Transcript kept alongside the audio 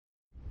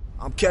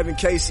I'm Kevin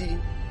Casey.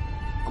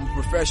 I'm a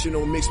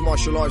professional mixed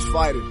martial arts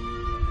fighter.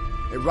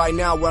 And right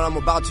now what I'm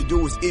about to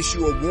do is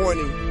issue a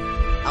warning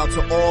out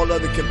to all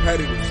other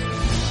competitors.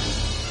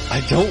 I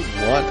don't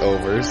want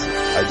overs.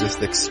 I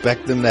just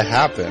expect them to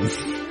happen.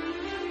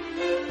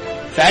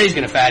 Fatty's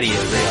gonna fatty is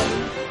real.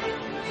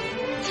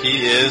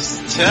 He is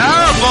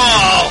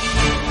terrible!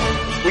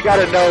 We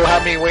gotta know how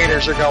many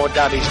wieners are going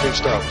down these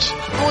dudes' throats.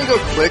 I want to go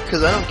quick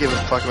because I don't give a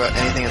fuck about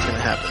anything that's going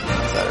to happen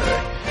on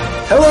Saturday.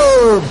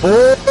 Hello,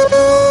 boys!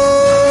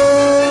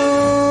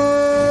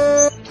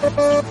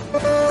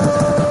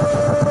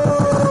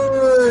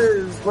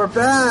 We're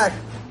back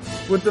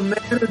with the man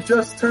who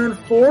just turned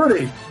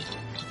 40.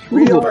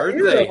 We are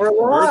birthday, here. We're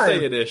live.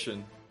 birthday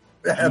edition.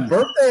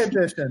 Birthday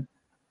edition.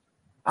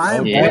 I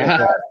am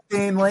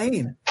Dane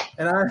Lane,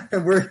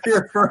 and we're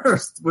here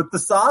first with the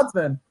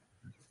Sodsman,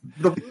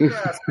 the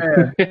Bluegrass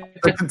Man,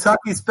 the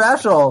Kentucky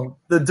Special,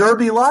 the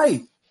Derby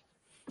Light.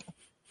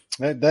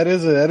 That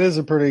is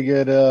a pretty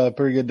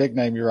good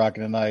nickname you're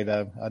rocking tonight.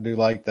 I do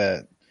like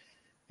that.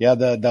 Yeah,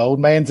 the old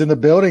man's in the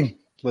building.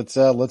 Let's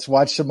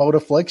watch some old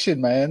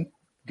Affliction, man.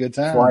 Good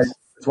times.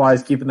 That's why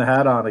he's keeping the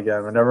hat on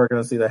again. We're never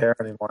going to see the hair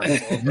anymore.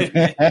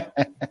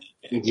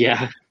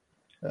 Yeah.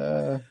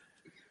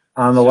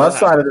 On the left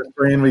side of the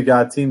screen, we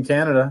got Team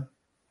Canada.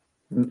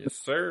 Yes,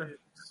 sir.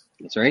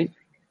 That's right.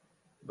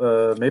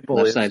 Maple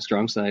Left Leafs. side,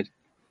 strong side.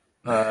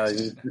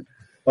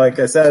 Like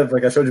I said,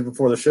 like I showed you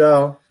before the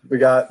show, we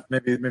got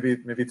maybe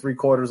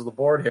 3/4 of the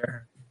board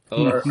here.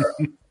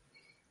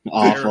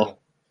 Awful.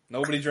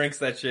 Nobody drinks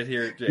that shit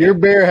here, Jay. Your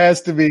beer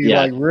has to be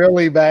like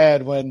really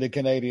bad when the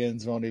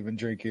Canadians won't even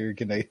drink your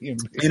Canadian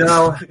beer. You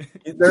know,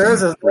 there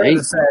is a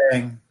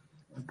saying,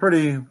 a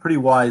pretty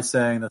wise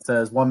saying that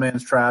says one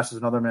man's trash is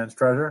another man's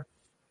treasure.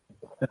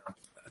 Yeah.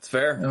 That's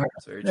fair.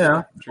 That's very true.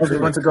 Yeah. True.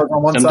 Once it goes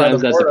on one Sometimes side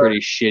of the that's a border, pretty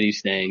shitty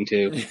saying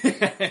too.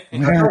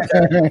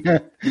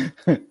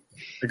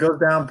 it goes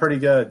down pretty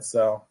good.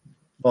 So,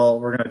 well,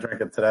 we're going to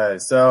drink it today.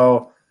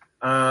 So,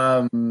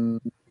 we're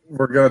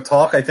going to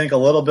talk, I think, a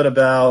little bit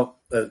about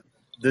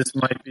this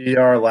might be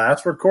our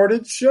last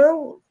recorded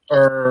show,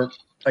 or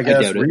I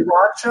guess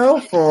rewatch show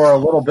for a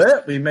little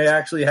bit. We may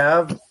actually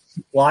have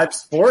live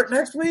sport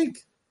next week.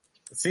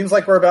 It seems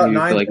like we're about maybe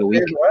 9 like a week.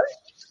 days away.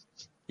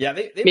 Yeah,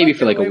 they maybe might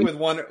for like get a away week.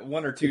 with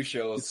one or two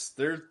shows.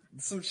 There's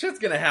some shit's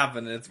gonna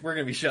happen, and we're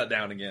gonna be shut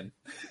down again.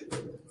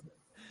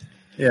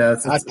 Yeah,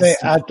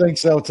 I think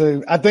so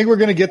too. I think we're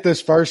going to get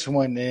this first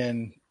one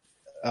in,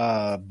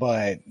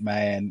 but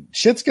man,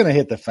 shit's going to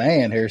hit the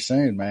fan here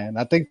soon, man.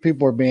 I think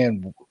people are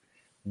being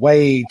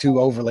way too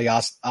overly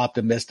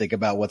optimistic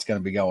about what's going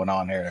to be going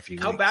on here in a few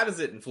weeks. How bad is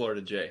it in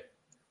Florida, Jay?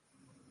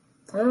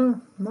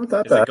 Not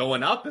that Is bad. it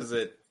going up? Is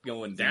it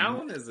going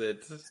down? Is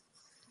it?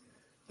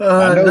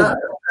 I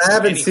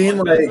haven't seen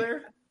like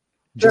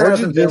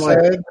Georgia just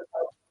had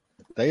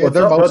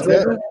their most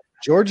deaths.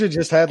 Georgia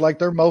just had like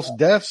their most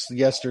deaths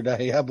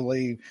yesterday, I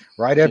believe,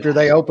 right after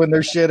they opened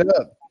their shit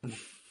up.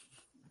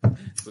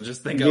 So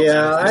just think.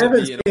 I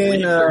haven't seen.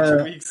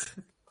 2 weeks.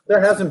 There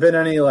hasn't been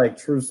any like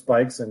true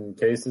spikes in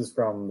cases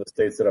from the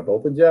states that have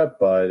opened yet,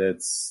 but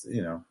it's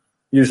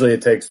usually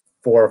it takes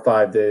 4 or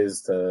 5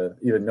 days to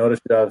even notice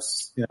you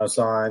have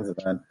signs, and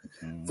then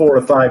 4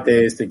 to 5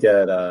 days to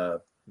get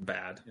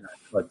bad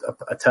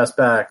a test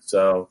back.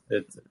 So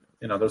it's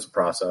there's a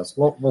process.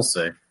 We'll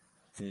see.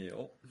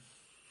 Yep.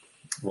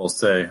 We'll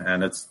see,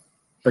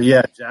 but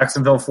yeah,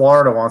 Jacksonville,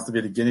 Florida wants to be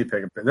the guinea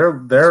pig.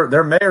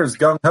 Their mayor's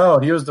gung ho.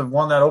 He was the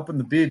one that opened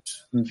the beach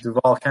in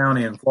Duval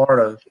County in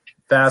Florida.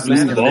 Fastest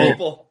Man of the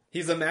people.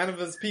 He's a man of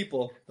his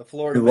people. The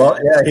Florida.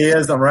 He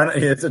is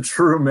he is a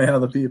true man of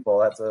the people.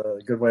 That's a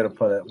good way to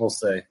put it. We'll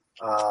see.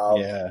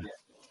 Yeah.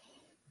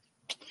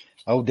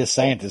 Oh,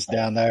 DeSantis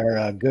down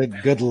there.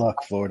 Good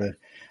luck, Florida.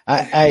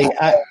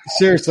 I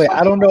seriously,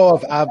 I don't know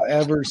if I've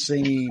ever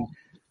seen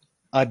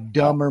a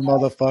dumber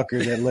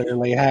motherfucker that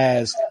literally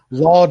has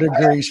law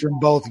degrees from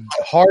both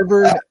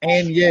Harvard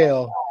and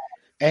Yale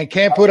and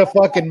can't put a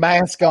fucking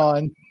mask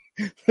on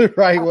the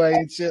right way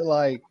and shit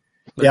like.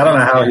 Yeah, I don't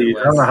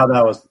know how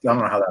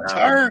that happened.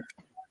 Turk.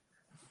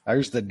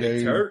 There's the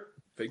dude.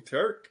 Big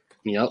Turk.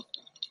 Yep.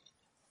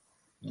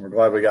 We're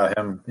glad we got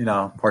him,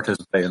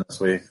 participating this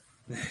week.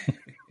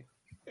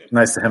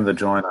 Nice to him to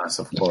join us,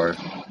 of course.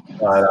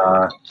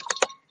 But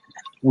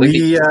do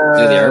the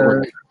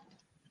artwork.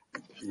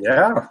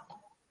 Yeah.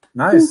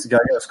 Nice. You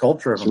gotta get a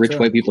sculpture of him. Rich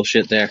white people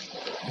shit there.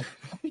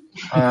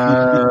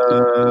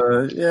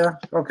 Yeah.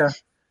 Okay.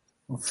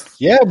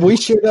 Yeah, we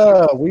should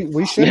have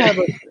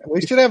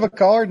a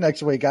card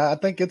next week. I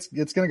think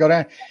it's gonna go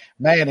down.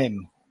 Man,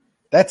 and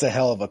that's a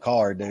hell of a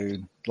card,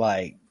 dude.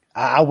 Like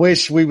I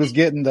wish we was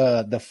getting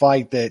the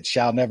fight that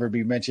shall never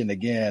be mentioned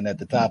again at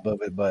the top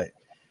of it, but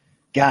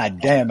god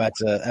damn,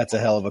 that's a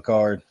hell of a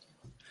card.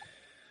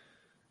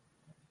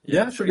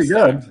 Yeah, it should be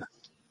good.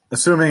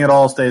 Assuming it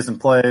all stays in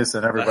place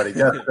and everybody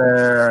gets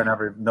there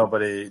and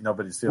nobody's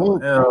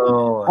feeling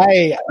ill.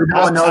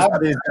 Everyone knows how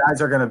these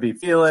guys are going to be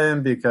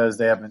feeling because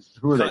they haven't.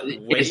 Who are they?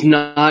 It's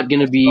not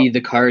going to be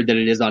the card that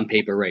it is on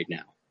paper right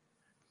now.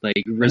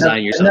 Like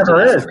resign yourself. It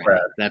never is, right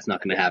Brad. now. That's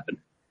not going to happen.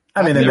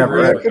 I mean, they They're never.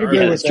 working could hard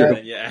agree on with that.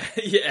 that. Yeah,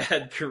 you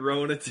add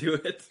Corona to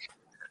it.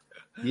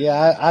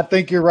 Yeah, I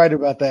think you're right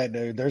about that,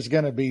 dude. There's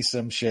going to be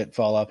some shit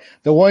fall off.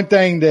 The one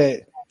thing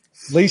that,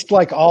 at least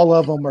like all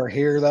of them are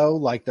here though,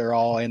 like they're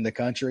all in the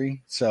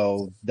country,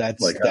 so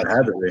that's Like, I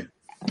had to be.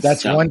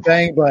 that's one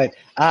thing. But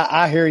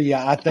I hear you.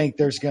 I think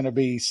there's going to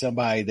be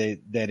somebody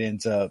that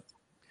ends up,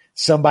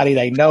 somebody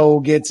they know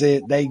gets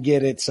it, they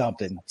get it.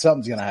 Something's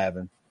going to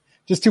happen.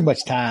 Just too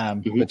much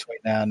time between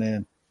now and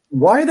then.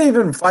 Why are they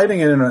even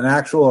fighting it in an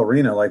actual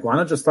arena? Like, why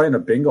not just fight in a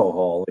bingo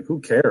hall? Like, who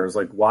cares?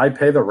 Like, why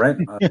pay the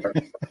rent?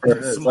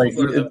 There's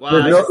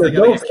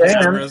no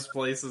cameras,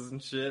 places,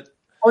 and shit.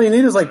 All you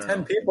need is like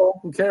 10 people.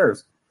 Who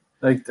cares?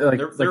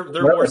 They're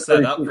more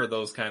set up for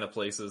those kind of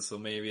places, so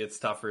maybe it's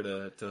tougher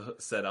to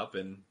set up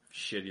in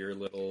shittier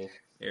little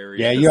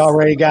areas. Yeah, you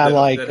already got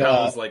like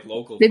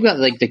local. They've got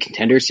like the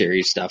Contender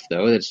Series stuff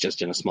though. That's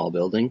just in a small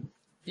building.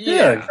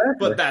 Yeah,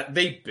 exactly. But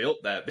they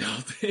built that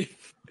building.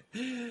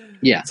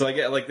 Yeah. So I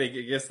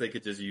guess they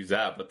could just use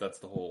that, but that's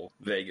the whole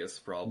Vegas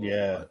problem.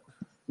 Yeah.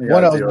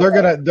 Yeah,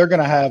 They're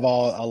gonna have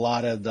a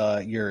lot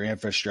of your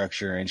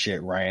infrastructure and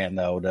shit ran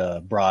though,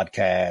 the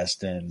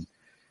broadcast and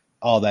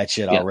all that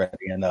shit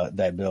already in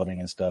that building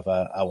and stuff.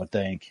 I would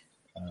think.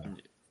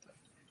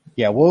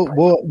 Yeah,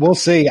 we'll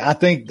see. I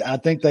think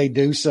they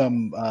do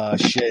some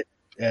shit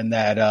in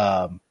that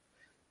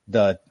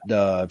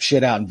the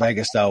shit out in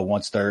Vegas though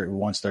once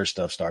their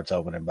stuff starts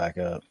opening back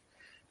up.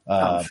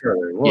 I'm sure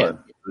they would. Yeah.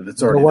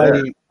 It's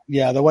already there.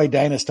 Yeah, the way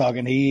Dana's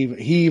talking, he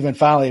even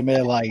finally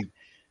admitted like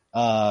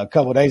a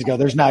couple of days ago,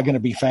 there's not going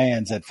to be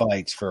fans at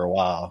fights for a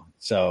while.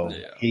 So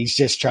he's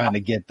just trying to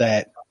get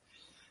that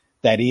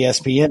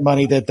ESPN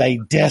money that they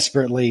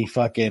desperately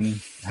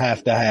fucking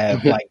have to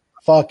have, like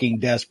fucking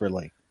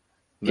desperately.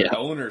 The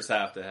owners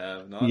have to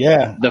have.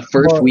 The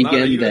first weekend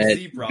not a that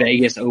UFC problem.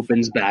 Vegas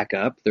opens back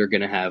up, they're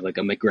going to have like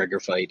a McGregor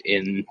fight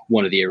in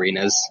one of the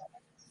arenas.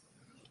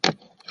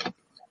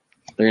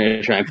 They're going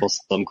to try and pull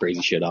some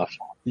crazy shit off.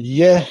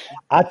 Yeah,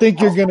 I think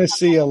you're going to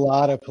see a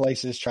lot of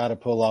places try to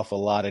pull off a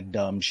lot of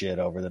dumb shit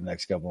over the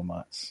next couple of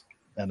months,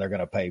 and they're going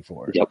to pay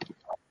for it. Yep.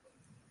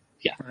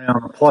 Yeah. I mean,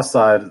 on the plus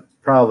side,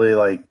 probably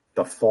like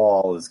the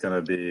fall is going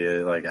to be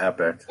like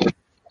epic.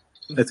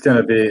 It's going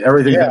to be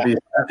everything's going to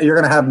be. You're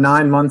going to have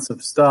 9 months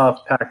of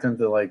stuff packed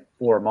into like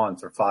 4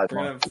 months or 5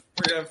 months.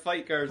 We're gonna have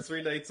fight cards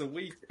 3 nights a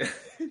week.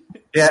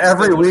 Yeah,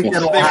 every weekend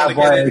we'll have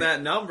get in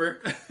that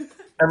number.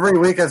 Every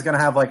week is going to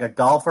have like a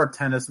golf or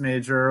tennis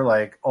major.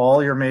 Like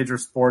all your major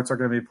sports are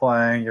going to be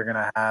playing. You're going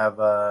to have,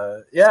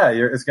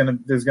 there's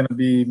going to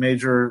be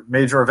major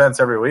events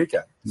every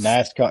weekend.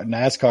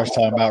 NASCAR's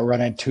talking about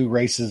running 2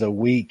 races a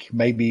week,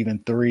 maybe even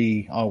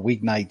 3 on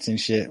weeknights and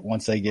shit.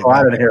 Once they get,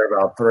 I didn't hear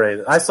about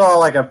 3. I saw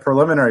like a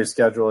preliminary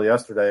schedule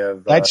yesterday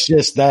of. That's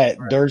just that.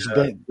 There's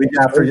been week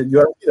after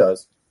UFC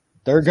does.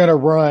 They're going to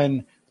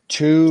run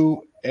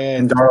 2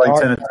 in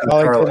Darlington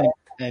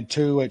and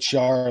 2 at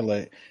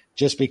Charlotte.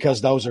 Just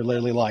because those are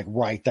literally like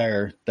right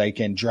there. They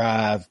can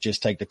drive,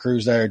 just take the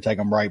cruise there, take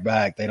them right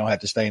back. They don't have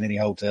to stay in any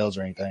hotels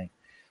or anything.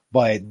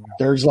 But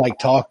there's like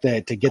talk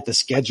that to get the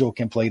schedule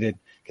completed,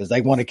 because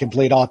they want to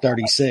complete all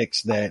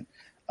 36, that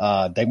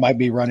they might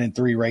be running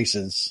 3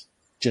 races,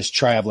 just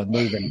traveling,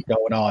 moving,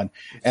 going on.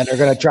 And they're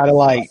going to try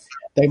to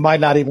they might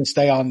not even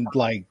stay on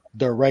like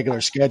their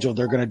regular schedule.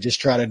 They're going to just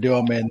try to do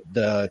them in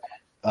the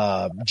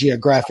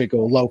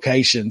geographical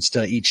locations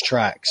to each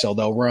track. So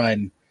they'll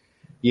run,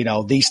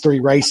 these 3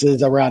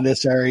 races around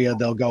this area.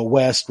 They'll go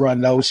west, run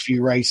those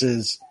few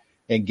races,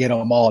 and get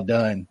them all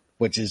done,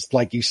 which is,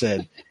 like you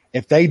said,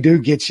 if they do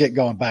get shit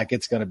going back,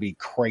 it's going to be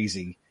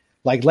crazy.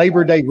 Like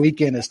Labor Day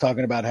weekend is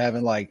talking about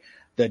having like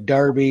the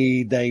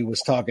Derby. They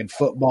was talking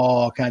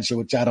football kind of shit,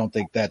 which I don't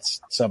think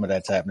some of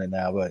that's happening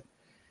now. But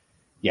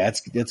yeah,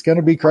 it's going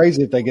to be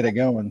crazy if they get it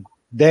going.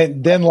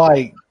 Then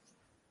like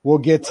we'll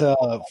get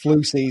to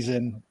flu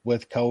season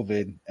with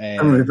COVID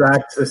and we're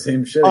back to the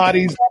same shit.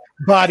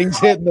 Bodies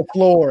hitting the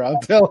floor.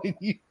 I'm telling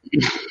you,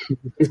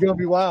 it's going to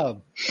be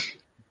wild.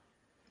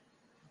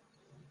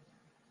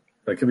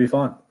 That could be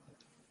fun.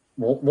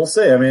 We'll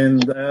see. I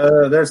mean,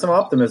 there's some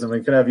optimism.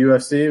 We could have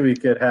UFC. We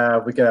could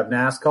have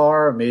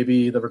NASCAR.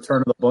 Maybe the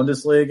return of the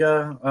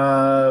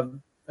Bundesliga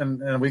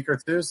in a week or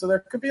 2. So there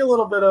could be a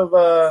little bit of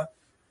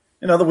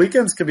the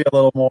weekends could be a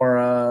little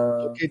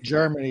more. Look at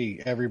Germany,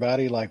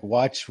 everybody. Like,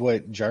 watch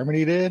what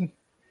Germany did.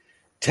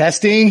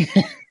 Testing.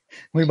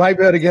 We might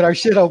be able to get our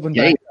shit open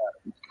back.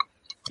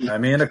 I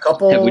mean, a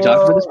couple. Have we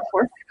talked about this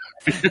before?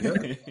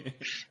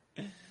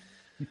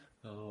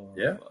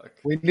 Yeah.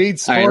 We need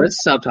All right,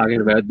 let's stop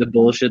talking about the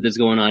bullshit that's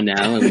going on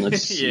now, and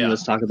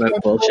let's talk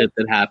about bullshit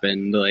that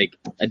happened like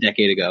a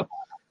decade ago.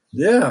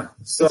 Yeah.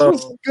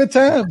 So good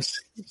times.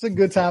 It's a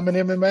good time in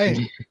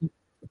MMA.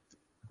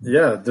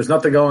 Yeah, there's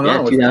nothing going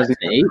on.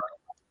 2008,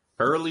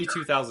 early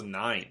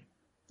 2009.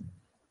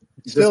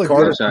 Still this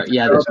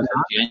was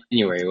in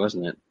January,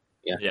 wasn't it?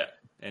 Yeah,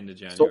 end of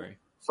January.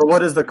 So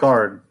what is the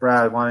card,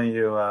 Brad? Why don't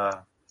you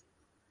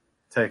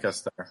take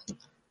us there?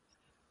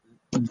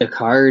 The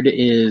card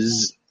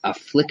is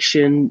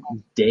Affliction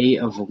Day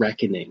of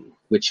Reckoning,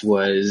 which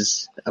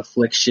was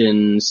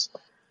Affliction's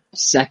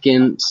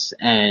second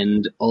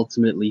and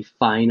ultimately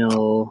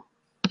final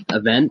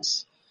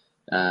event.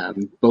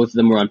 Both of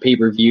them were on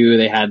pay-per-view.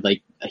 They had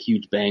like a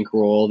huge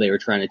bankroll. They were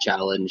trying to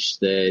challenge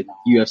the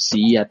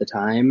UFC at the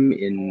time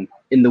in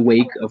the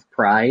wake of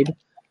Pride.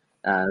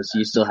 So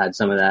you still had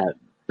some of that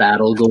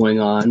battle going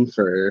on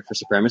for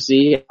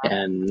supremacy,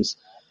 and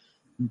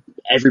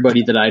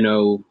everybody that I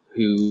know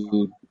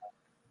who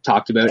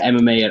talked about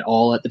MMA at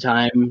all at the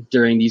time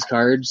during these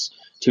cards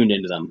tuned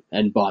into them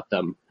and bought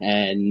them.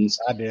 And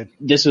I did.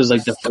 This was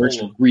like the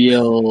first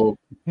real.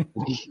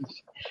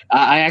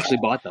 I actually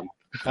bought them.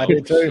 I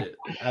did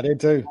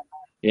too.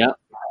 Yeah.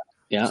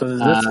 Yeah. So is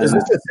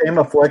this the same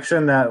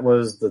Affliction that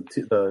was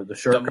the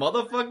shirt? The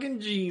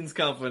motherfucking jeans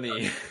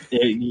company.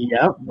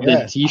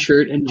 The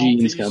t-shirt and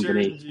jeans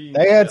company.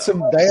 They had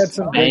some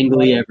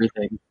Bangly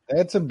everything. They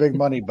had some big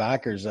money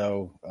backers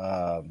though.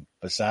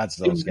 Besides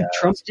those guys,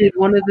 Trump did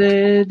one of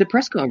the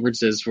press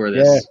conferences for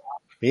this. Yeah,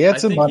 he had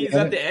some money. He's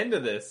at the end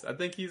of this. I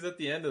think he's at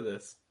the end of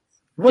this.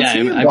 What's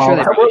I'm sure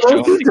what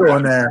was he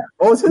doing there?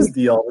 What was his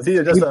deal? Was he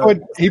just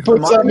he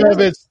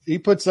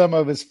put some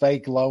of his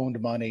fake loaned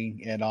money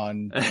in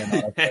on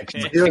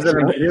Affliction. he was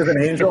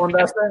an angel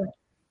investor?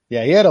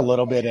 Yeah, he had a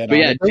little bit in. But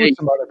yeah, Jake,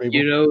 some other people.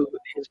 you know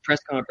his press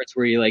conference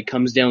where he like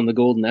comes down the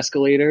golden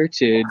escalator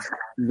to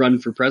run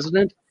for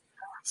president.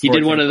 He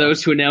did one of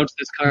those to announce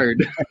this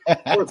card.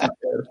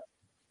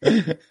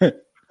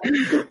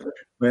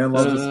 Man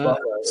loves the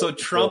spotlight. So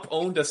Trump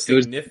owned a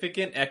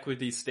significant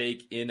equity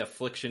stake in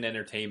Affliction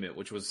Entertainment,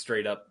 which was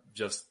straight up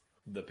just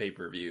the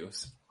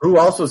pay-per-views. Who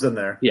else was in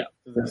there? Yeah.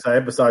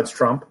 Besides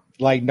Trump?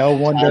 Like no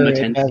wonder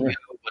Matencio was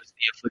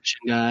the Affliction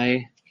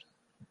guy.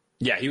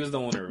 Yeah, he was the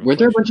owner. Were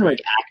there a bunch of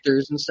like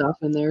actors and stuff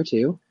in there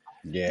too?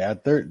 Yeah,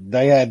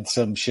 they had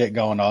some shit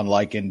going on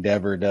like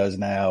Endeavor does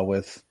now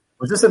with.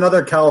 Was this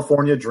another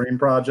California dream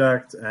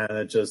project and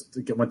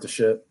it went to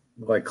shit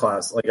like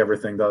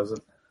everything does?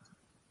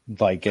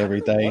 Like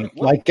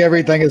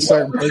everything is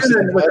certain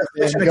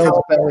person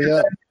goes belly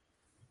up.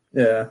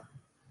 Yeah.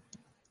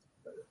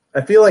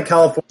 I feel like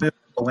California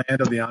is the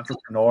land of the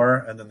entrepreneur,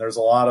 and then there's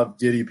a lot of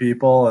giddy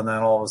people, and then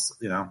all of us,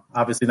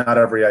 obviously not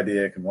every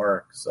idea can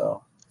work.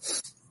 So,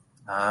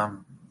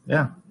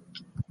 yeah.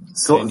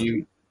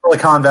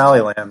 Silicon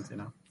Valley land,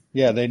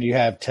 Yeah, then you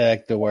have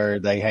tech to where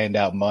they hand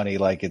out money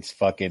like it's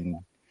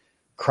fucking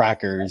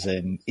crackers,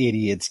 and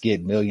idiots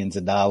get millions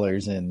of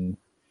dollars, and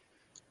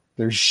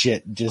their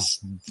shit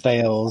just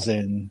fails,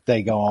 and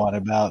they go on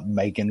about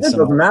making some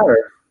doesn't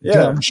matter.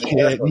 dumb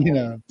shit,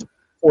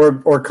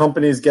 Or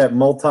companies get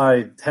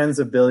tens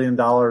of $1 billion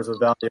of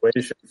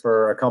valuation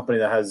for a company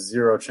that has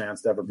zero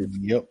chance to ever be.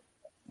 Yep.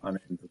 I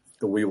mean,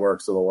 the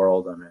WeWorks of the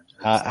world. I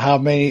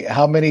mean,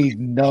 how many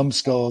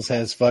numbskulls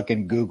has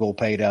fucking Google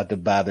paid out to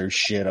buy their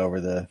shit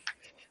over the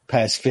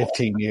past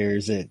 15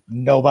 years that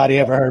nobody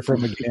ever heard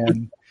from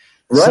again?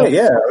 Right?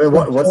 Yeah. I mean,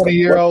 what's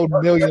 20-year-old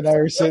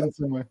millionaire sitting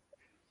somewhere?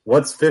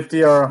 What's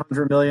 $50 or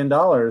 $100 million to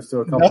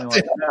a company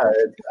like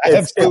that?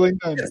 Absolutely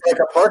none. It's like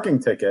a parking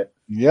ticket.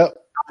 Yep.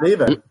 Not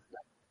even.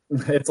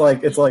 It's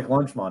like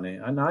lunch money.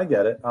 I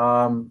get it.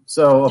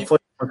 So Affliction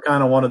was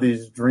kind of one of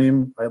these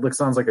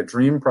sounds like a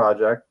dream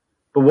project.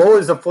 But what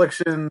was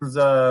Affliction's?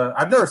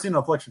 I've never seen an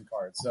Affliction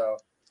card. So.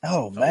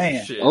 Oh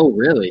man. Oh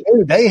really?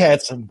 Dude, they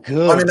had some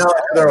good. I mean,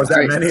 there was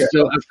that many.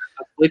 So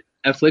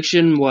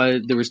Affliction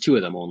there was two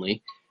of them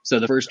only. So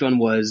the first one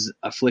was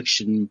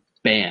Affliction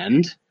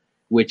Band,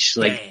 which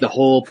the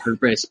whole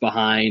purpose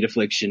behind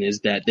Affliction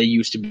is that they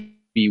used to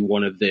be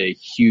one of the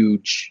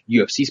huge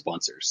UFC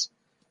sponsors.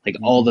 Like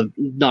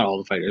not all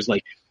the fighters,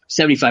 like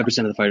 75%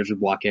 of the fighters would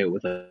walk out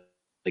with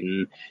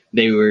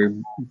they were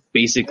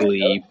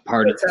basically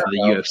part of the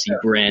UFC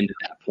brand at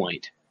that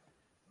point.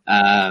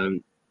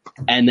 And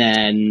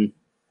then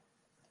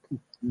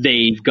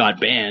they got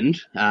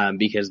banned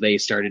because they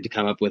started to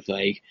come up with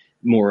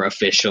more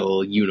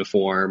official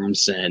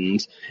uniforms,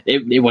 and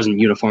it wasn't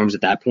uniforms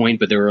at that point,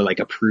 but there were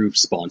approved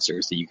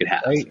sponsors that you could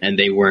have, and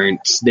they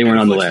weren't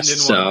on the list.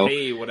 So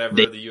pay whatever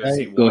the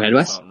UFC go ahead,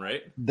 Wes.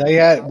 Right?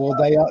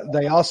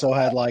 They also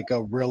had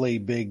a really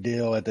big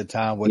deal at the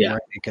time with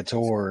Randy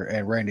Couture,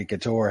 and Randy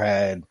Couture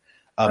had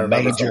a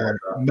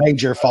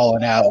major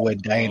falling out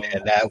with Dana,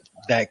 and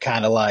that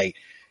kind of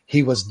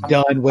he was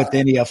done with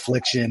any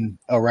Affliction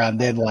around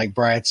then. Like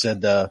Brad said,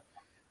 the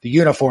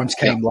uniforms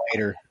came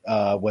later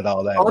with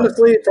all that.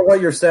 Honestly, for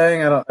what you're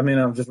saying,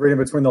 I'm just reading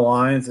between the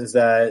lines, is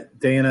that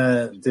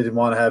Dana didn't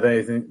want to have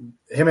anything.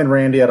 Him and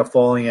Randy had a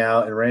falling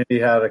out, and Randy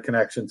had a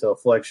connection to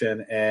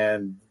Affliction,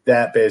 and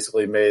that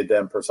basically made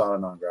them persona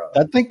non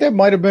grata. I think that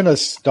might have been a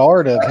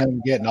start of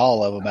him getting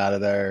all of them out of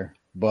there,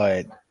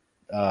 but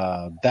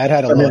that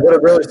had a would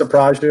it really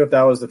surprise you if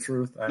that was the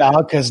truth?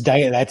 No, because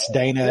that's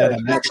Dana. Yeah,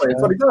 exactly.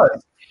 That's what he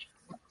does.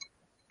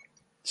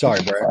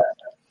 Sorry, Brad.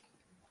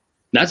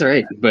 That's all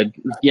right, but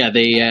yeah,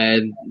 they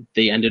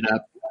ended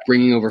up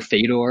bringing over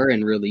Fedor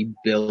and really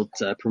built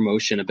a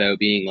promotion about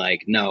being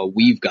no,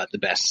 we've got the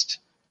best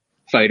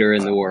fighter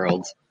in the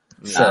world,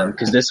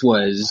 because this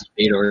was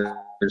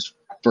Fedor's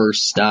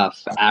first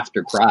stuff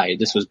after Pride.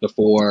 This was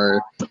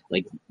before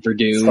like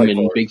Verdum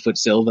and Bigfoot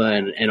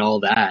Silva and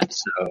all that.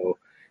 So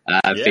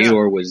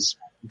Fedor was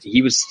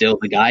still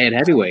the guy at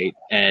heavyweight,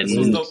 and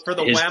for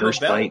the his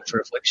first belt. fight for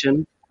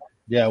Affliction.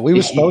 Yeah, we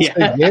were supposed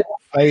to get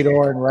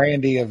Fedor and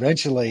Randy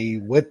eventually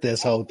with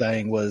this whole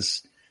thing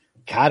was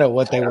kind of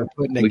what they were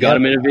putting together. We got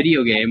him in a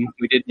video game.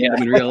 We didn't get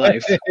him in real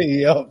life.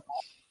 Yep.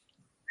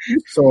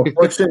 So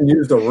Affliction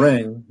used a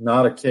ring,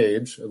 not a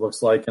cage, it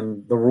looks like,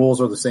 and the rules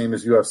are the same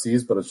as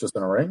UFC's, but it's just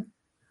in a ring?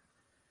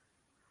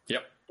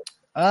 Yep.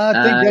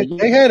 I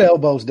think they had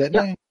elbows, didn't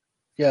they?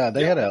 Yeah,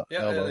 they had elbows.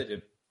 Yeah, they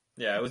did.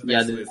 Yeah, it was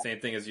basically the same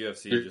thing as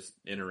UFC, just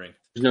in a ring.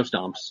 There's no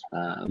stomps.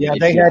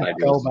 They had to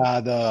go by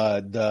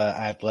the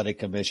athletic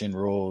commission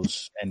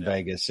rules in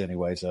Vegas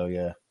anyway, so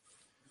yeah.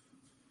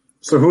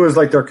 So who is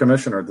like their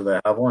commissioner? Do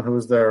they have one?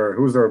 Who's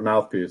their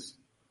mouthpiece?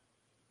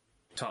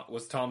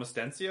 Was Tom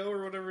Astencio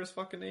or whatever his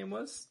fucking name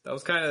was? That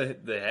was kind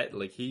of the head.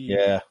 Like he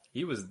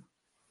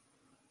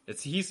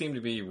seemed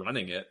to be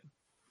running it.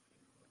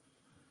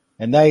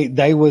 And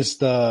they was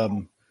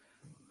the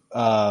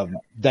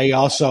they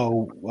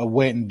also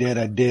went and did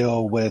a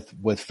deal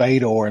with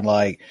Fedor, and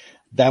like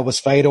that was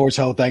Fedor's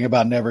whole thing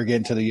about never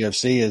getting to the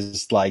UFC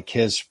is like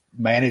his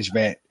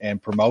management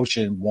and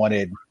promotion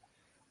wanted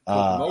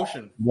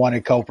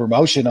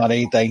co-promotion on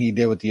anything he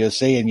did with the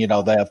UFC, and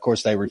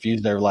they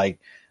refused. They were like,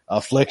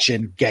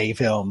 Affliction gave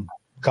him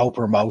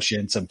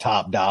co-promotion, some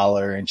top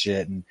dollar and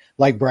shit, and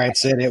like Brad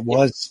said, it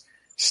was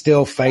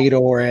still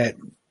Fedor at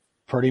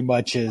pretty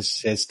much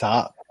his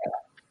top.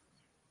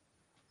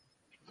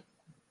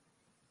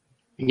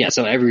 Yeah,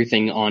 so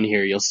everything on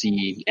here you'll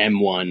see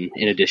M1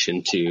 in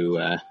addition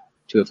to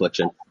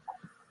Affliction.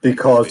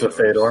 Because of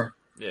Fedor?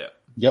 Yeah.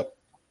 Yep.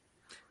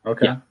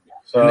 Okay. Yeah.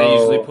 So, and they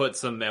usually put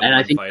some M1 and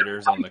I think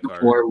fighters on the card.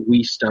 Before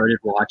we started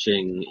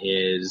watching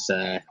is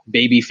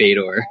Baby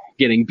Fedor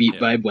getting beat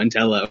by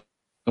Buentello.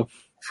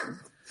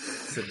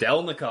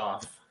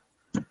 Sadelnikov.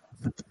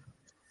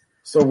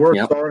 So we're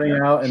starting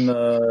out in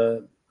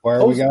the...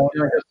 Where are we going?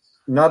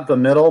 Not the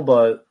middle,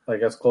 but I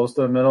guess close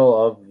to the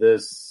middle of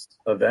this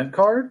event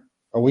card?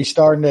 Are we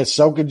starting at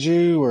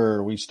Sokoju, or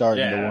are we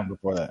starting the one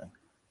before that?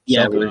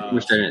 Yeah,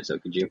 we're starting at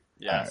Sokoju.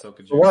 Yeah,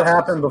 Sokoju. So what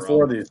happened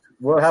before these?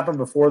 What happened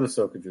before the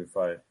Sokoju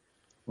fight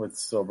with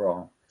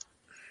Sobral?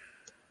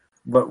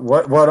 But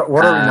what are we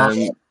not?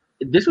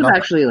 This was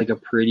actually like a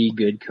pretty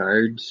good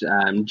card.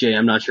 Jay,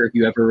 I'm not sure if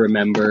you ever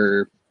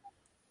remember.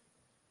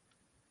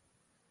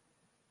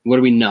 What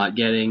are we not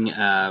getting?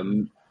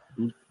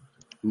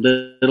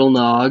 Little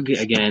Nog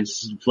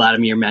against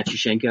Vladimir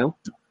Matyushenko.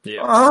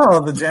 Yeah.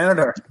 Oh, the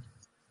janitor.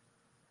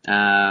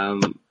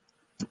 Kevin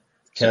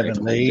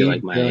Lee. I feel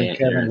like my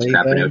Kevin Lee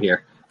crapping thing? out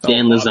here.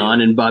 Dan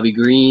Lazon and Bobby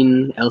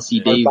Green.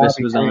 LC Davis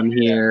was on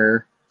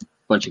here.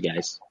 Bunch of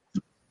guys.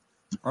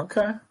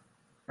 Okay.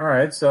 All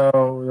right.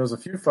 So there's a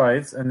few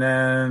fights, and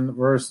then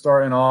we're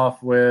starting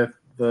off with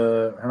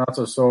the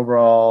Renato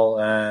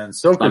Sobral and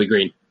Sokoju. Bobby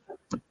Green.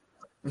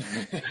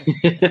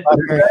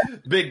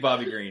 Big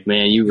Bobby Green.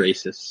 Man, you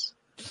racist.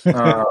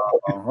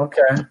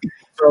 Okay.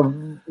 So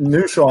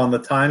Nushawn, the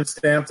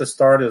timestamp to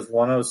start is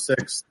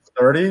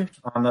 1:06:30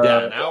 on the.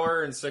 Yeah, an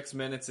hour and 6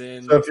 minutes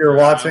in. So if you're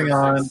watching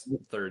on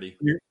 30,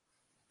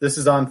 this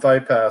is on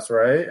Fight Pass,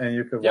 right? And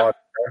you could watch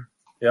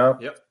there.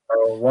 Yep.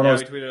 So we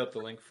tweeted out the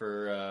link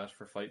for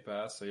Fight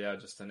Pass. So yeah,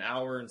 just an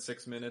hour and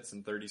 6 minutes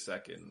and 30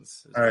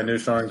 seconds. All right,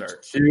 Nushawn,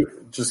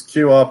 just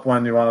queue up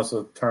when you want us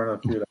to turn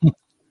the feed up.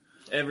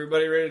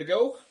 Everybody ready to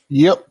go?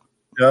 Yep.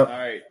 Yep. All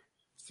right.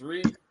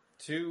 3,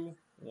 2,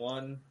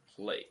 1,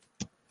 play.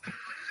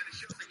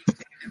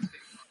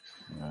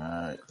 All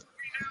right.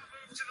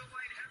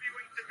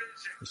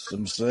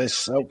 Some say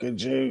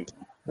Sokoju.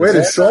 Wait,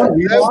 is Sean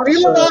Wheelock?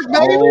 Baby.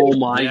 Oh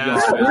my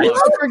god! I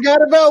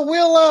forgot about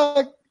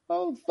Wheelock.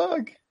 Oh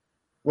fuck.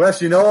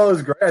 Wes, you know what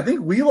was great? I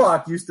think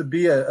Wheelock used to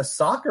be a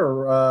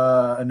soccer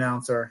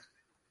announcer.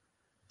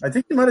 I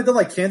think he might have done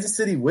like Kansas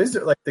City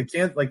Wizard, like the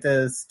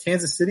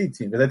Kansas City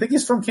team. Because I think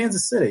he's from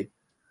Kansas City.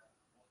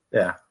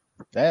 Yeah.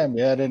 Damn,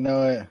 yeah, I didn't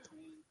know it.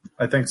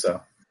 I think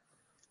so.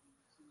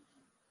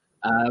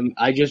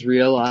 I just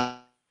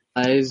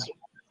realized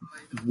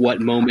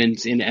what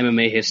moment in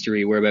MMA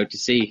history we're about to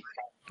see.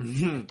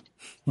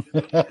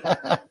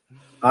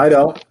 I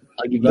don't.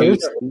 I'll give you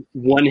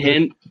one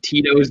hint.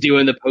 Tito's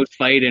doing the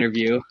post-fight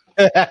interview.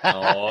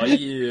 Oh,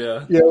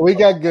 yeah. Yeah, we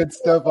got good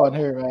stuff on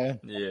here,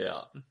 man.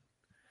 Yeah.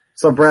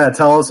 So, Brad,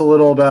 tell us a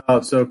little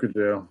about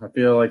Sokoju. I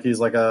feel like he's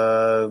like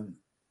a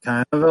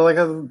kind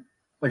of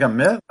like a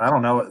myth. I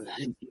don't know.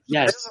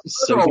 Yes,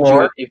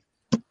 Sokoju.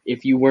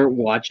 If you weren't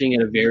watching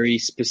at a very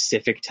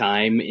specific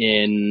time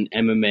in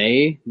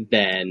MMA,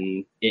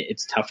 then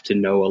it's tough to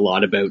know a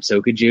lot about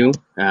Sokoju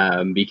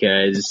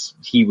because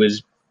he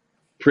was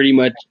pretty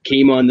much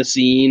came on the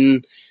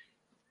scene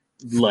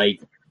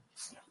like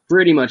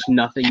pretty much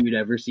nothing you'd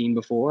ever seen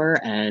before,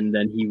 and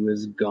then he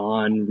was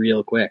gone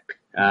real quick.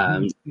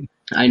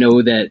 I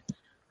know that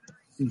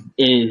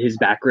his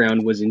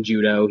background was in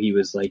judo. He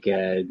was like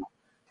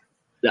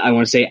I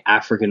want to say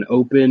African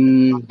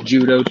Open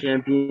judo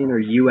champion or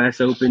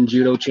U.S. Open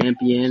judo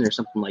champion or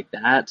something like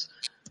that.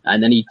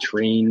 And then he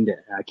came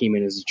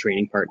in as a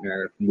training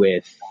partner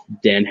with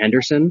Dan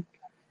Henderson.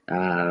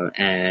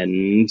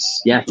 And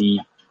yeah,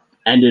 he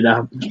ended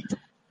up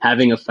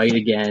having a fight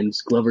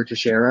against Glover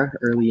Teixeira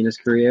early in his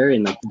career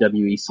in like the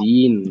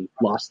WEC and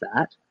lost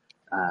that.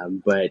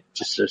 But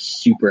just a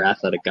super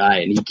athletic guy.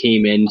 And he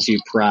came into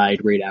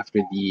Pride right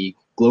after the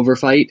Glover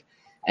fight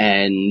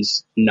and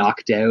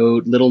knocked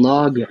out Little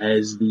Nog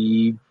as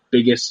the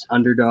biggest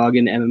underdog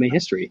in MMA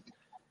history.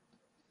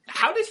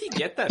 How did he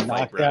get that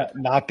fight, Brad?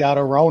 Knocked out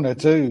Arona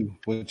too,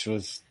 which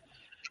was...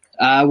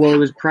 Well, it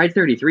was Pride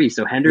 33,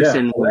 so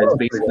Henderson was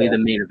basically the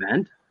main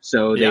event.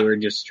 So they were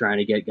just trying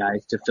to get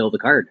guys to fill the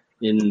card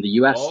in the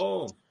U.S.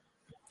 Oh,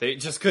 they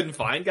just couldn't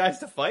find guys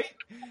to fight?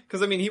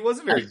 Because, I mean, he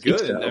wasn't very good.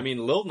 So. I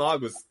mean, Lil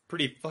Nog was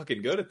pretty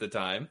fucking good at the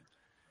time.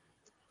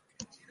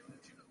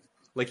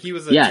 Like, he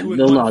was a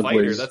 2-1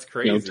 fighter. Was, that's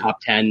crazy.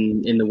 Top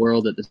 10 in the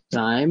world at the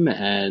time,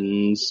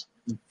 and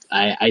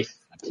I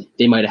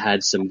they might have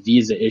had some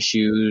visa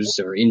issues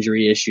or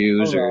injury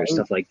issues or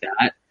stuff like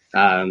that.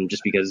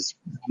 Just because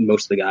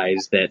most of the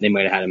guys that they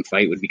might have had him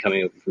fight would be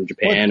coming over from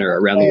Japan or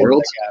around the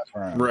world.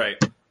 Right.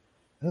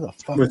 Who the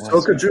fuck was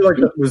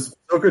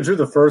Sokoju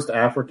the first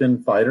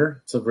African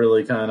fighter to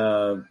really kind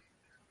of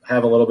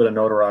have a little bit of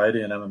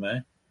notoriety in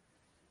MMA?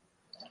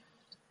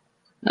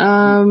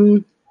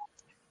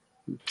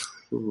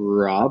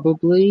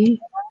 Probably.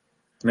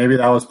 Maybe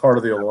that was part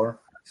of the allure.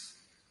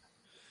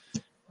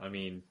 I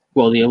mean,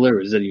 well, the allure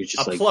was that he was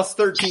just a like plus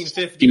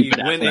 1350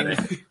 winning.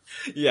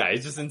 Yeah,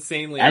 he's just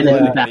insanely. And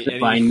then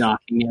by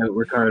knocking out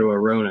Ricardo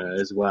Arona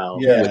as well.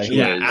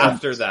 Yeah,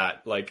 after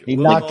that, like he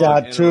knocked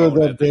out two of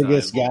the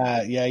biggest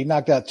guys. Yeah, he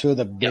knocked out two of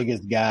the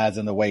biggest guys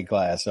in the weight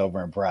class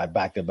over in Pride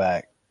back to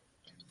back.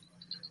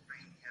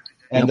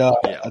 And the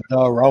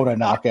Arona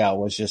knockout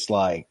was just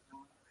like,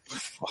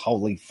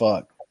 holy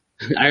fuck.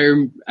 I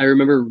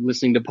remember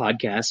listening to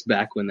podcasts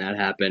back when that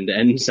happened,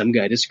 and some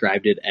guy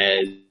described it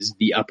as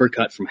the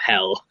uppercut from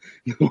hell,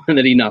 the one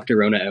that he knocked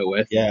Arona out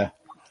with. Yeah.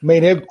 I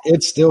mean,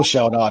 it's still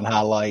showed on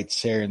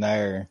highlights here and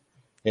there.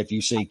 If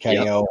you see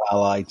KO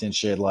highlights and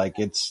shit, like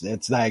it's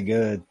that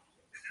good.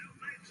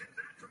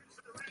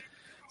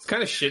 It's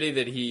kind of shitty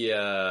that he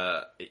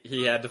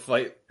had to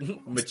fight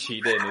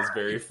Machida in his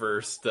very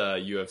first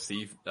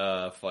UFC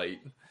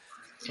fight.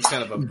 It's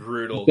kind of a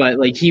brutal. But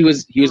like he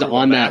was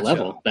on that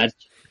level. That's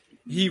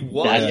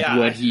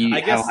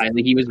how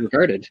highly he was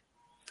regarded.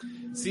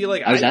 See,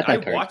 like I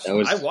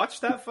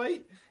watched that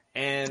fight,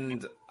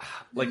 and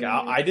like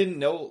I didn't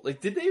know. Like,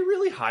 did they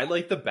really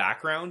highlight the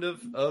background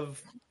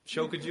of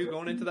Shokoju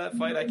going into that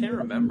fight? I can't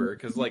remember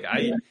because like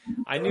I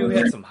knew he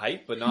had some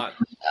hype, but not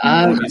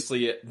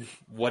obviously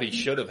what he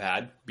should have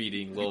had,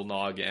 beating Lil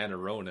Nog and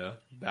Arona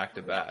back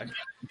to back.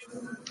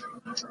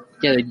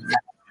 Yeah, they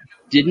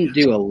didn't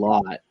do a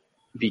lot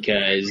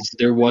because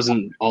there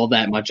wasn't all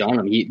that much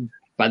on him.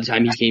 By the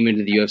time he came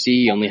into the UFC,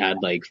 he only had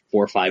like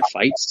 4 or 5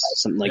 fights,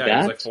 something like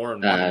that. Like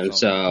 4-1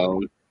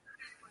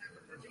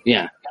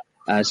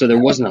 so there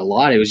wasn't a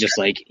lot. It was just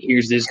like,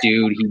 here's this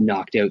dude. He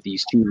knocked out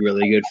these 2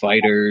 really good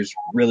fighters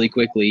really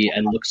quickly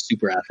and looks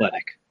super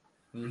athletic.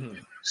 Mm-hmm.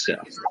 So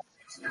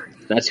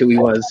that's who he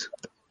was.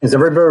 Is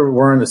everybody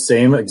wearing the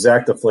same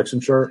exact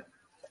Affliction shirt?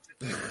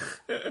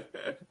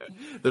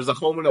 There's a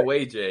home and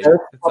away, Jay. It's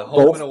a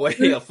home and away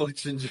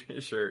Affliction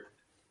shirt.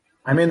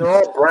 I mean, they're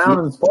all brown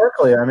and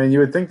sparkly. I mean, you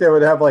would think they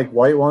would have like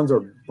white ones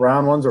or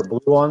brown ones or blue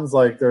ones.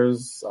 Like I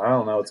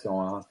don't know what's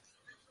going on.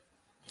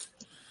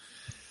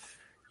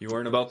 You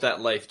weren't about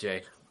that life,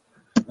 Jay.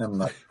 I'm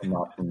not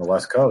from the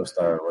West Coast.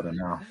 I wouldn't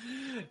know.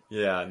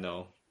 Yeah,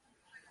 no.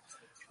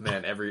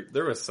 Man,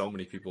 there was so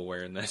many people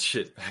wearing that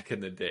shit back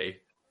in the day.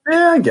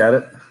 Yeah, I get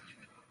it.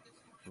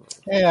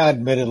 Yeah, I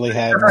admittedly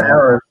had different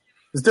eras.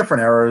 There's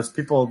different eras.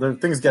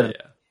 Things get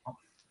it.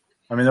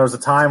 I mean, there was a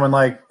time when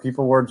like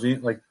people wore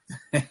jeans, like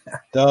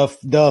the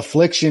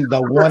Affliction,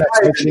 the one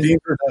Affliction jeans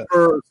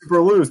are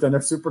super loose, and they're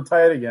super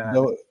tight again.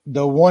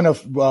 The one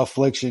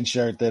Affliction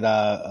shirt that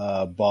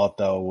I bought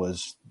though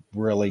was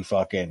really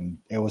fucking.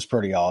 It was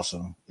pretty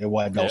awesome. It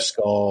wasn't no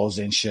skulls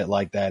and shit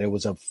like that. It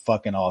was a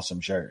fucking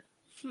awesome shirt.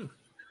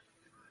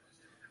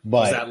 But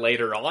was that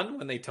later on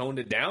when they toned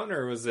it down,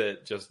 or was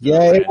it just?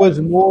 Yeah, it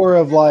was more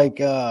of like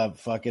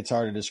it's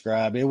hard to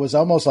describe. It was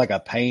almost like a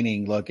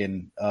painting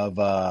looking of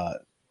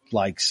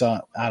like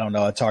some, I don't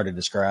know, it's hard to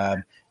describe.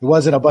 It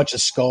wasn't a bunch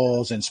of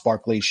skulls and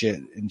sparkly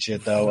shit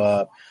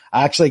though.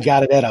 I actually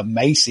got it at a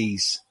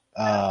Macy's.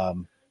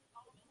 It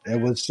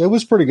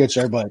was pretty good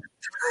shirt, but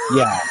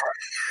yeah,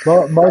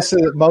 most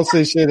of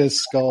the shit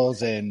is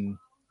skulls and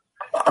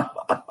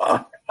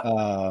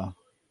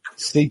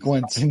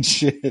sequence and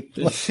shit.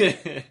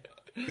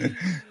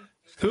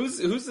 Who's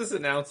this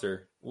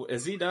announcer?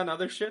 Has he done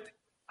other shit?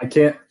 I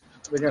can't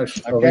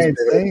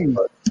sing.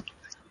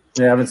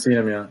 Yeah, I haven't seen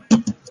him yet.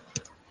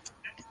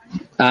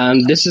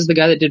 This is the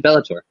guy that did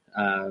Bellator.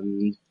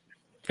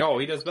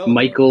 He does Bellator.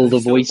 Michael the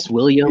Voice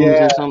Williams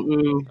or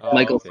something. Oh,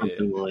 Michael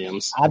something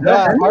Williams. I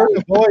heard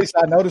the voice.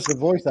 I noticed the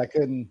voice. I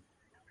couldn't.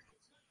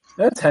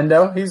 That's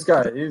Hendo. He's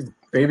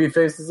baby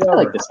faces. I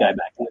like this guy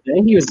back in the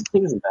day. He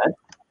wasn't bad.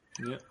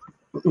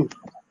 Yeah.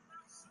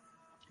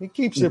 He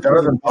keeps it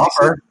better than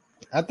Buffer.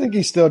 I think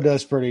he still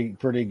does pretty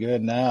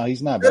good now.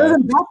 He's not better bad.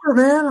 than Buffer,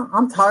 man.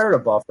 I'm tired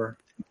of Buffer.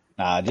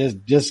 Nah,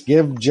 just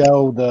give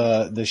Joe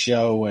the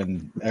show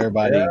and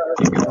everybody. Yeah,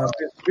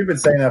 we've been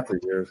saying that for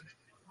years.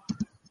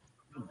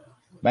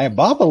 Man,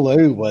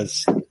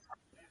 Babalu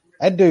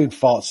that dude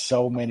fought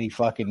so many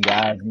fucking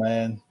guys,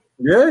 man.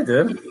 Yeah, he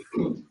did.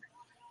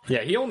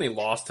 Yeah, he only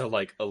lost to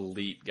like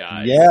elite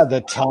guys. Yeah,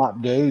 the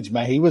top dudes,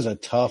 man. He was a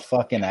tough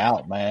fucking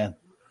out, man.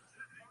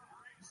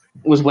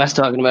 Was Wes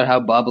talking about how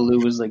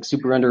Babalu was like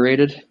super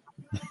underrated?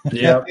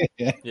 Yeah.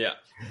 Yeah. Yeah.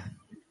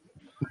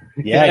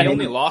 Yeah, he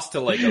only lost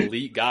to like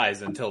elite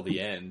guys until the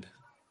end.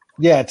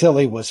 Yeah, until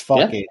he was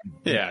fucking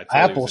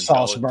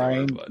applesauce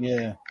brain. But,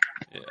 yeah.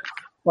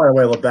 By the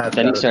way, Labatt's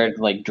then he started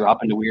like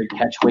dropping to weird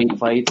catch weight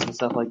fights and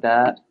stuff like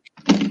that.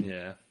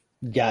 Yeah.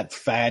 Got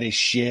fat as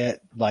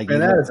shit. Like, man,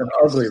 that is an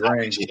ugly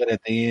ring. Shit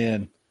at the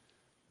end.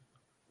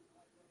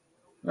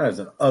 That is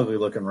an ugly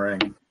looking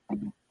ring.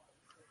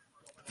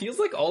 Feels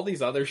like all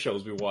these other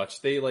shows we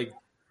watch, they like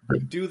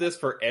do this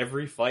for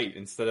every fight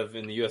instead of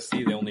in the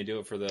UFC. They only do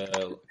it for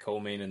the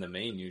co-main and the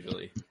main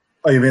usually.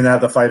 Oh, you mean that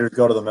the fighters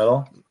go to the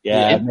middle?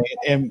 Yeah, I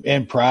mean,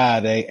 in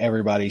Pride,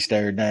 everybody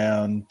stared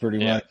down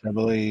pretty much, I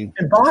believe.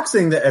 In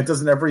boxing,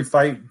 doesn't every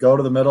fight go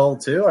to the middle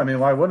too? I mean,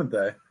 why wouldn't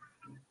they? I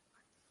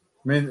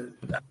mean,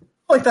 I feel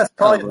like that's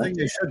probably the thing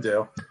they should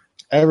do.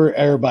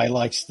 Everybody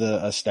likes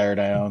a stare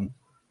down.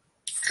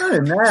 Not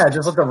even that.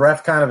 Just let the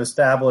ref kind of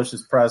establish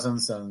his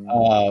presence. And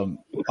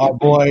our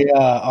boy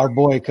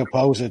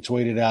Capoza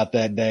tweeted out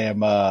that damn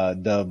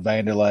the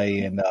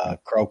Vanderlei and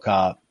Crow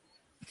Cop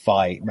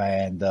fight,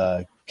 man.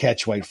 The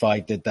catchweight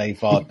fight that they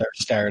fought, their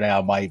stare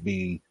down might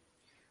be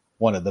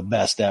one of the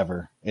best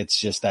ever. It's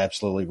just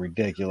absolutely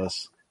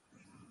ridiculous.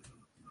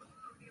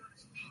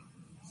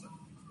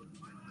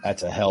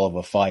 That's a hell of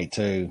a fight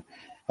too.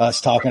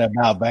 Us talking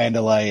about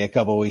Vanderlei a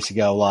couple of weeks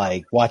ago,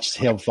 like watch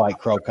him fight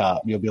Crow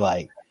Cop, you'll be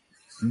like,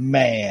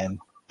 man,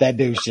 that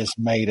dude's just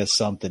made us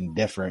something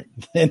different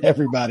than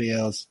everybody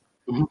else.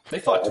 They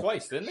fought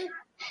twice, didn't they?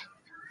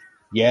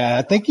 Yeah,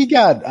 I think he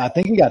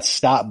got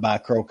stopped by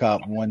Crow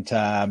Cop one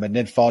time and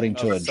then fought him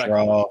to a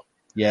draw.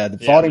 Yeah,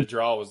 the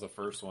draw was the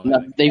first one.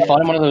 No, they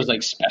fought him one of those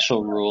like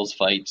special rules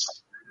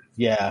fights.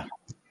 Yeah.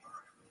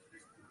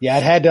 Yeah,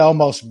 it had to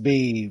almost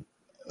be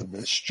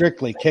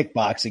strictly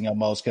kickboxing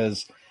almost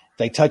because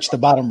they touched the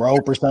bottom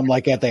rope or something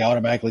like that. They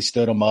automatically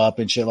stood them up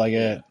and shit like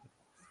that.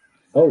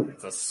 Oh,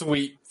 it's a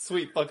sweet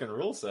fucking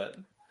rule set.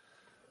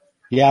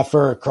 Yeah,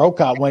 for Crow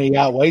Cop when he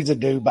outweighs a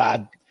dude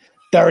by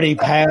 30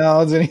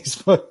 pounds and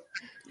he's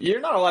You're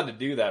not allowed to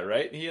do that,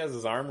 right? He has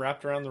his arm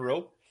wrapped around the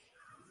rope.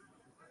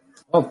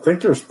 I don't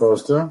think you're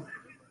supposed to.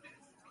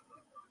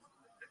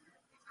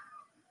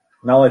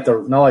 Not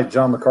like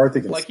John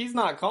McCarthy can. Like he's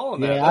not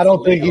calling that. Yeah, That's I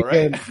don't illegal,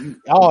 think he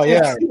can. Oh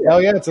yeah,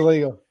 it's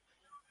illegal.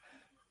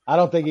 I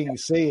don't think he can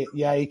see it.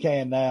 Yeah, he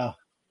can now.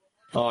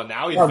 Oh,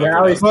 now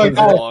he's like,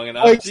 long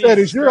enough. Like said,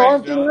 is your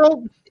arm to the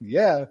rope?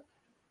 Yeah.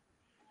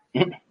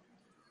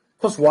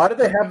 Plus, why do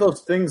they have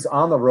those things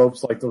on the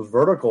ropes, like those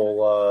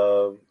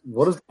vertical?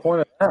 What is the point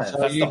of that? So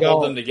that's to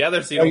hold them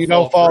together so you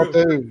don't fall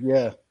through.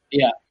 Yeah.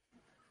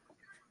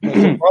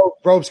 Yeah.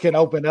 Ropes can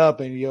open up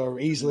and you're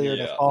easier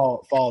to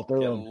fall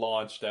through them.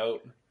 Launched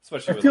out.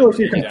 Especially I feel like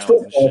you can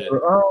fall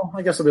through. Oh,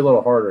 I guess it'll be a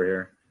little harder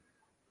here.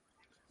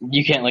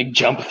 You can't like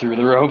jump through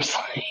the ropes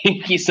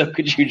like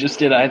you just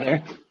did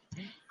either.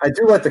 I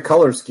do like the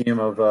color scheme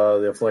of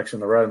the Affliction,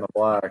 the red and the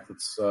black.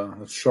 It's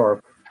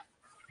sharp.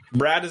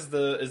 Brad, is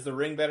the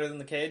ring better than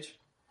the cage?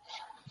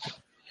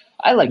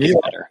 I like it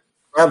better.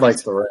 Brad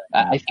likes the ring.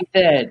 I think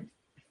that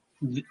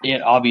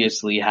it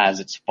obviously has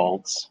its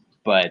faults,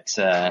 but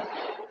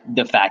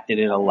the fact that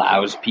it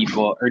allows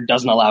people or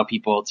doesn't allow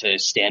people to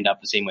stand up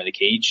the same way the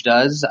cage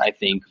does, I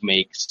think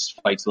makes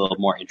fights a little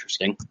more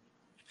interesting.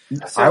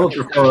 I would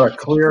prefer a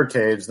clear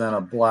cage than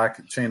a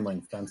black chain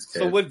link fence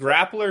cage. So would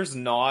grapplers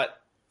not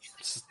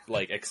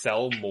like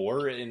excel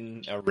more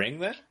in a ring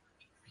then?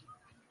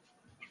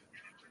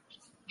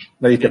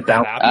 That you could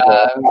bounce.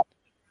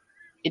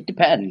 It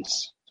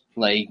depends.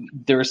 Like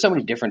there are so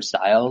many different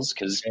styles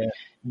because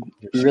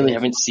we really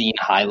haven't seen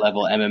high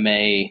level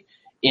MMA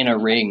in a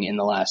ring in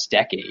the last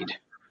decade.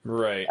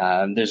 Right.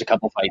 There's a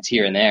couple fights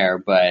here and there,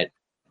 but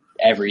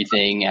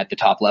everything at the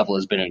top level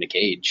has been in a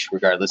cage,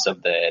 regardless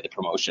of the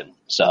promotion.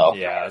 So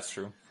yeah, that's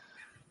true.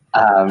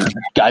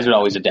 Guys would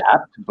always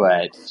adapt,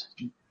 but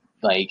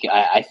like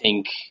I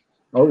think.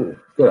 Oh,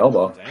 good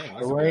elbow!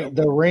 Dang,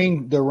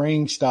 the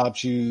ring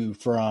stops you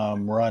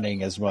from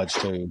running as much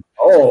too.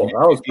 Oh,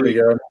 that was pretty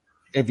good.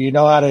 If you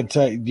know how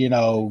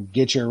to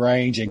get your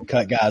range and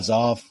cut guys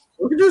off.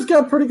 Look, just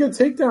got pretty good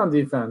takedown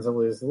defense. At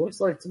least it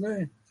looks like to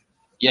me.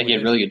 Yeah, he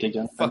had really good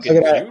takedown. Fucking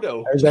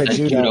judo. There's that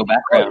judo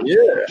background.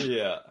 Oh,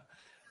 yeah.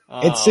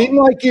 It seemed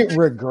like it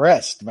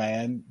regressed,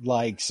 man.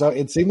 Like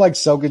it seemed like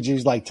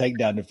Sokaju's like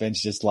takedown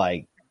defense just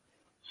like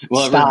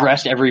Well, it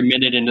regressed every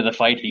minute into the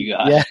fight he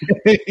got. Yeah.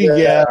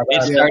 Yeah.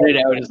 It started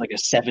out as like a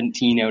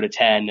 17 out of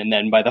 10, and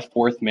then by the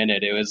 4th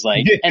minute, it was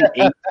like an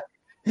 8.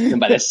 And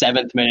by the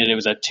 7th minute, it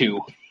was a 2.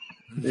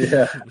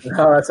 Yeah.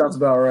 No, that sounds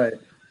about right.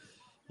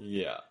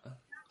 Yeah.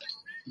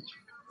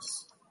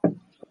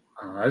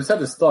 I just had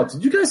this thought.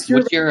 Did you guys hear?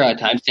 What's your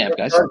timestamp,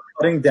 guys?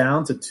 Cutting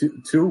down to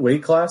two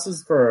weight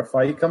classes for a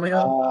fight coming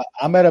up?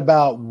 I'm at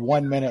about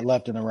 1 minute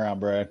left in the round,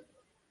 Brad.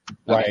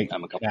 Okay, Right.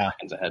 I'm a couple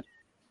seconds ahead.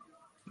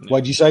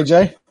 What'd you say,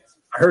 Jay?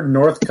 I heard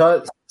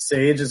Northcutt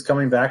Sage is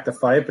coming back to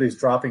fight, but he's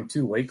dropping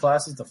 2 weight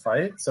classes to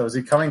fight. So is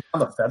he coming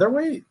down to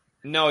featherweight?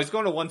 No, he's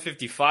going to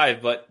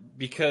 155, but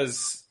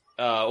because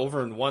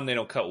over in 1 they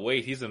don't cut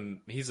weight, he's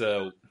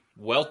a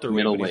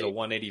welterweight, but he's a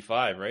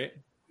 185, right?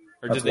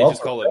 Or did they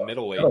just call it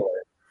middleweight?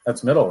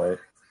 That's middleweight.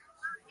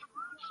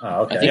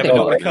 Oh, okay. Yeah, but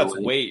nobody cuts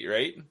weight,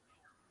 right?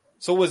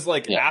 So was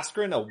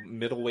Askren a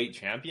middleweight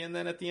champion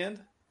then at the end?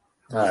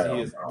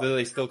 Do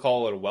they still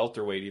call it a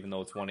welterweight even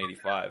though it's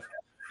 185?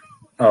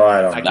 Oh,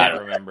 I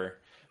can't remember.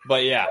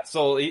 But yeah,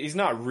 so he's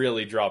not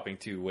really dropping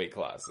 2 weight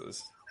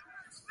classes.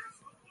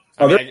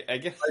 I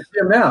guess I see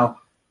him now,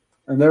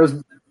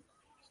 and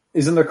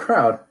he's in the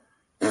crowd.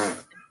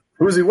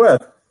 Who's he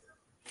with?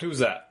 Who's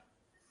that?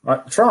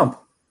 Trump.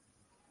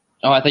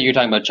 Oh, I thought you were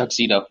talking about Chuck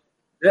Zito.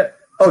 Yeah.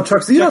 Oh, Chuck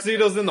Zito? Chuck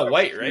Zito's in the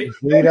white, right?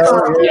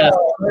 Yeah.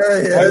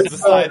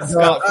 Besides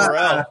Scott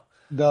Farrell.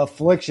 The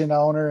Affliction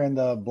owner and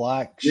the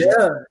black.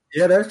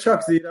 Yeah, there's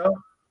Chuck Zito.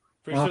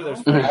 Pretty sure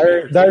there's Frank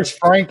here, there's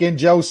Frank and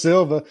Joe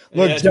Silva.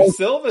 Look, Joe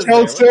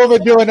Silva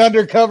doing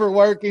undercover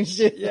work and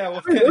shit. Yeah,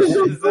 what kind of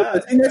shit is that?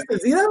 Is he next to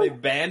Zito? They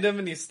banned him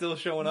and he's still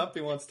showing up.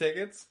 He wants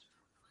tickets.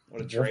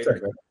 What a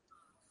traitor.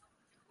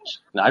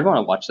 I'd want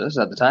to watch this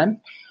at the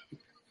time.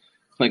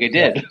 Like I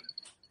did. Yeah.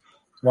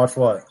 Watch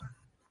what?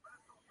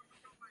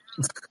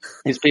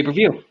 His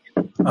pay-per-view.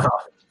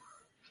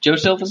 Joe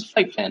Silva's a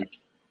fight fan.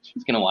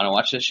 He's going to want to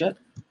watch this shit.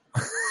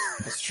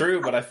 It's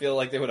true, but I feel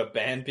like they would have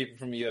banned people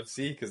from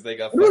UFC because they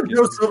got fucking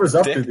Joe Silva's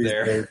up to these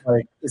days.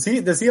 Like,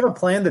 does he have a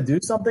plan to do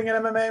something in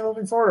MMA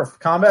moving forward, or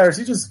combat, or is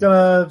he just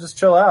gonna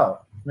chill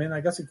out? I mean,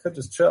 I guess he could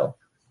just chill.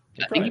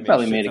 I think he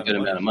probably made a good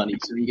amount of money,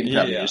 so he can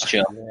probably just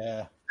chill.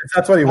 Yeah. If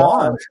that's what he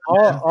wants.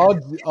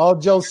 All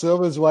Joe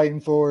Silva's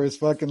waiting for is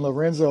fucking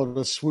Lorenzo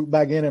to swoop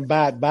back in and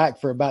buy it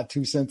back for about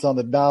 2 cents on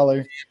the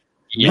dollar.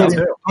 Yeah.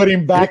 Put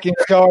him back in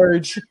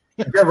charge.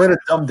 Get rid of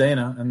dumb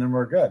Dana, and then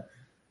we're good.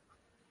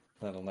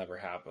 That'll never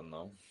happen,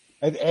 though.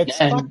 Dana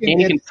can be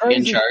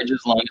in charge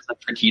as long as the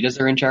Fertitas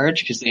are in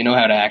charge, because they know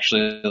how to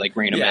actually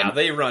rein him in. Yeah,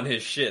 they run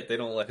his shit. They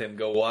don't let him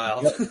go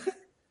wild. Yep.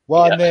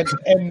 Well,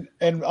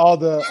 and all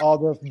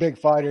the big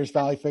fighters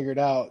finally figured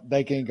out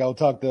they can go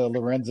talk to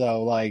Lorenzo.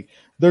 Like,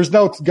 there's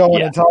no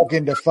going and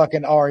talking to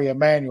fucking Ari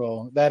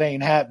Emanuel. That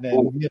ain't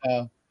happening. You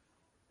know.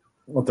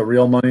 What the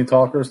real money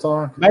talkers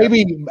talk?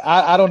 Maybe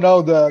I don't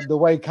know the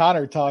way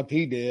Connor talked.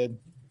 He did.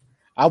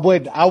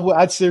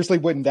 I seriously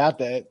wouldn't doubt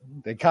that.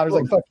 Connor's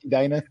like, fuck you,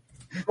 Dana.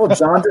 Well,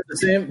 Jones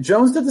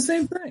did the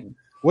same thing.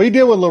 We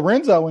did with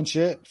Lorenzo and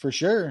shit, for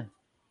sure.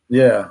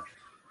 Yeah.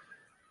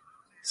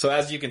 So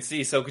as you can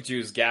see,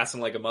 Sokachu's gassing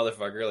like a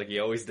motherfucker, like he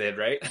always did,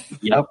 right?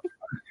 Yep.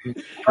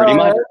 Pretty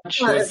much.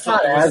 Was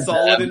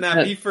solid in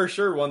that. He for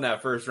sure won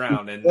that first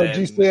round. And then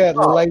you see it,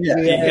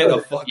 he hit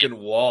a fucking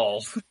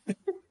wall.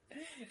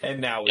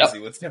 And now we see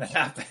what's going to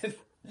happen.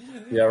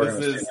 Yeah,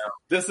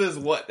 this is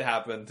what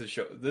happened to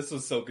show. This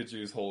was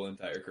Sokachu's whole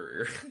entire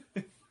career.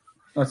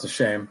 That's a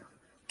shame.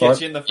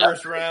 Get you in the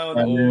first round,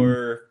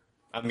 or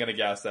I'm gonna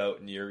gas out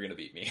and you're gonna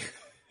beat me.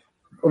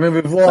 I mean,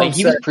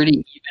 he was pretty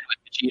even with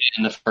Machida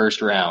in the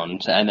first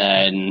round, and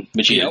then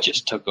Machida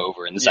just took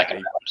over in the second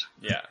round.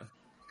 Yeah.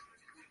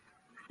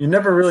 You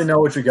never really know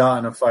what you got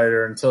in a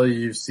fighter until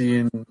you've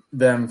seen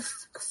them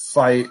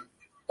fight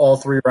all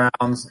 3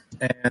 rounds,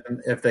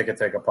 and if they could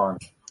take a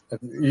punch.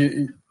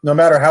 No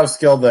matter how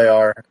skilled they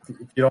are,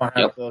 if you don't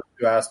have those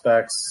 2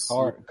 aspects,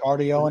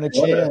 cardio and a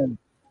chin.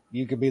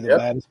 You could be the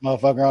baddest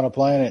motherfucker on the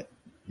planet.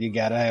 You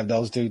got to have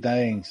those 2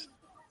 things.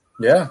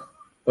 Yeah,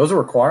 those are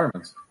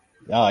requirements.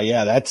 Oh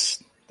yeah,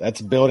 that's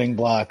building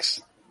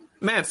blocks.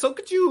 Man, so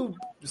could you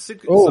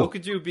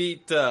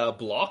beat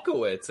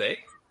Blachowicz, eh?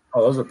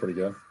 Oh, those are pretty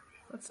good.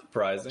 That's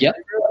surprising. Yep.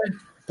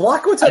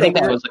 Blachowicz. I think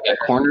that was like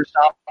a corner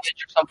stoppage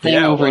or something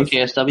over in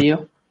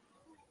KSW.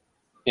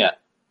 Yeah.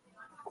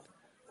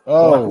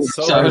 Oh,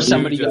 so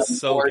somebody got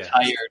more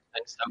tired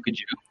than so could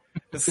you.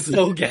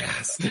 So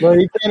gassed. Well,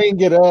 he can't even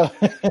get up.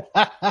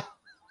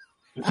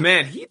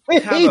 Man, he's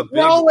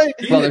rolling.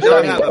 He's big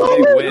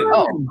win.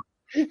 Oh.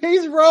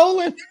 He's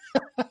rolling.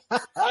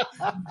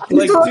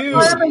 Dude,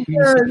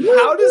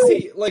 how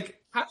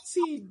does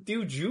he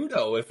do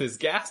judo if his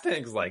gas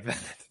tank's like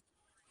that?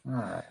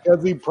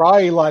 Because he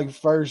probably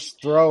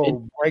first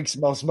throw breaks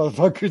most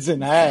motherfuckers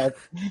in half.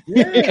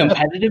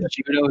 Competitive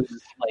judo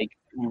is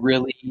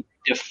really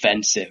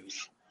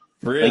defensive.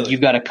 Really? You've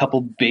got a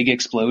couple big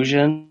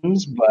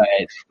explosions, but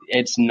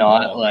it's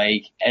not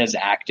as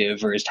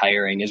active or as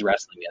tiring as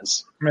wrestling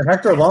is. I mean,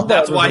 Hector Lombard.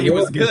 That's why he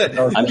was good.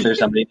 I'm sure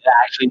somebody that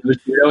actually knows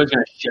judo is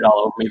going to shit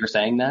all over me for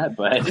saying that,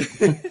 but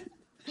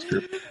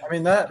I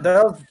mean that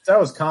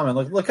was common.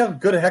 Look how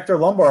good Hector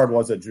Lombard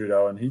was at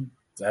judo, and he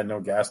had no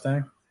gas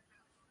tank.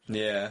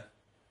 Yeah,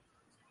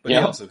 but he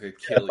also could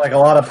kill. Like a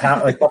lot of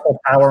couple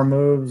power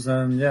moves,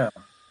 and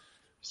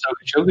So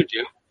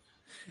Chokuju.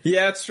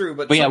 Yeah, it's true.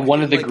 But yeah,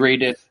 one of the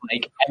greatest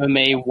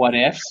MMA what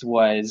ifs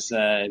was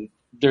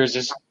there's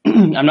this.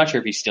 I'm not sure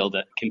if he still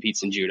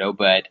competes in judo,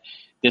 but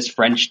this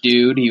French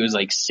dude, he was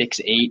like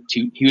 6'8",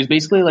 he was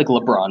basically like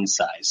LeBron's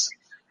size,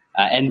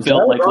 and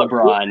built like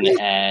LeBron,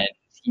 and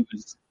he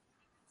was.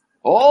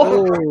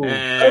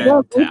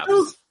 And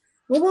taps.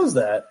 What was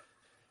that?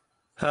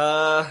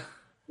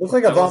 Looks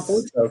like a Von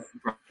Flue choke.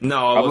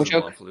 No, it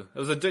wasn't Von Flue. It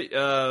was a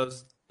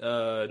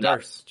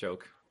Darce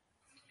choke.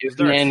 It was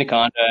an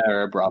Anaconda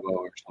or a Bravo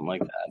or something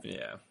like that.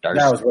 Yeah.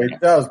 Darce.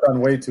 That was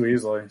done way too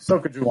easily. So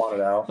could you want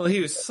it out? Well,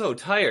 he was so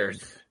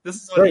tired. This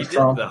is what he did,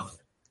 though.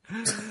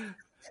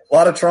 A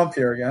lot of Trump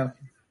here again.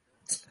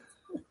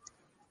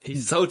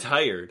 He's so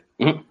tired.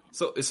 Mm-hmm.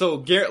 So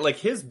Garrett, like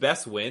his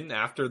best win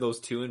after those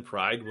two in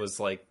Pride was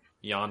like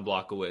Jan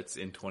Blachowicz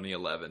in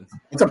 2011.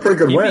 It's a pretty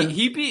good win.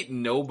 He beat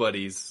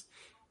nobody's.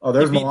 Oh,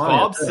 there's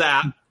Bob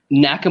Sapp.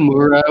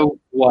 Nakamura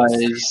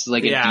was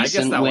like a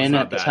decent win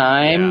at the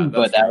time,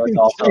 but that was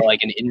also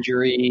like an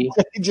injury.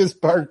 He just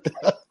perked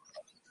up.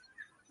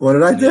 What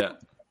did I do? Yeah.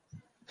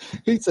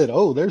 He said,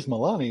 "Oh, there's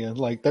Melania,"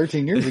 like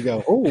 13 years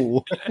ago.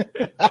 Oh,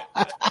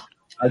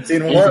 I've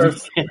seen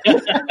worse.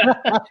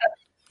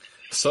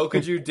 So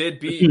could you did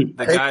beat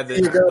the guy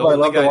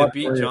that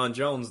beat John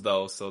Jones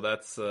though, so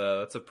that's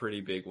a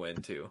pretty big win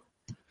too.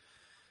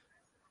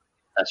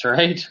 That's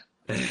right.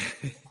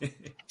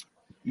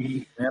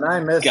 And I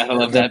miss gotta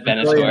love that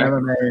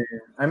MMA.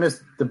 I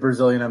miss the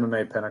Brazilian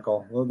MMA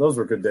pinnacle. Those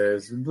were good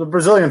days. The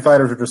Brazilian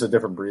fighters were just a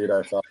different breed,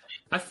 I thought.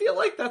 I feel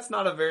like that's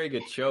not a very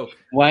good choke.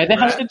 Why the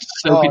hell did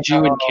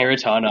Sokuju and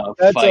Caratano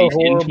fight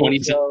in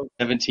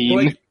 2017?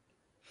 Like,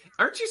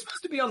 aren't you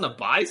supposed to be on the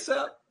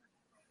bicep?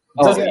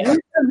 Oh, Did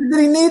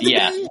he need to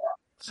be?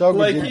 so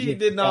like he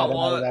did not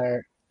want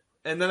it.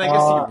 And then I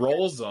guess he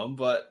rolls them,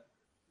 but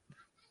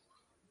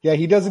yeah,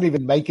 he doesn't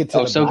even make it to.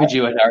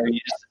 Sokuju had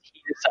already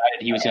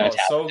decided he was going to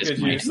tap so this good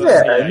point.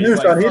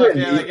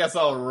 I guess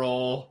I'll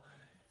roll.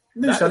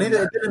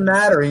 It didn't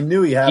matter. He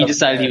knew he had. He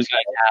decided he was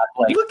going to tap.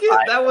 Like, look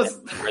at that was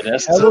for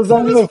this. That was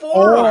on his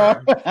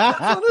forearm. That's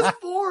on his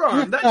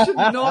forearm. That should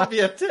not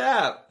be a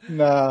tap.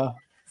 No.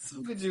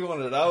 So could you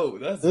want it out?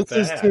 That's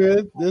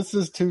bad. This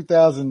is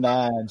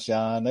 2009,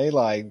 Sean. They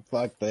like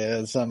fuck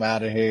this. I'm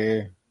out of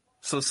here.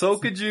 So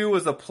Sokuju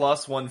was a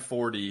plus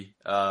 140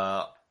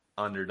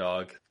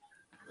 underdog.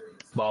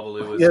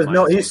 Babalu was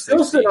he's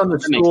still sitting on the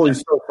stool. He's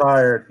so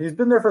tired. He's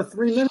been there for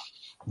 3 minutes.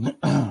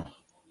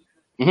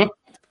 Mm-hmm.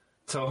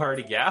 So hard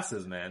he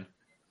gasses, man.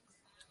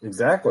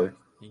 Exactly.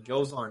 He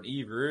goes on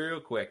E real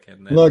quick.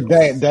 And then look,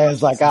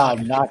 Dan's like, I'll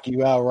knock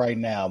you out right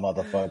now,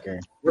 motherfucker.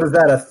 What is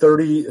that, a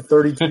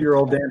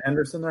 32-year-old Dan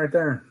Henderson right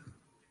there?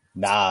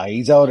 Nah,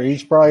 he's older.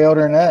 He's probably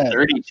older than that.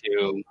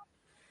 32.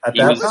 At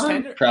that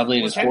time? Probably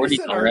in his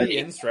 40s already.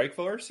 In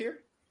Strikeforce here?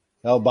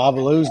 Oh,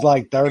 Babalu's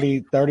like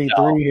 30,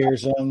 33 here or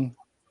something.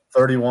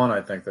 31,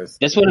 I think this.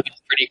 This would have been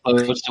pretty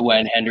close to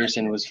when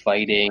Henderson was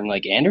fighting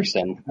like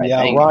Anderson. I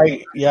think.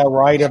 Right. Yeah,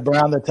 right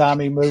around the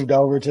time he moved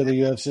over to the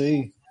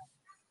UFC.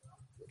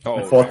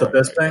 Oh, fought the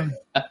Bisping?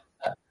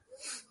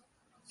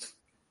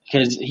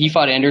 Because he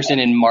fought Anderson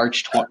in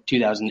March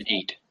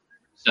 2008.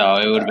 So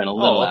it would have been a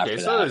little after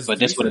that. But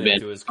this would have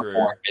been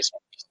before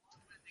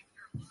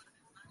Bisping.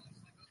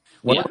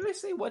 What did I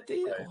say? What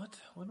day?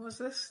 When was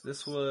this?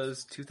 This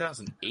was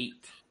 2008.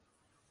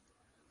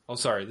 Oh,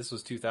 sorry. This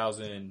was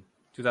 2009.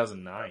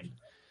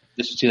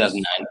 This was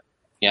 2009.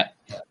 Yeah.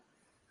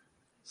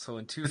 So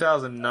in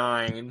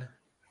 2009,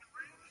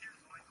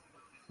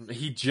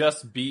 he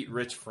just beat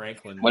Rich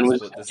Franklin. When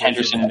was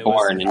Henderson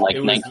born? In like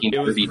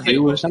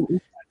 1932 or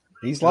something?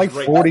 He's like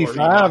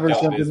 45 or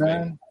something,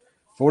 man.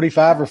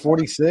 45 or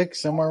 46,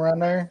 somewhere around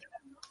there.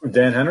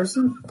 Dan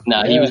Henderson?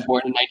 No, he was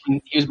born in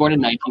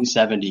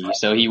 1970,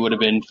 so he would have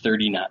been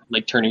 39,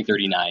 like turning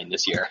 39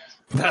 this year.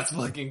 That's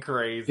fucking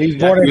crazy. He's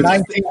born in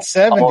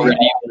 1970. Already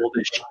old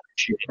as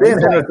shit.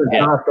 Dan Henderson's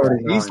not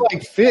 39. He's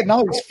like fit.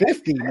 No, he's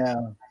 50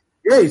 now.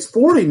 Yeah, he's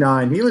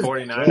 49. He was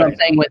 49. I'm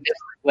saying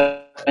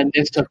when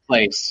this took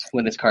place,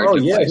 when this card took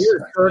place. Oh, yeah, he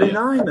was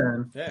 39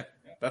 then. Yeah,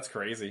 that's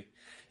crazy.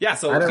 Yeah,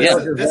 so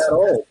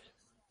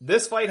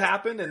this fight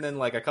happened, and then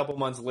like a couple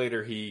months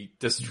later, he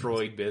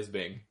destroyed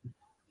Bisping.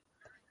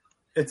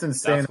 It's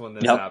insane. That's when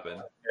this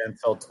happened.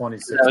 Until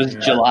 2016. That was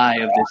July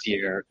of this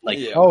year.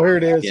 Oh, here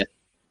it is. Yeah.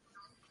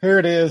 Here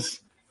it is.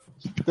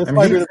 This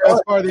might be the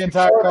best part of the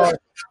entire card.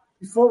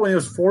 He fought when he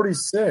was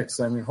 46.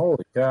 I mean,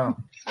 holy cow.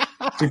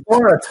 He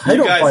fought a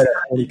title fight.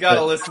 You got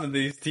to listen to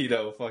these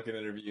Tito fucking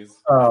interviews.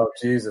 Oh,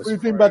 Jesus. What do you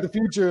think about the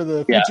future of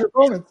the future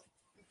opponents?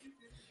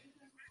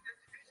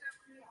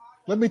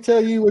 Let me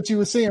tell you what you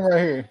were seeing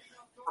right here.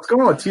 What's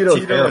going on with Tito's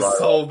hair? Tito is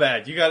so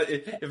bad. You got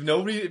if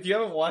you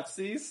haven't watched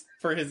these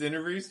for his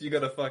interviews, you got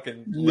to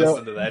fucking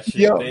listen to that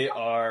shit. They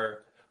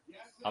are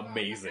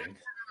amazing.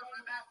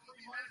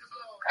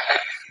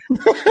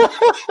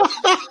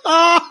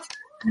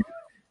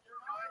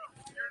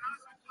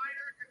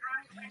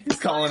 He's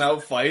calling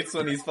out fights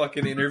when he's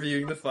fucking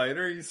interviewing the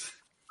fighter. He's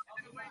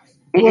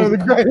one of the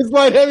greatest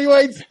light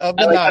heavyweights of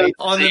the night.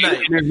 On the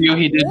night interview,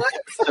 he did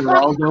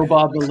Geraldo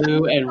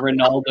Babalu and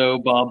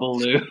Ronaldo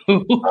Babalu.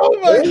 Oh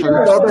my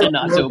God!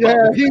 Renato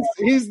Yeah, Babalu.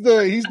 he's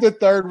the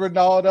third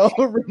Ronaldo.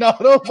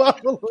 Ronaldo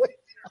Babalu.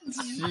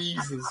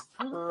 Jesus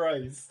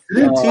Christ!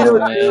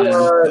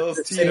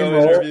 Those Tito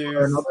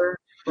interviews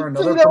for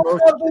another Tito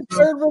promotion. the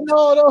third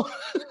Ronaldo.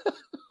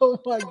 Oh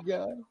my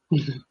God!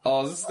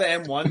 Oh, is this the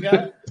M1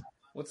 guy?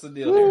 What's the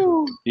deal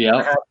here?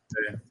 Yeah.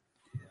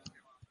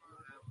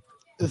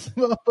 This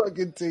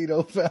motherfucking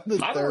Tito found the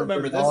third. I don't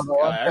remember this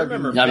Ronaldo. guy. I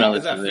remember.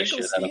 Is that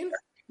Finkelstein?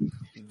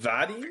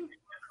 Vadim?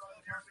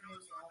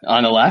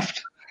 On the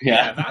left?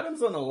 Yeah,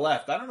 Vadim's on the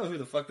left. I don't know who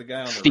the fuck the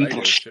guy on the right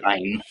is.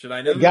 Should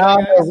I know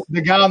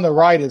the guy on the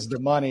right is the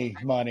money.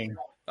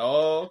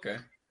 Oh, okay.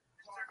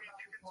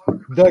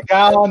 The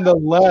guy on the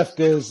left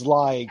is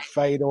like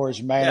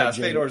Fedor's manager. Yeah, it's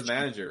Fedor's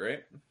manager,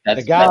 right?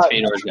 That's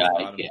Fedor's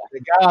guy. Yeah. The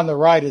guy on the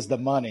right is the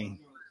money.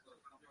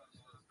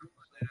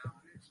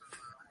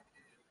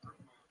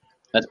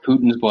 That's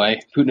Putin's boy.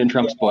 Putin and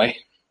Trump's boy.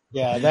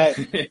 Yeah, that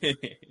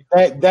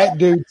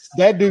dude's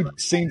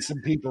seen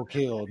some people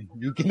killed.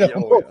 You can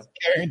almost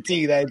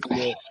guarantee that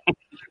shit.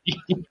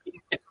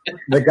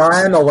 The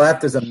guy on the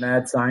left is a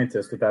mad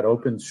scientist with that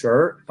open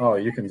shirt. Oh,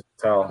 you can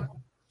tell.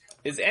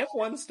 Is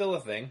F1 still a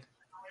thing?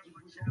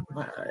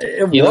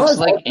 He looks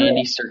like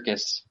Andy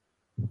Serkis.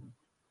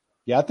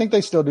 Yeah, I think they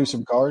still do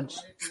some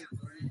cards.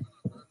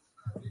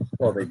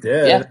 Well, they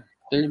did. Yeah,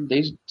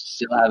 they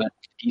still have a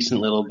decent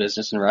little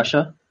business in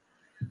Russia.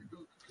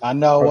 I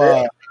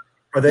know.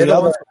 Are they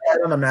the ones who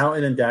fight on the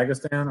mountain in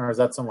Dagestan, or is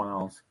that someone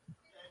else?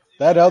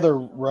 That other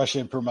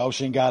Russian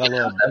promotion got a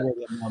little better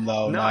than them,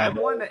 though. No,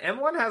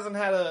 M1 hasn't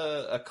had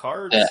a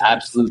card. The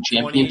Absolute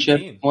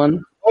Championship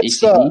one. I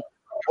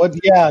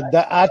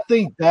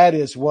think that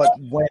is when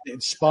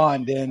it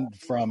spawned in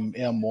from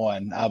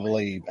M1, I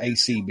believe.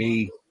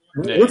 ACB.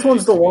 Which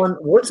one's the one?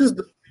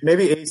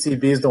 Maybe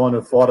ACB is the one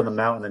who fought on the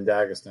mountain in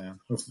Dagestan.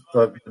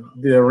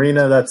 The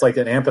arena that's like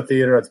an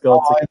amphitheater that's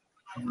built.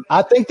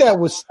 I think that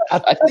was. I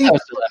think that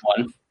was still that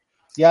one.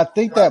 Yeah, I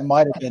think that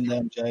might have been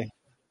them, Jay.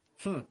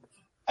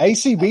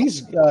 ACB's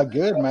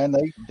good, man.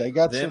 They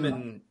got them some.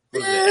 And,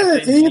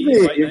 it's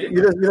easy.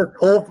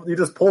 You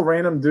just pull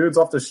random dudes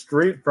off the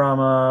street from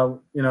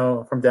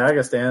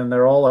Dagestan. And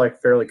they're all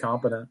like fairly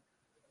competent.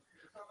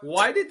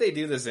 Why did they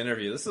do this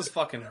interview? This is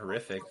fucking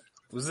horrific.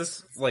 Was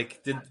this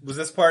was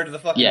this part of the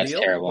fucking deal?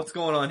 Terrible. What's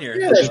going on here?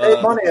 Yeah, they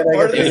take money and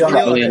part of the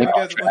deal. You You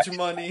guys a bunch of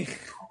money.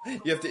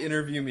 You have to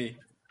interview me.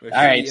 All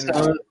right,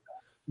 so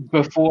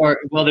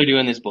while they're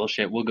doing this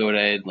bullshit, we'll go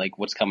to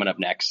what's coming up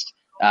next.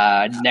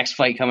 Next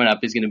fight coming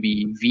up is going to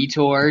be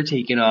Vitor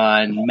taking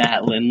on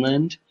Matt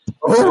Lindland.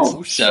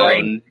 Oh,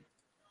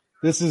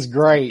 this is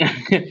great.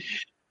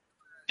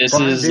 This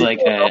is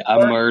like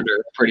a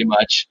murder, pretty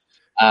much.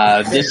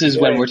 This is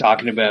when we're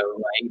talking about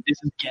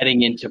this is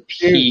getting into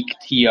peak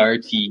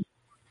TRT.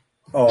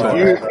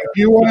 If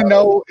you want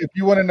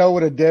to know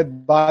what a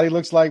dead body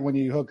looks like when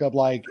you hook up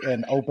like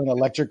an open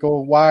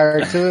electrical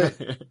wire to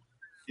it,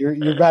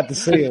 you're about to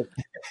see it.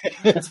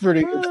 It's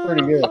pretty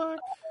good.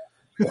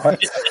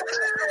 What?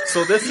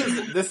 So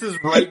this is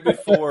right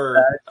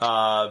before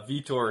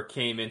Vitor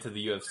came into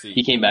the UFC.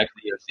 He came back to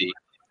the UFC.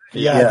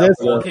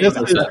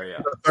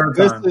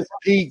 This is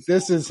peak.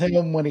 This is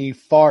him when he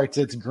farts.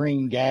 It's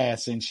green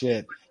gas and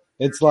shit.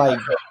 It's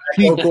like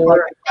peak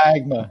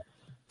magma.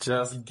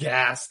 Just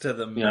gas to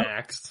the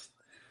max.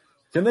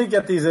 Can they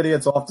get these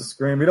idiots off the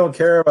screen? We don't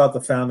care about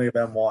the founding of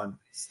M1.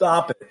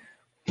 Stop it.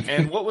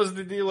 And what was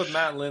the deal with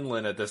Matt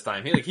Lindland at this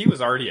time? He was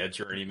already a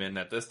journeyman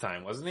at this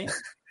time, wasn't he?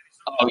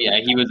 Oh yeah,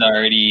 he was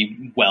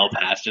already well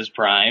past his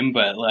prime,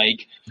 but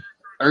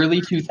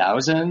early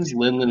 2000s,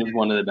 Lindland was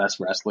one of the best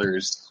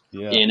wrestlers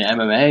in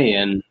MMA,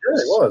 and he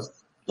really was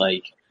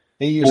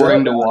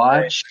boring to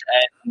watch.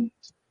 And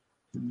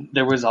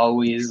there was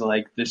always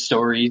the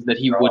stories that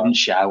he wouldn't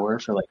shower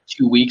for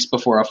 2 weeks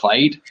before a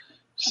fight,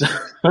 so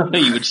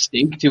he would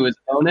stink to his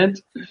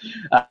opponent.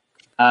 But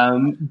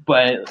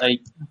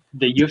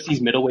the UFC's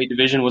middleweight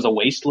division was a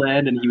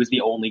wasteland, and he was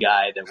the only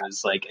guy that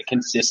was a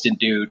consistent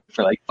dude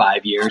for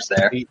 5 years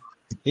there.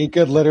 He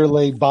could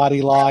literally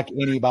body lock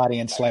anybody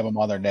and slam them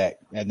on their neck,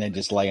 and then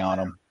just lay on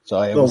them.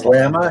 So it was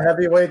WAMA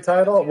heavyweight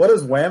title. What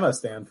does WAMA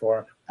stand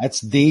for?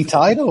 That's the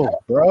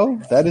title, bro.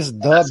 That is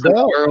the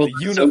belt.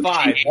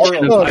 Unified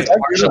world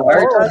title.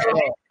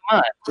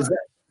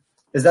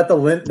 Is that the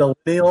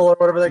lineal or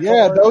whatever they call it?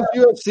 Yeah, those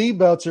UFC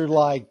belts are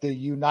like the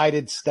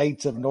United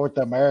States of North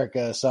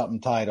America something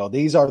title.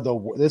 This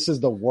is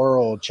the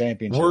World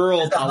Championship.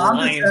 World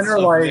Alliance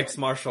of Mixed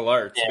Martial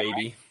Arts,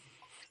 baby.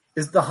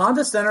 Is the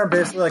Honda Center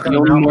basically like a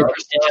more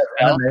prestigious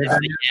belt is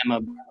the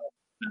Yama?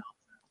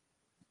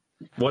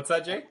 What's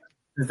that, Jay?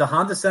 Is the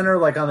Honda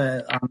Center on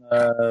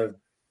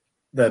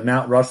the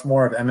Mount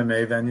Rushmore of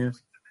MMA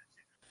venues?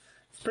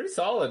 It's pretty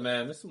solid,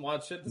 man. There's some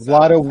wild shit. A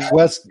lot of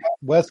West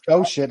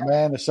Coast shit,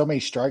 man. There's so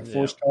many Strike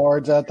Force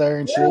cards out there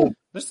and shit.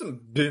 There's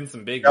been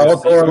some big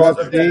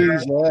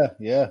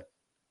yeah.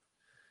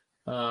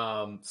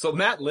 So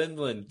Matt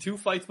Lindland, 2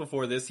 fights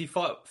before this, he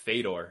fought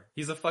Fedor.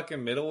 He's a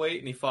fucking middleweight,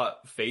 and he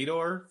fought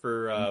Fedor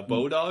for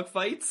Bodog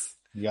fights.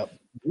 Yep.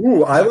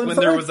 Ooh, Island when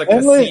fight? there was a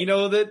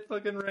casino that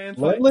fucking ran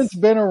fights. Lindland's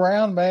been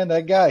around, man.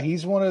 That guy,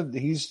 he's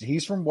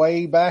from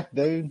way back,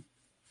 dude.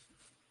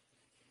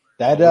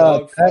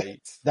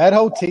 That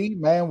whole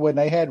team, man, when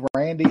they had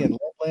Randy and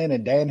Lindland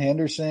and Dan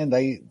Henderson,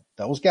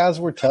 those guys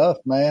were tough,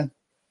 man.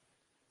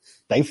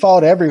 They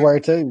fought everywhere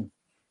too.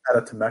 Out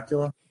of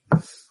Temecula.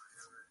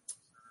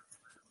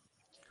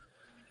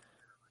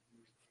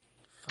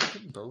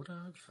 Fucking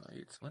Bodog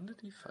fights. When did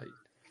he fight?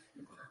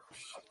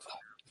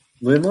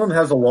 Lindland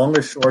has the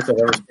longest shorts I've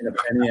ever seen of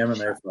any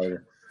MMA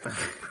fighter.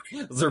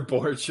 Those are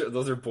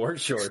board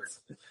shorts.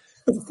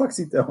 What the fuck's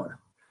he doing?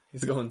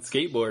 He's going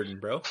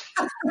skateboarding, bro.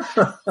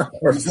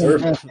 Or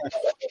surfing.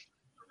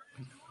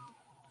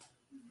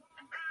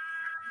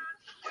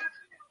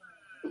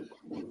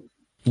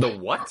 The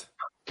what?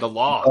 The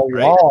law. The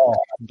right? law.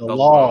 The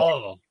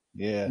law.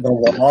 Yeah. The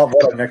law.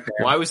 What a nickname.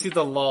 Why was he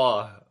the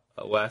law,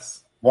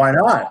 Wes? Why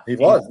not? He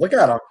was. Look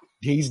at him.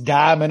 He's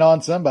diming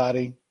on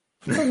somebody.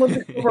 He's an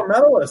Olympic silver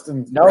medalist.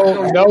 And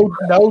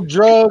No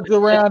drugs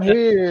around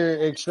here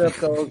except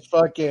those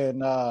fucking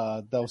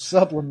those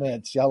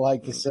supplements y'all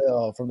like to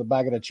sell from the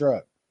back of the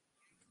truck.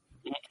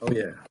 Oh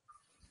yeah.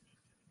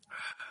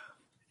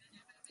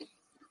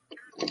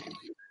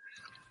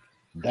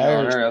 In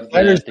honor of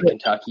the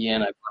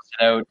Kentuckian, I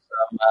busted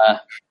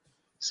out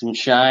some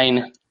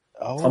shine.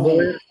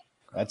 Oh,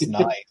 that's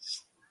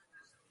nice.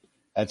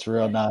 That's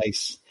real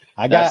nice.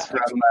 I got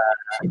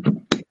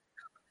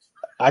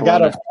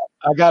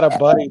a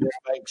buddy that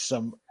makes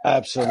some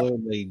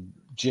absolutely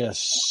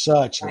just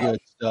such good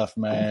stuff,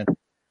 man.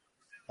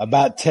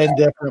 About 10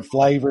 different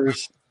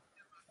flavors.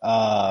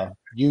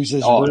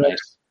 Uses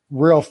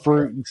real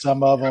fruit in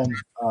some of them.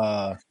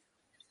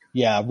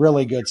 Yeah,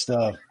 really good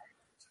stuff.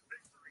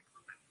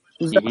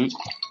 Who's that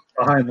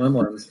behind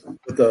Lindland's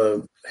with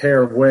the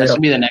hair way That up?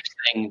 should be the next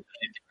thing.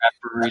 The craft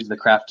breweries, the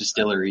craft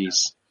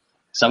distilleries.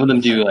 Some of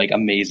them do like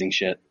amazing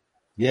shit.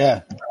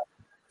 Yeah.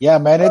 Yeah,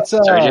 man. It's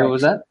Sorry, Jay, what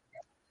was that?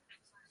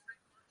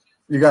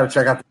 You got to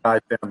check out the guy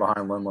standing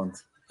behind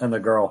Lindland's and the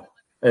girl.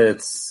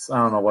 It's I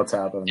don't know what's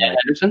happening. Yeah,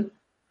 Henderson?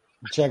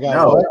 Check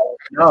out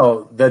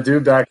No, the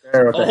dude back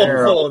there with the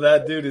hair. Oh,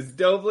 that dude is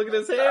dope. Look at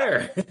his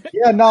hair.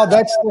 Yeah, no,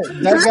 that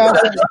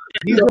guy.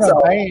 He's in a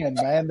band,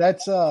 man.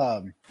 That's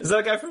Is that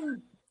a guy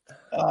from?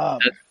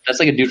 That's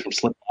like a dude from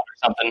Slipknot or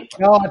something.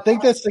 No, I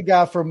think that's the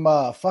guy from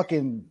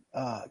fucking.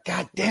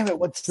 God damn it!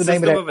 What's the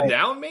name of that? System of a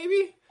Down,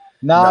 maybe?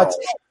 No, it's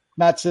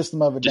not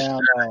System of a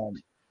Down.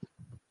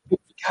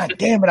 God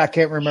damn it! I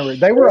can't remember.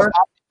 They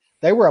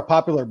were a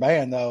popular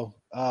band though.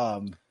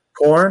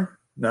 Korn?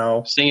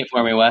 No. Sing it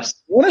for me, Wes. I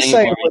want to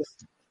say,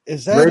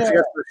 is that Rage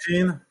Against the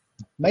Machine?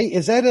 Mate,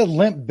 is that a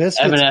Limp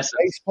Bizkit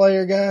bass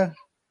player guy?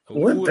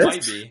 Ooh, it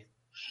might be.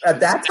 At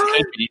that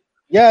time?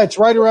 Yeah, it's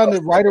right around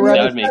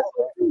the.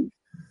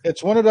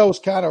 It's one of those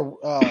kind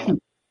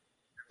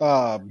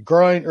of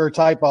growing or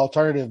type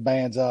alternative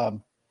bands.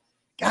 God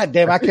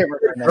damn, I can't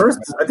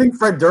remember. I think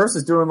Fred Durst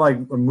is doing like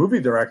a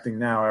movie directing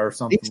now or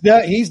something.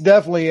 He's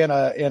definitely in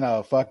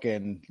a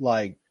fucking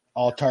like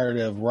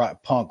alternative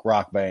punk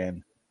rock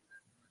band.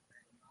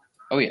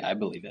 Oh yeah, I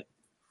believe it.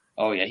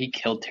 Oh yeah, he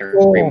killed Terry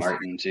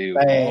Martin too.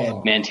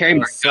 Man, Terry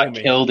Martin got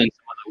killed in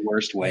some of the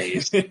worst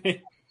ways. He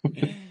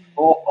had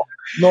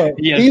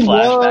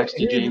flashbacks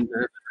to James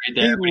Irvin right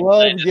there. He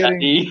loved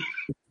getting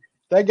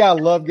that guy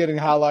loved getting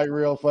highlight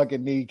reel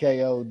fucking knee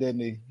KO,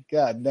 didn't he?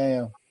 God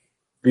damn.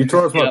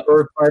 Vitor was my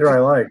third fighter I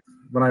liked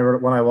when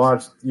I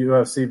watched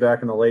UFC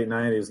back in the late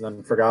 90s and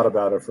then forgot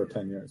about it for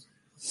 10 years.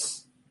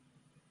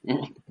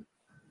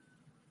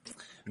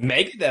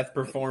 Megadeth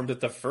performed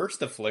at the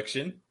first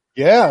Affliction.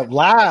 Yeah,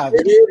 live.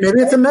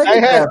 Maybe it's a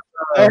Megadeth.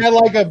 They had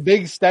like a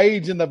big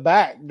stage in the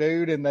back,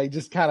 dude, and they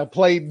just kind of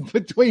played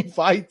between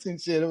fights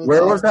and shit.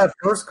 Where was that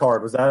first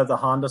card? Was that at the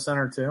Honda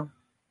Center too?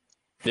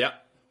 Yeah.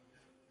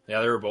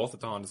 Yeah, they were both at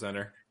the Honda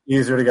Center.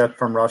 Easier to get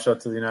from Russia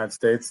to the United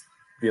States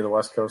via the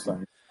West Coast. I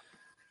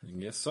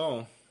guess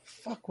so.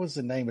 Fuck was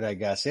the name of that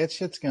guy? See, that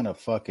shit's gonna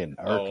fucking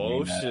irk me.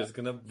 Oh, shit's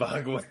gonna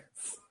bug us.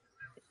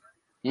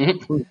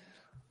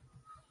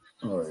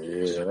 Oh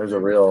yeah, there's a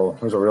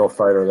real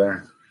fighter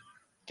there.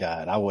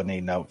 God, I wouldn't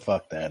even know.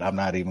 Fuck that. I'm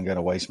not even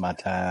gonna waste my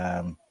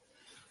time.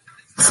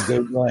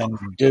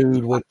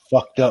 Dude with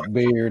fucked up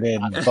beard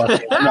and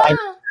fucking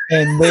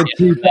and mid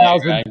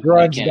 2000s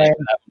grunge band.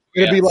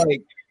 It's gonna be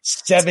like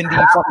 70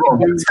 fucking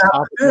dudes.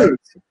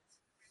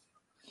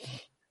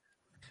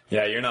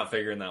 Yeah, you're not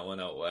figuring that one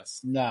out,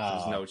 Wes. No.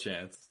 There's no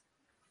chance.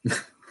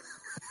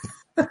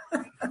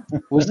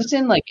 Was this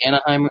in like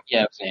Anaheim?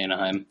 Yeah, it was in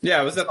Anaheim.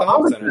 Yeah, it was at the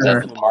Home Center. Was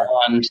that the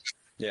pond?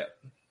 Yeah.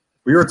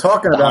 We were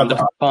talking about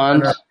the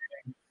pond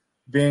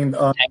being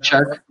of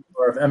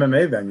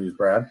MMA venues,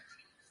 Brad.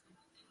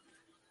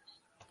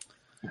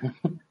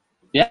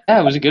 Yeah,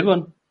 it was a good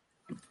one.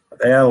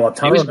 They had a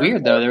ton. It was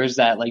weird though. There was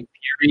that like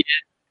period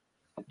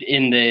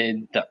in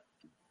the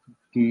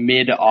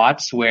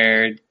mid-aughts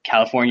where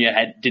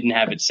California didn't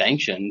have it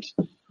sanctioned,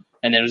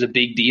 And then it was a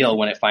big deal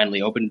when it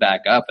finally opened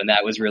back up, and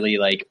that was really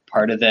like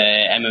part of the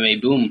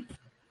MMA boom.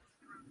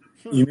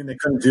 You mean they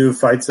couldn't do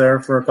fights there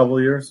for a couple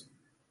of years?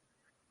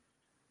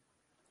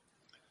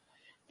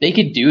 They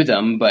could do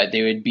them, but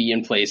they would be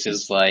in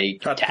places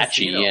like Cut Tachi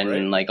Casino, and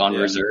right? like on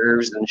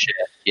reserves and shit.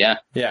 Yeah.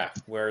 Yeah,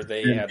 where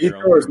they And had their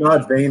own. Fedor is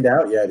not veined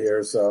out yet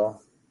here, so.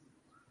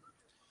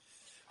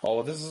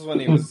 Oh, this is when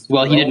he was.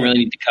 Well, he didn't really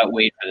need to cut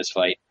weight for this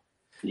fight.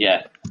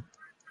 Yeah.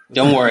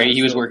 Don't worry,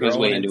 he was working his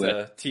way into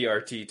it.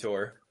 TRT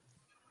tour.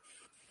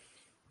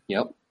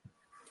 Yep.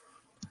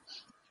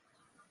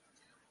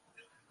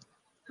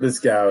 This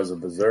guy was a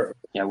berserker.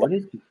 Yeah, what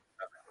is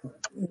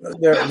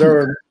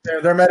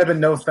There might have been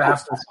no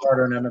faster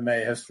starter in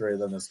MMA history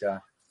than this guy.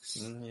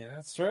 Yeah,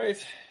 that's right.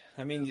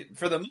 I mean,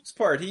 for the most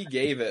part, he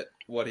gave it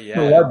what he It's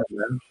a had. legend,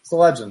 man. It's a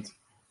legend.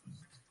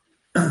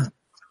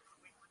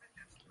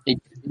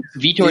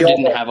 Vitor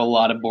didn't have a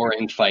lot of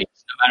boring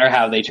fights, no matter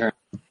how they turned.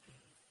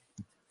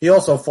 He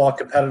also fought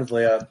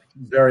competitively at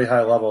very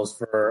high levels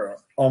for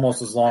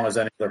almost as long as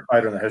any other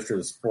fighter in the history of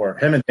the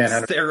sport. Him and Dan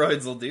Henderson.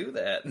 Steroids will do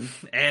that,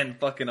 and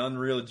fucking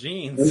Unreal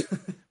Genes.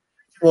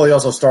 Well, he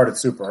also started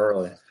super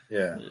early.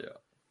 Yeah.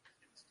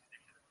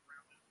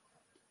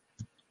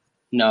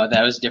 No,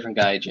 that was a different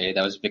guy, Jay.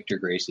 That was Victor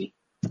Gracie.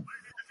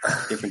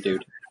 Different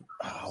dude.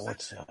 Oh,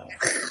 what's up?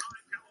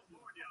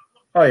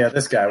 Oh, yeah,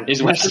 this guy.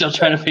 Is Wes still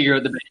trying to figure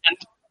out the band?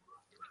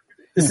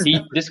 He's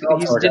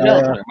Bellator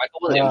Denell, guy. Michael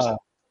Williams.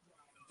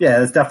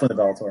 Yeah, it's definitely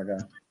the Bellator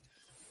guy.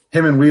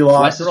 Him and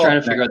Wheelock. Wes is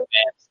trying to figure out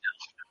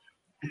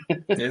the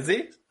band Is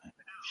he?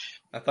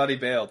 I thought he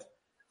bailed.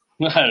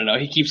 still. I don't know.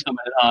 He keeps coming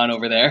on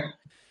over there.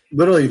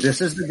 Literally,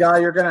 this is the guy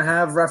you're going to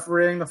have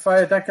refereeing the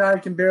fight. That guy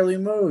can barely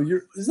move.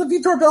 This is a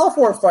Vitor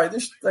Belfort fight.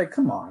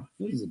 Come on.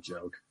 This is a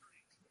joke.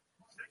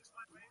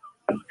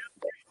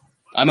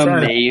 I'm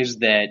amazed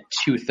that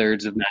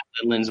 2/3 of Matt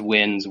Lindland's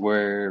wins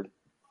were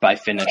by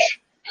finish.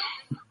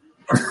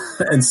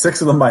 And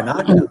 6 of them by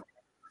knockout.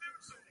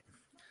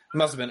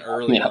 Must have been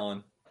early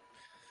on.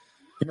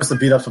 He must have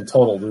beat up some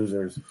total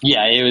losers.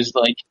 Yeah, it was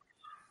like,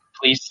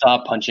 please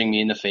stop punching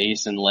me in the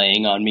face and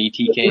laying on me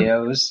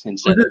TKOs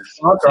instead of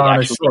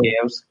actual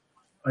TKOs.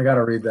 I got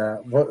to read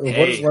that. What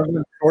is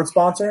Lindland's short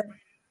sponsor?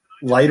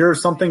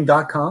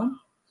 Lighter-something.com?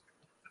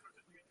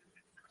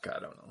 I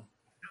don't know.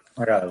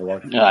 I got to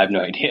look. No, I have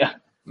no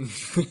idea.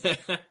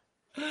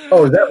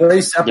 Oh, is that Ray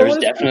Seppo? There's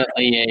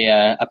definitely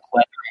a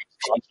plethora of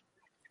sponsors.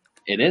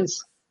 It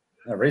is.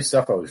 Ray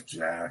Seppo is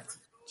jacked.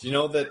 Do you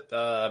know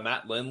that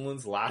Matt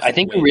Lindland's last I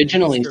think win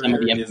originally in his some of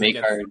the career is MMA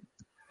against- card.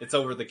 It's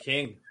over the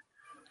King.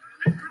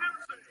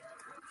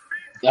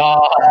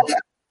 Oh,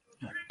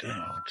 Damn,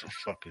 what the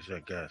fuck is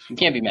that guy? you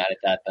can't be mad at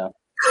that, though.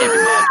 Can't be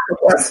mad.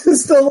 Wes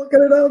is still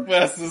looking it up.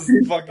 Wes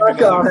is fucking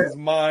out of his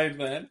mind,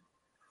 man.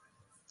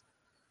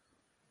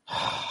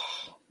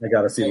 I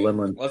got to see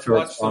Lindland. Let's short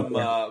watch some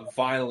sponsor.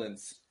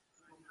 violence.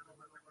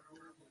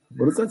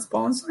 What is that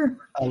sponsor?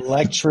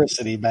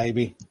 Electricity,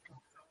 baby.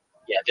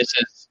 Yeah, this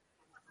is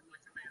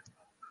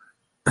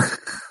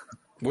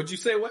What'd you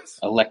say, Wes?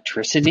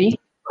 Electricity.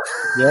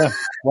 Yeah.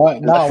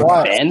 What? No, The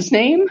what? band's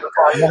name?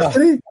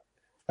 No.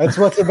 That's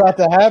what's about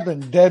to happen.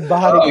 Dead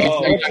body.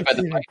 Oh, you're talking about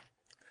the fight.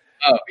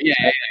 Oh,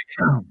 yeah.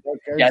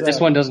 Yeah, this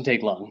one doesn't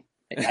take long.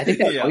 I think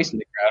that Yeah. voice in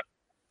the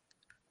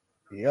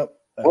crowd. Yep.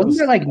 Wasn't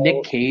there like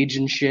Nick Cage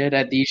and shit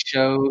at these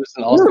shows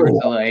and all sorts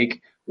of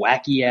like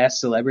wacky ass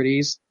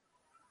celebrities?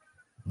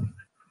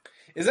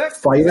 Is that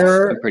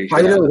Fighter, I'm pretty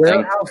sure that's the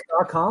thing.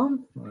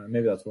 fighterwarehouse.com?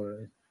 Maybe that's what it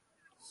is.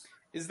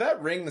 Is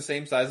that ring the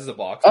same size as a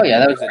box? Oh yeah,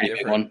 that Or was is a it pretty big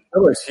different? one. That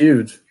looks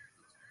huge.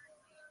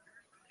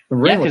 The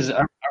Yeah, ring was-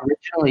 because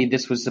originally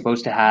this was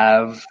supposed to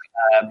have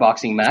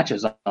boxing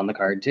matches on the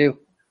card too.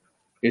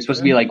 It was supposed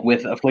to be like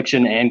with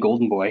Affliction and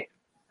Golden Boy.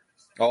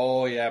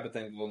 Oh yeah, but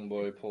then Golden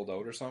Boy pulled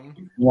out or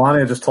something.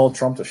 Melania just told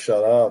Trump to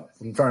shut up.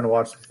 I'm trying to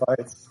watch the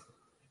fights.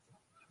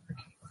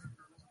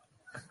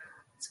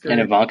 It's good.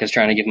 And Ivanka's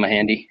trying to give him a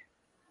handy.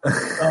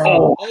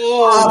 Oh,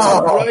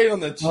 Oh, right on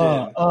the chin.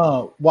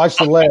 watch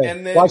the leg.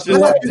 And then Watch the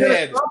just leg.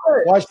 dead.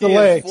 Watch the He is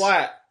legs.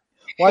 flat.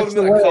 Watch Put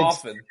the him in a legs.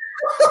 coffin.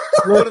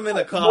 Put him in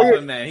a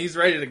coffin, man. He's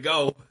ready to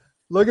go.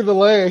 Look at the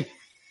leg.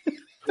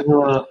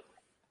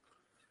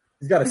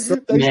 He's got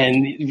a Man,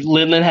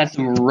 Lindland had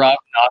some rough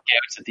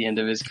knockouts at the end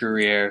of his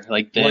career.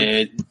 Like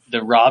the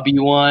Robbie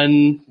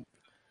one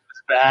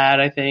was bad,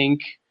 I think.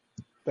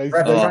 They,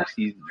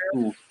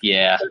 Oh,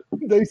 yeah.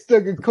 they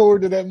stuck a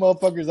cord to that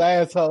motherfucker's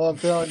asshole, I'm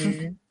telling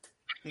you.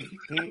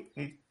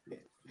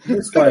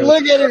 This fight-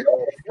 Look at him.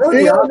 What are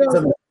the odds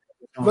of it?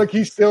 Look,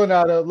 he's still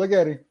not up. Look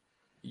at him.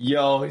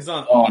 Yo, he's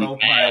on Oh,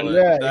 autopilot. man.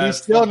 Yeah, That's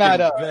he's still fucking not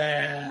up.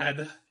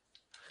 bad.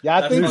 Yeah,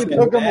 I That's think it fucking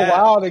took him a bad.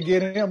 while to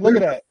get him. Look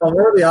at that. What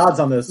are the odds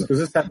on this? Because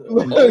this happened.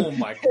 Oh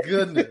my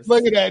goodness.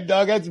 Look at that,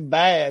 dog. That's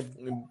bad.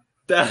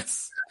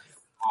 That's.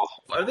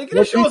 Are they going to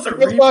Look, show us a he's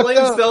fucked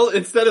replay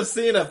instead of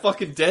seeing a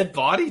fucking dead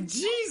body?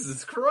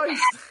 Jesus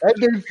Christ. That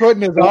dude's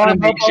putting his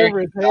arm up over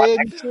his head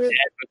and shit.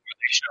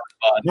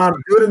 Not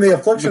good in the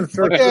Affliction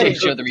shirt. They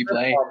show the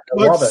replay.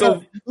 I love it.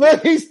 So,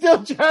 Look, he's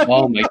still trying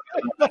Oh my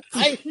god.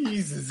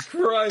 Jesus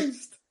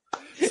Christ.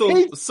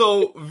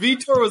 So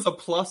Vitor was a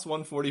plus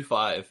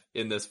 145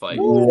 in this fight.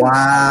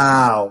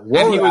 Wow.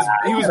 And he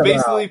was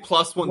basically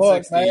plus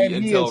 160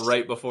 until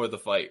right before the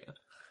fight.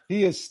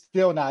 He is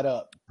still not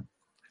up.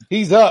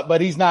 He's up,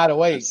 but he's not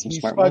awake. He's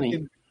smart fucking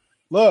money.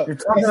 look. You're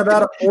talking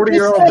about a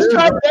 40-year-old dude.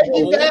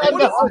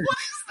 What is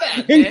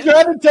that, He's man?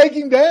 trying to take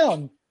him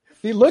down.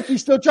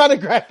 He's still trying to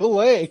grab the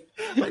leg.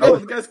 Oh,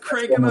 the guy's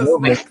cranking his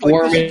neck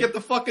like they should get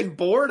the fucking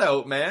board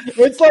out, man.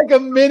 It's like a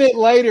minute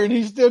later, and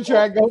he's still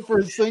trying to go for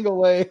a single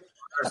leg.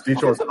 Get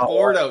the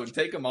board out and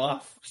take him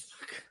off.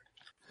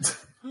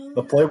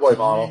 The Playboy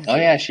model. Oh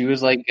yeah, she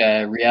was like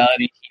a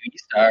reality TV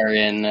star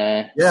in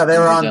yeah, they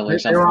were on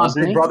Brazil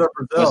Big Brother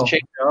Brazil.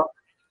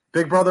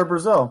 Big Brother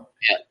Brazil.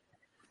 Yeah.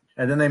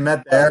 And then they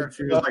met there.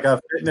 She was like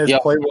a fitness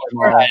Playboy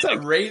model. It's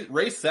like Ray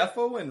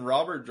Sefo and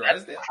Robert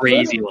Drysdale.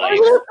 Crazy life.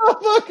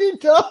 Fucking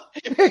tough.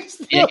 Yeah,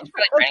 he's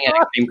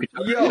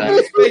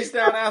Yo, face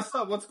down, ass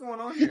up. What's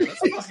going on here? That's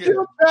fucking,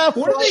 what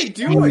are they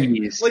doing?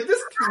 Jeez. Like,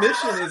 this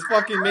commission is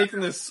fucking making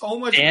this so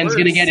much Dan's worse.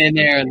 gonna get in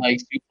there and like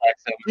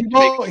suplex him.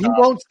 He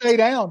won't stay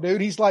down,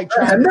 dude. He's like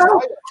trying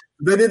to.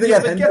 They did Yeah,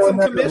 but get some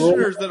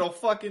commissioners that'll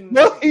fucking.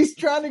 No, he's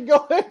trying to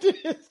go after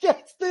this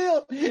guy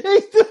still. He's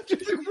still like,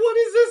 what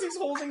is this? He's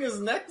holding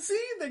his neck.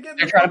 See, they're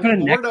trying to put a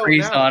neck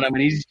brace on him,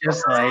 and he's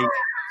just like,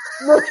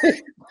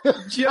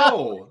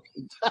 Joe.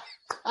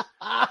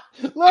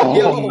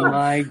 Oh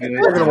my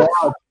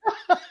goodness!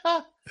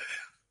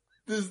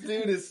 This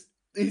dude is.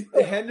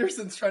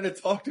 Henderson's trying to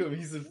talk to him.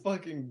 He's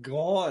fucking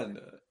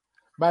gone.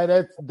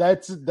 Man,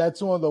 that's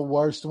one of the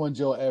worst ones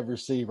you'll ever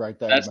see right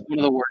there. That's man. one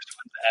of the worst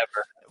ones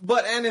ever.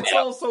 But and it's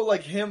also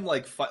like him,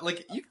 like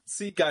you can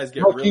see guys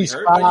get really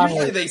hurt. But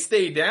usually they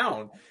stay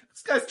down.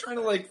 This guy's trying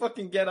to like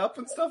fucking get up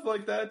and stuff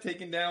like that,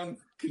 taking down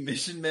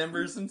commission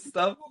members and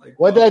stuff. Like,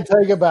 would that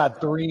take about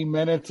 3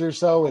 minutes or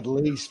so at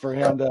least for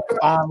him to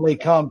finally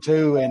come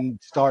to and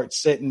start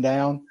sitting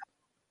down?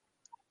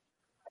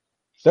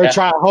 They're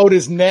trying to hold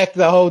his neck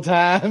the whole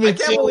time. I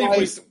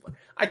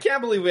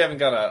can't believe we haven't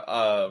got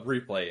a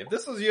replay. If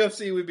this was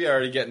UFC, we'd be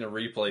already getting a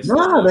replay.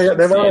 No,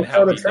 they've already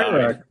started a train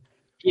wreck.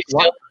 He's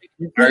still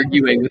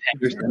arguing with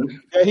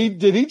Henderson. Yeah,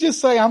 did he just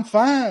say I'm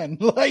fine?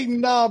 Like,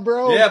 nah,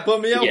 bro. Yeah, put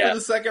me out for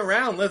the second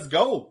round. Let's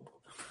go.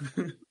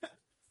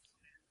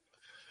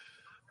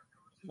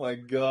 My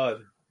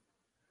God.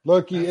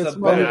 Look, it's a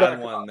bad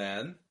one,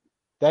 man.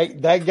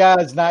 That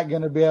guy's not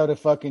going to be able to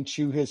fucking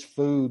chew his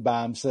food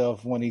by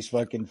himself when he's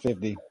fucking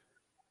 50.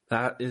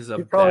 That is a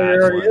he probably bad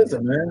already one.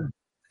 Isn't, man.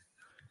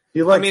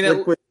 He likes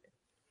liquid.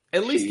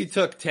 At least he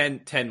took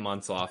 10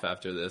 months off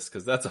after this,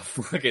 because that's a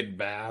fucking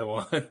bad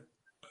one.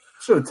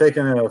 Should have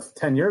taken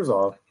 10 years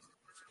off.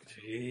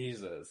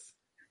 Jesus.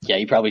 Yeah,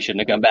 you probably shouldn't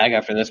have come back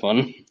after this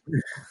one.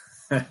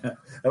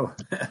 Well,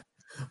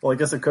 I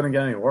guess it couldn't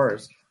get any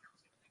worse.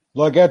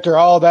 Look, after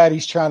all that,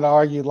 he's trying to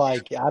argue,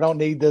 like, I don't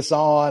need this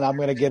on. I'm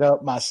going to get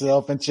up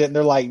myself and shit. And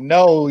they're like,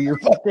 no, you're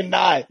fucking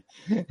not.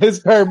 His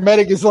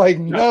paramedic is like,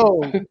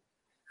 no.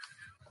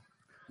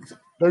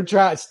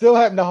 They're still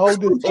having to hold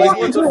this. He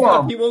won't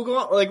go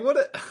on. Like,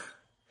 what?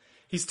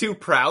 He's too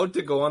proud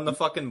to go on the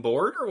fucking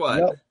board or what?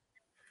 Yep.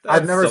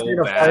 I've never seen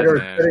a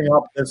fighter sitting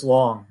up this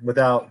long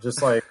without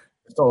just like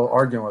still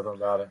arguing with him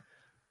about it.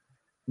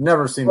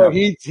 Never seen that.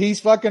 He's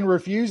fucking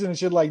refusing and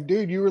shit. Like,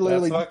 dude, you were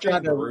literally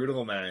trying to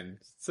brutal, man.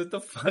 Sit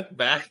the fuck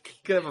back. You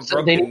could have a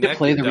so they need to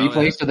play the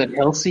replay so that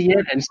he'll see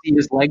it and see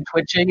his leg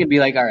twitching and be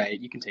like, "All right,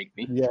 you can take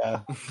me." Yeah.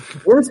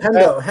 Where's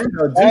Hendo?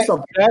 Hendo, do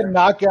something. That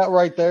knockout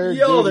right there.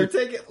 Yo, they're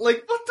taking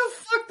like what the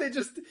fuck? They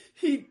just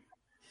he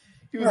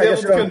was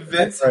able to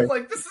convince him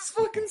like this is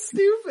fucking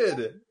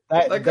stupid.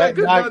 That guy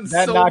could have gotten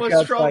so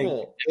much trouble.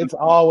 Like, it's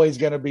always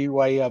going to be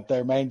way up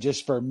there, man,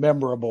 just for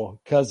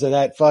memorable because of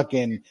that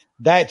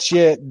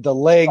shit, the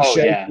leg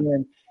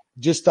shaking,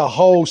 just the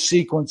whole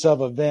sequence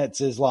of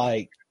events is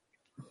like,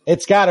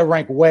 it's got to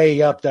rank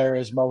way up there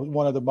as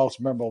one of the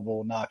most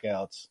memorable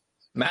knockouts.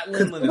 Matt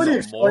Lindland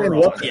is a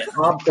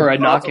moron. For a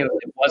knockout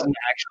that wasn't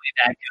actually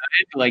that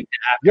good, like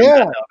the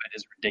aftermath of it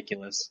is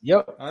ridiculous.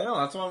 Yep. I know,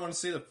 that's why I want to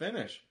see the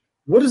finish.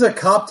 What is a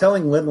cop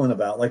telling Lindland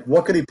about? Like,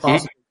 what could he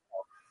possibly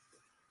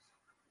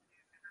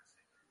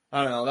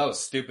I don't know. That was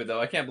stupid,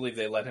 though. I can't believe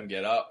they let him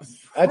get up.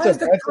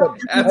 That's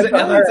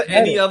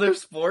any other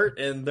sport,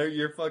 and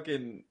you're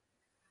fucking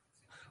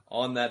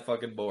on that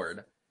fucking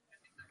board.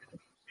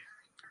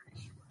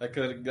 That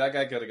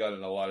guy could have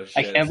gotten a lot of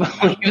shit. I can't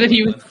believe that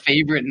he was the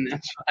favorite in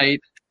this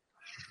fight.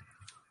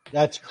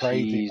 That's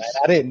crazy, man.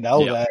 I didn't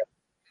know that.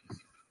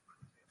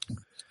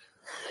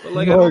 But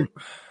like,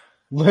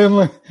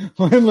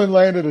 Lindland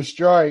landed a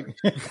strike.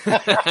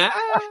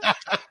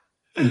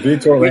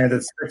 Vitor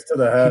landed 6 to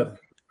the head.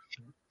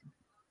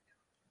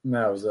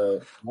 That was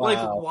a like.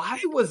 Why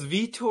was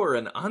Vitor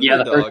an underdog? Yeah,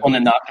 the first one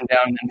that knocked him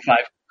down in 5.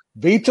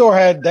 Vitor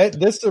had that.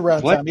 This is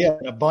around time. He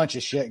had a bunch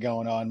of shit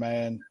going on,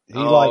 man. He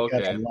had a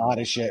lot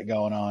of shit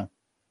going on.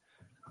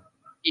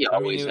 He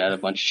always had a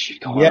bunch of shit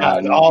going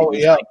on.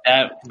 Like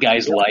that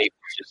guy's life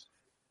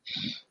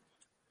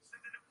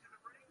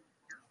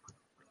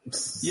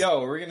just.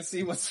 Yo, we're gonna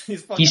see what's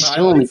his fucking. He's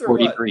still only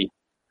 43.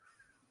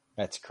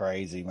 That's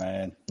crazy,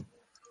 man.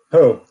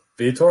 Who?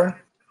 Vitor?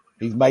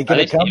 He's making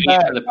a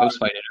comeback. For the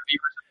post-fight interview.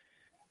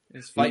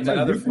 His fight's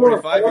another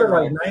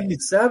 45-year-old. Like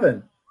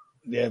 97.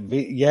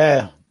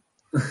 Yeah.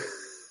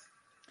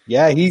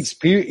 Yeah,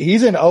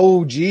 he's an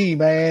OG,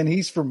 man.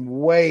 He's from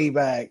way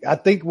back. I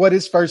think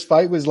his first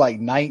fight was like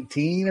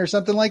 19 or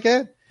something like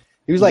that.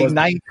 He was like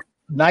 19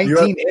 in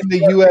the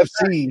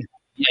UFC.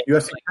 Yeah,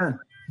 UFC 10.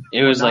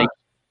 It was like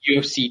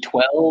UFC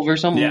 12 or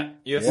something. Yeah,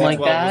 UFC like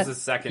 12 that. was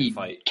his second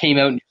fight. Came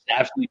out and just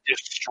absolutely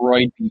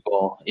destroyed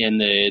people in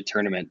the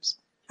tournaments.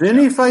 Didn't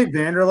he fight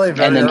Vanderlei?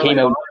 And then came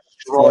out and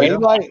destroyed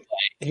him.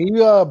 He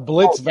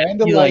blitzed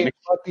Vanderlei and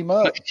fucked him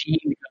up.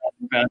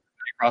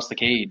 Across the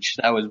cage.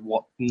 That was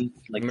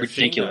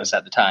ridiculous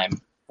at the time.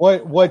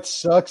 What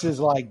sucks is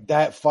like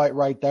that fight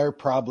right there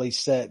probably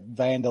set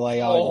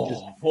Vanderlei on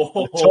just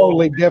a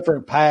totally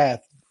different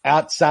path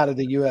outside of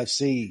the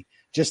UFC.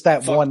 Just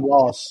that one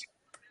loss.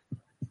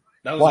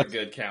 That was a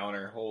good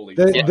counter. Holy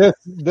this need a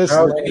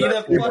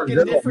fucking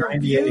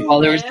different view. Well,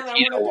 there was the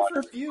Tito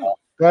one.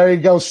 There you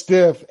go,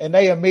 stiff. And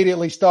they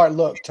immediately start,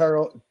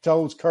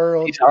 toes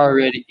curled. He's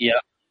already,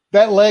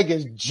 That leg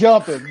is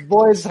jumping.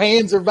 Boy, his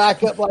hands are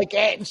back up like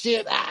that and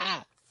shit.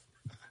 Ah.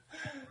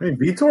 I mean,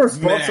 Vitor's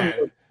fought some.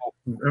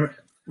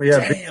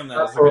 Yeah, damn,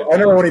 I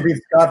remember when he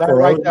beat Scott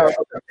Ferraro.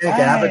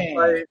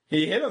 Right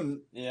he hit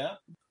him. Yeah.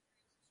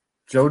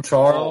 Joe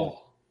Charles.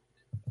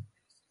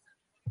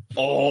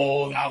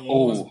 Oh, that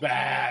one was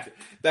bad.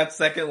 That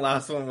second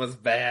last one was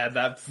bad.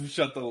 That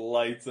shut the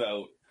lights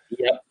out.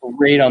 Yep,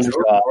 right on the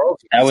jaw.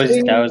 That was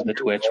the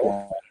twitch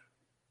one.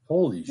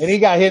 Holy shit. And he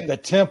got hit in the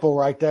temple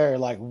right there,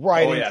 like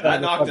right. Oh yeah,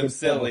 that knocked him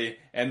silly.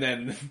 And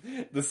then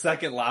the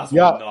second last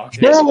one knocked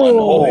him. That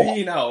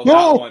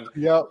one.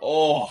 Yep.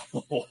 Oh.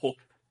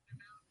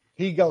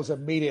 He goes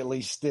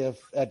immediately stiff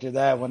after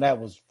that one. That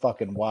was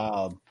fucking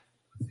wild.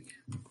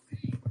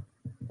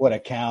 What a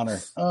counter.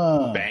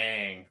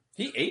 Bang.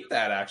 He ate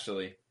that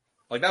actually.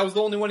 Like that was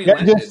the only one he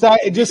landed.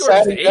 It just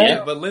sat ate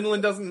it, but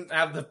Lindland doesn't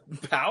have the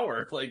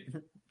power. Like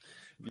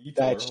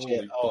that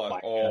shit.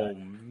 Oh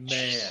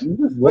man.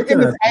 Look at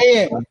his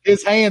hand.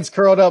 His hands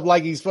curled up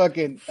like he's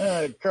fucking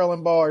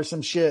curling bar or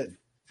some shit.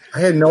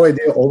 I had no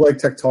idea Oleg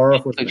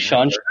Tektarov was like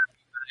Sean.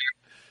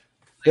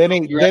 Then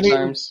he Brad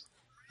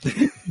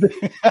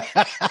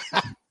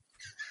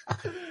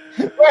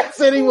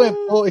said he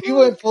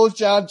went full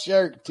Sean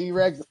Shark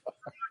T-Rex.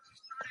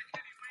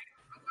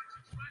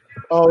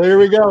 Oh, here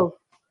we go.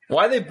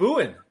 Why are they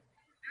booing?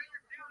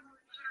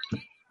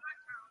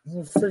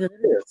 Friggin'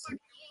 idiots.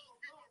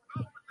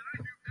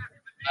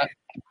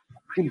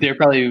 They're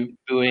probably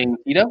booing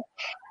Tito.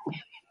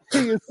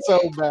 He is so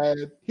bad.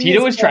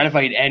 Tito was trying to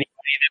fight anybody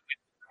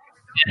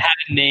that had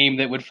a name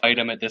that would fight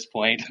him at this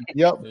point.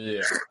 Yep.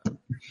 Yeah.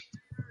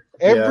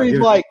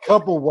 Every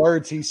couple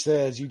words he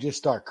says, you just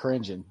start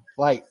cringing.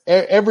 Like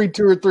every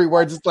 2 or 3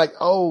 words, it's like,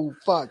 oh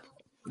fuck.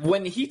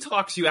 When he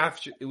talks, you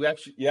actually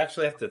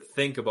have to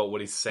think about what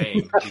he's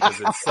saying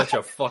because it's such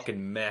a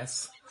fucking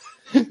mess.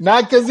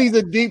 Not because he's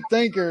a deep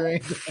thinker,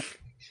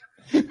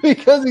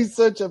 because he's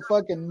such a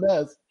fucking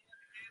mess.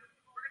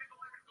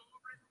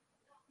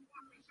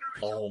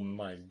 Oh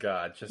my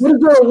god! What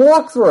is there a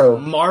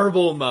walkthrough?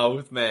 Marble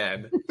mouth,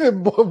 man.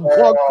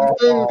 Walk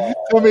through.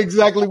 Tell me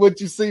exactly what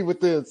you see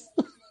with this.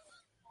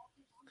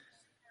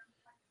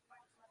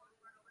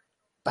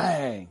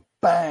 Bang,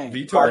 bang.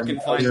 Vitor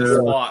can find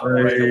the spot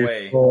right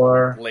away,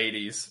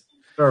 ladies.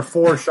 There are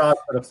 4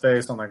 shots to the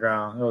face on the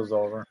ground. It was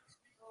over.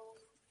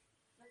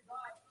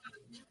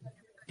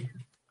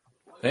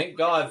 Thank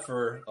God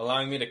for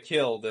allowing me to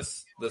kill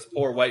this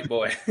poor white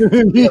boy.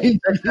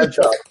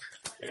 Headshot.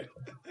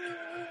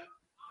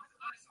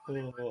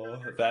 Oh,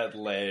 that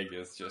leg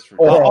is just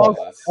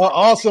ridiculous.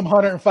 Awesome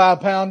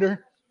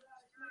 105-pounder.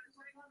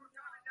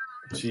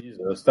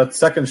 Jesus, that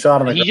second shot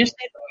on the He just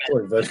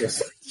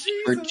vicious.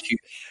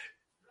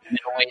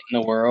 middleweight in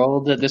the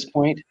world at this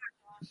point.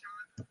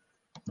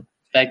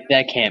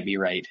 That can't be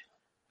right.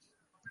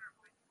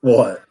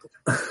 What?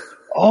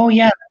 Oh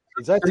yeah,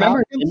 Is that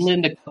remember Tompkins?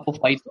 Inland a couple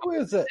fights. Who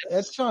is it?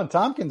 That's Sean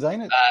Tompkins,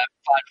 ain't it?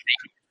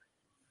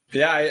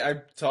 Yeah, I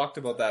talked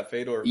about that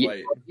Fedor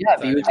fight. Yeah,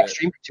 if he was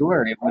Extreme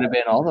Couture, it would have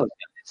been all those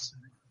guys.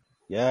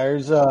 Yeah,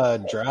 there's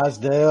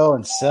Drysdale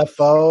and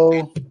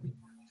Cepho.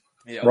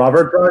 Yeah.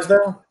 Robert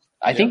Drysdale?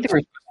 I think there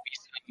was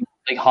supposed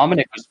to be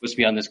Hominick was supposed to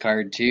be on this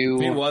card too.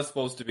 He was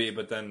supposed to be,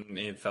 but then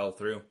he fell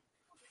through.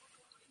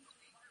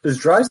 Is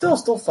Drysdale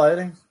still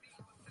fighting?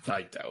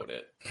 I doubt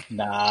it.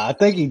 Nah, I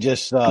think he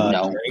just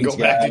No. Go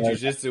back to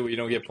jiu-jitsu, you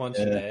don't get punched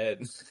in the head.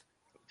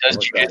 Does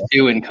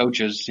jiu-jitsu and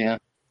coaches, yeah.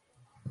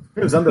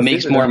 He was undefeated.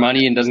 Makes more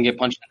money and doesn't get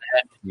punched in the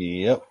head.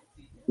 Yep.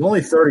 He's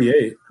only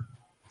 38.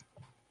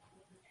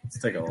 Let's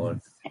take a look.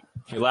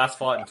 He last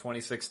fought in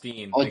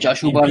 2016. Oh,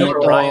 Joshua Ryan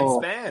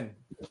Bonito. Spann.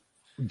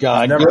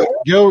 God,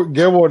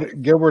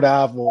 Gilbert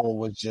Ivel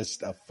was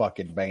just a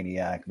fucking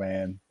maniac,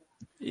 man.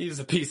 He was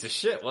a piece of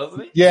shit,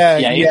 wasn't he? Yeah.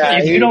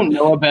 If you don't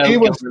know about he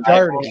was Gilbert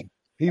dirty.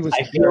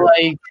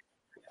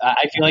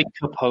 I feel like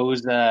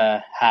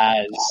Capoza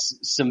has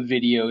some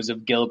videos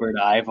of Gilbert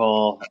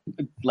Ivel,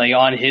 like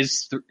on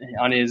his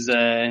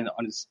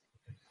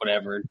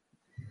whatever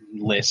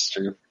list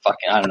or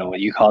fucking, I don't know what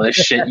you call this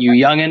shit, you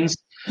youngins.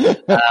 But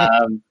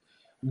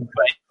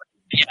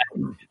yeah,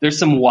 there's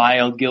some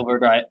wild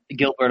Gilbert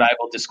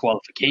Eichel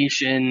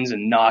disqualifications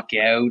and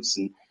knockouts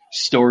and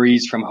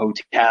stories from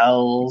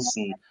hotels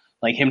and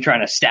like him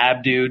trying to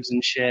stab dudes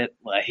and shit.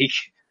 Like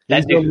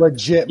that dude,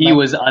 legit, he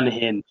was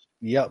unhinged.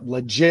 Yep,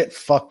 legit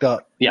fucked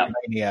up. Yeah,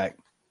 maniac.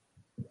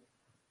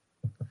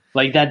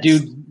 Like that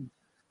dude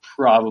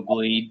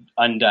probably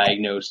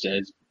undiagnosed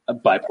as a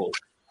bipolar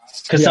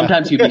because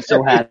sometimes he'd be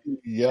so happy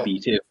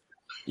too.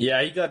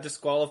 Yeah, he got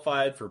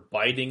disqualified for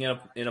biting an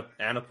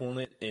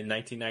opponent in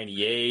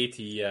 1998.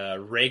 He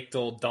raked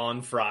old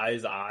Don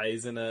Fry's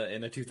eyes in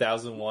a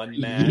 2001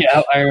 match.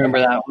 Yeah, I remember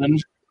that one.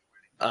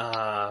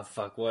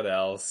 Fuck, what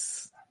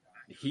else?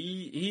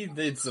 He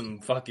did some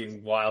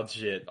fucking wild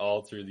shit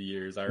all through the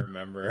years, I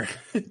remember.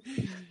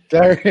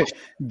 Derek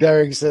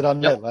said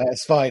on that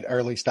last fight,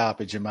 early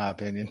stoppage, in my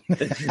opinion.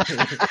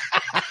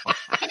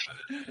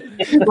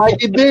 Like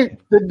the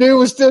dude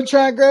was still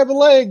trying to grab a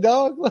leg,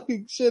 dog.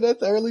 Like shit,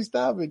 that's early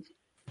stoppage.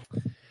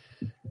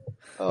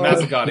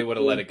 Mazzucatti would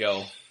have let it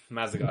go.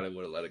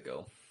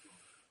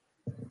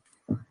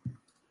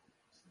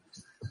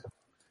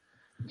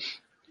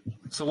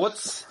 So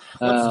what's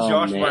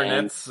Josh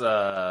Barnett's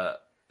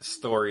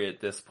story at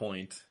this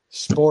point?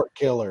 Sport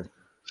killer.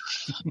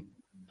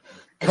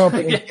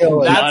 Company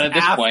killer. That's at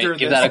this point.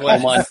 Give that a couple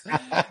months.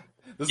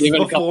 This is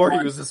before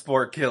he was a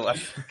sport killer.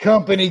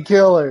 Company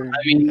killer. I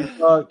mean, at that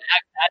point,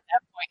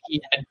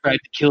 he had tried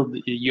to kill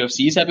the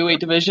UFC's heavyweight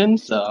division,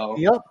 so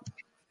yep,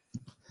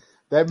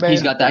 that man,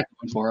 he's got that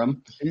going for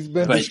him. He's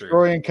been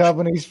destroying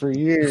companies for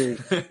years.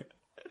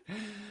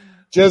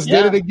 Did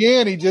it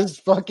again. He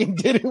just fucking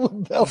did it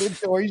with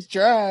Bellator. He's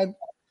trying.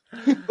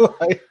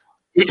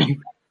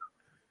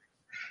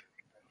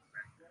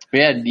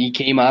 Yeah, he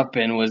came up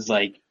and was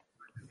like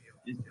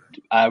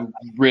a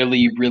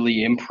really,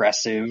 really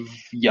impressive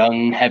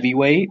young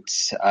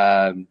heavyweight.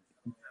 I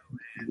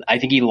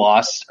think he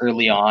lost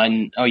early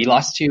on. Oh, he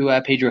lost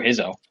to Pedro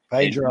Hizo.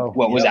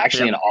 What was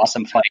actually an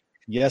awesome fight.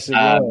 Yes, it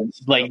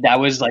was. Like that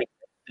was like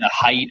the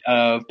height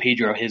of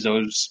Pedro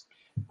Hizo's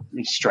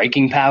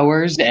striking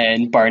powers,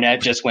 and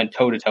Barnett just went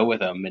toe to toe with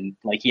him, and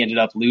like he ended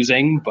up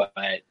losing, but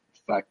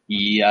fuck,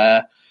 he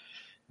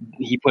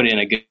put in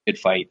a good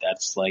fight.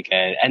 That's like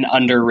an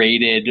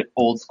underrated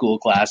old school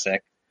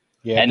classic.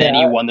 Yeah, and then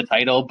he won the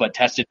title, but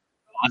tested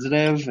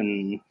positive,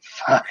 and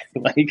fuck,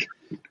 like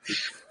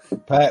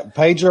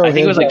Pedro. I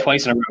think it was like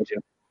twice in a row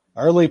too.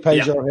 Early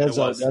Pedro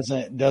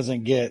Hizo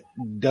doesn't get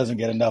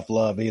enough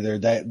love either.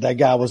 That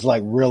guy was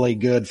like really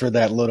good for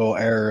that little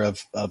era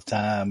of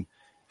time.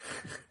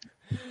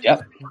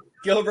 Yep.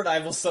 Gilbert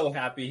Eifel's so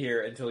happy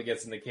here until he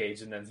gets in the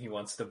cage, and then he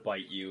wants to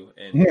bite you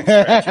and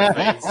scratch your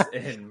face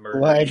and murder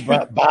like you.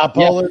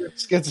 Bipolar,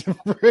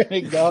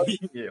 schizophrenic, dog.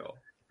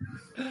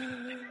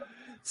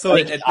 So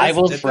like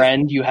Eifel's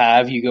friend you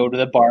go to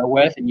the bar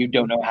with, and you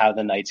don't know how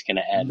the night's going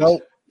to end.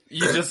 Nope.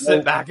 You just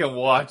sit back and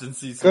watch and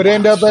see. Could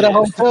end up at a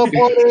hotel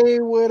party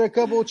with a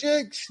couple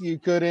chicks. You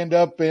could end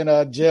up in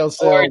a jail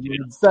cell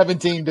with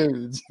 17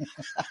 dudes.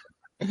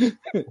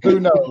 Who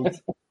knows?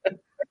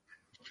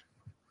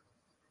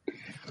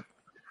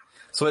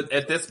 So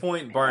at this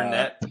point,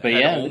 Barnett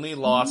had only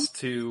lost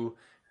to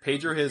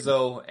Pedro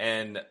Hizo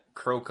and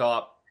Crow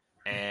Cop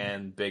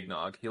and Big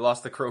Nog. He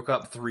lost to Crow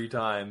Cop 3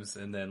 times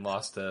and then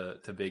lost to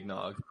Big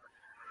Nog.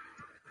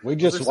 We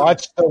just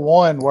watched the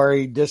one where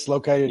he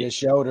dislocated his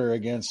shoulder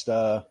against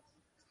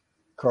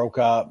Crow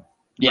Cop.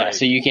 Yeah, right.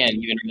 So you can't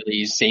even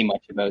really say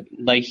much about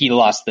like he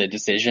lost the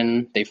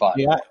decision. They fought.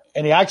 Yeah,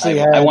 and he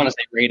actually I want to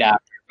say right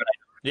after, but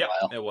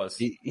it was.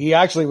 He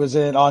actually was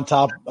on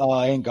top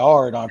in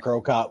guard on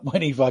Crow Cop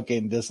when he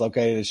fucking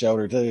dislocated his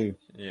shoulder too.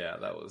 Yeah,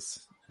 that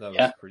was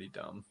pretty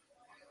dumb.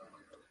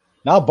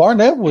 Now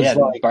Barnett was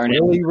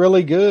really,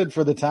 really good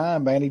for the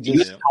time, man. He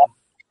was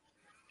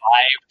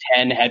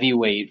 5'10"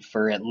 heavyweight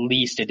for at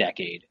least a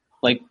decade.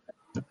 Like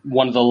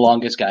one of the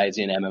longest guys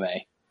in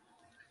MMA.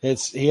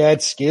 He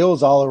had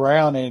skills all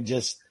around, and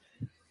just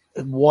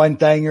one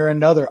thing or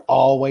another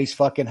always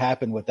fucking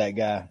happened with that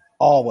guy.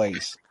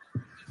 Always.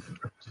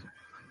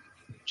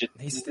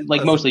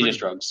 Like mostly just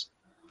drugs.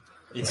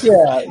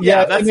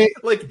 Yeah. That's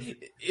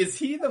is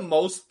he the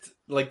most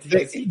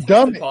is he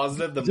tested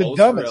positive the most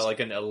for like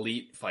an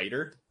elite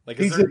fighter? Like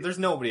there's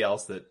nobody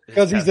else that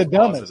because he's the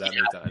dumbest that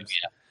many times.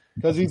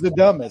 Because he's the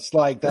dumbest.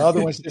 Like the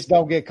other ones just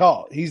don't get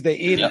caught. He's the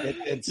idiot.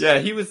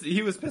 He was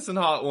pissing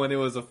hot when it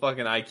was a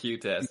fucking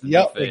IQ test.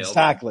 Yep,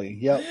 exactly.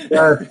 Yep.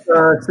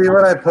 See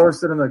what I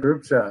posted in the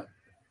group chat.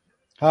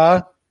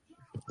 Huh?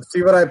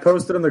 See what I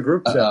posted in the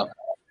group chat.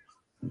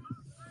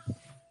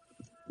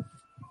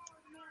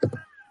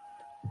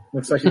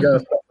 Looks like you got a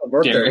special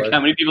birthday. Derek,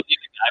 how many people do you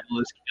think Eiffel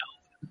has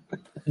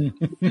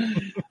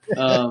killed?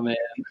 Oh man.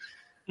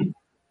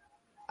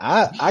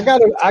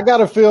 I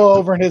gotta feel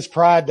over in his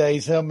pride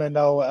days, him and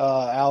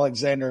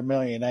Alexander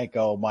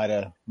Emelianenko might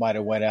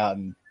have went out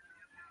and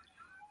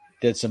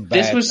did some bad.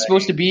 This was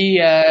supposed to be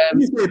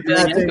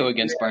Emelianenko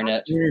against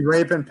Barnett. You mean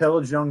rape and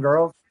pillage young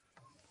girls?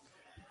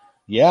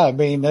 Yeah, I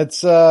mean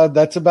that's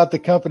about the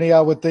company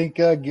I would think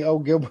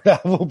Gilbert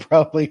Apple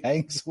probably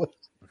hangs with.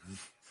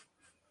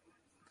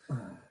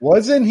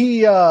 Wasn't he?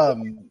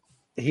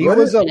 He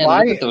was a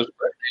Lion. Those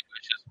birthday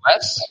wishes,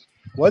 Wes.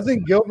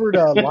 Wasn't Gilbert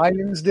a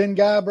Lions Den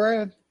guy,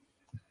 Brad?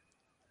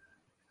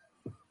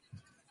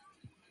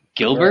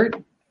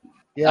 Gilbert?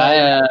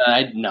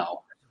 Yeah.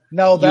 No.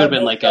 No, that would have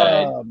been like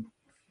a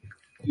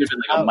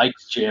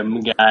Mike's Gym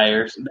guy,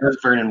 or that was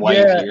Vernon White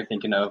you're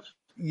thinking of.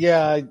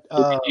 Yeah.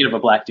 You're thinking of a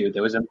black dude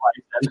that was in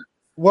Lions.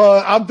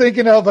 Well, I'm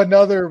thinking of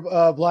another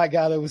black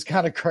guy that was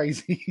kind of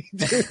crazy.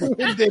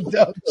 Did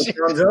dumb shit.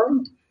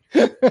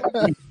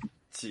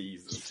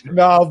 Jesus.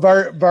 No,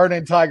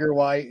 Vernon Tiger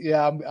White.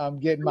 Yeah, I'm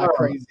getting my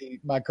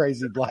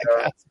crazy black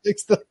guys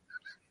mixed up.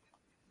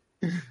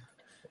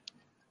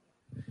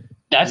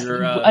 That's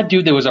a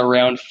dude that was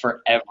around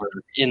forever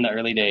in the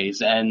early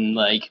days and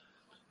like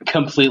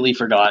completely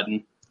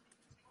forgotten.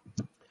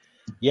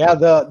 Yeah,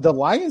 the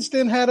Lions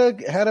Den had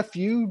a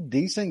few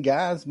decent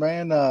guys,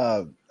 man.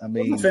 I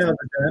mean,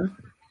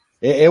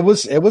 it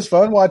was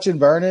fun watching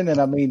Vernon,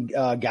 and I mean,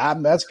 Guy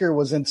Metzger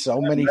was in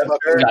so many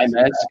fucking. Guy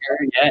Metzger,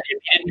 yeah. If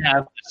he didn't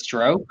have the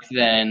stroke,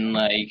 then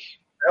like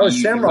that was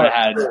Shamrock's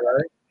had crew,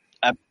 right?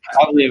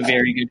 probably a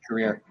very good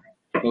career.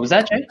 What was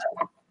that, Jay?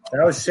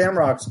 That was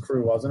Shamrock's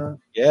crew, wasn't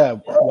it? Yeah,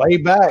 way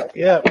back.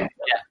 Yeah.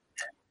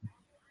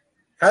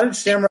 How did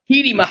Shamrock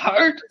Heaty my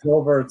heart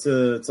over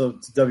to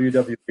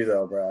WWE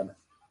though, Brad?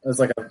 It was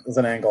like it was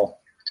an angle.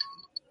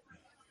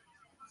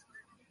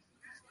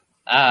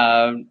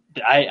 I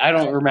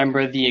don't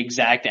remember the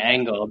exact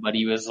angle, but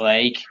he was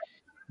like,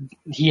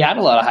 he had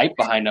a lot of hype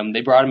behind him.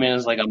 They brought him in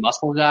as like a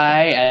muscle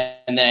guy,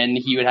 and then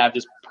he would have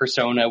this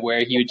persona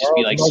where he would just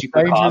be like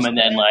super calm and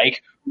then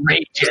like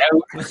rage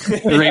out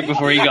right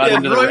before he got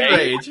into the ring.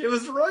 Rage. It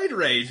was roid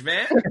rage,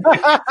 man.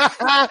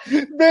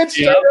 Ben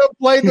straight up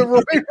played the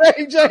roid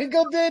rage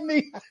angle, didn't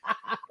he?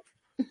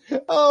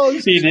 Oh,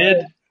 he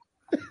did.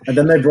 And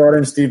then they brought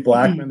in Steve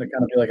Blackman to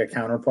kind of be like a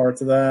counterpart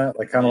to that,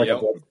 like kind of like a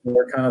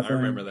Bloodsport kind of thing. I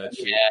remember that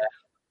shit.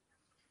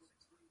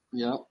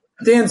 Yeah.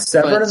 Dan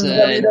Severn in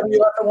the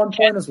WWF at one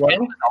point as well.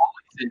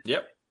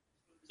 Yep.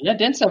 Yeah,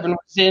 Dan Severn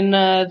was in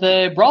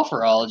the Brawl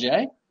for All,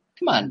 Jay.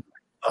 Come on.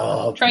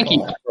 Oh, try and keep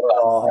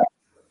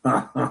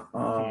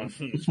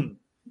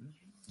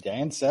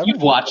Dan Severn.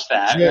 You've watched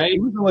that, right? He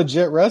was a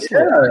legit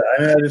wrestler. Yeah,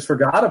 I mean, I just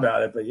forgot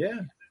about it, but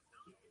yeah.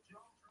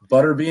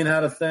 Butterbean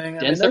had a thing.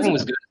 Dan Severn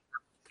was good.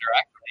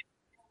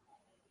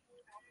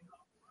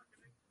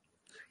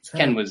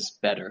 Ken was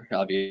better,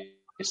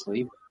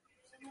 obviously.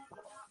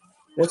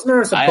 Wasn't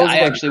there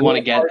I actually want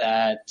to get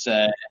that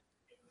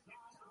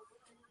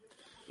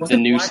the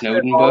new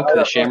Snowden book,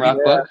 the Shamrock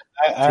book.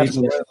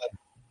 Absolutely.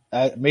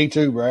 Me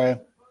too,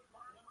 Brad.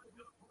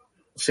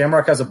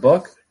 Shamrock has a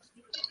book?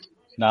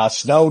 Nah,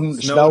 Snowden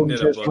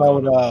just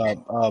wrote a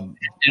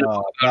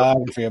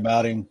biography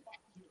about him.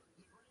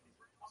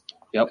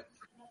 Yep.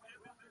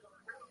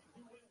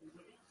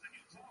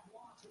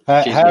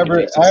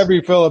 However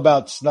you feel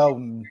about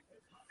Snowden,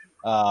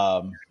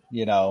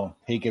 you know,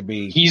 he could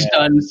be. He's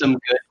done some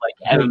good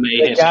like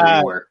MMA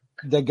history work.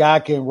 The guy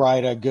can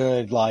write a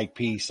good like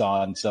piece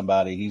on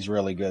somebody. He's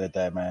really good at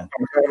that, man.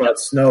 I'm talking about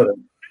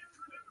Snowden.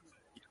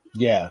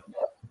 Yeah.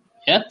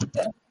 Yeah.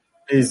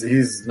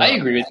 He's. I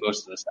agree with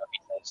most of the stuff he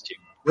says too.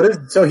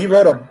 So he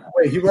wrote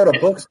a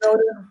book,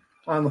 Snowden,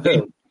 on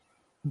who?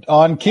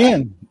 On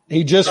Ken.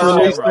 He just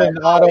released an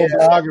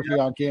autobiography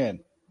on Ken.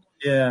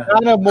 Yeah.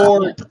 Kind of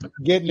more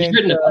getting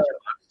into.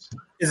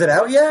 Is it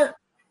out yet?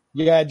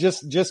 Yeah, it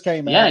just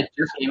came out. Yeah, it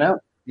just came out.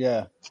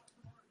 Yeah.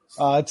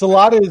 It's a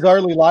lot of his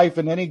early life,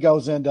 and then he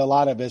goes into a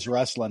lot of his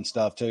wrestling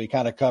stuff too. He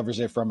kind of covers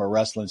it from a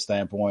wrestling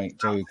standpoint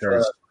too,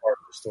 because part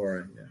of the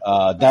story.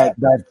 Yeah.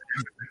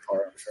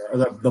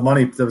 The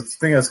money, the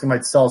thing that's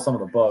might sell some of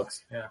the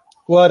books. Yeah.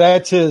 Well,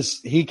 that's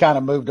his. He kind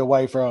of moved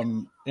away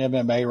from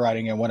MMA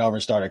writing and went over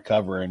and started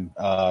covering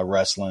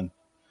wrestling.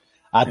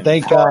 I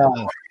think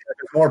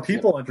more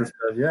people interested.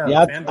 Yeah.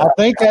 Yeah, I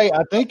think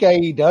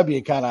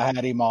AEW kind of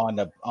had him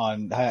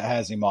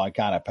has him on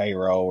kind of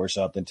payroll or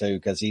something too,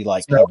 because he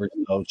like covers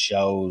those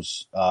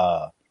shows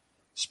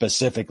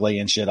specifically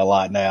and shit a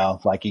lot now.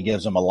 Like he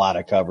gives them a lot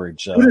of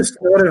coverage. Who does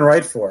Snowden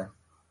write for?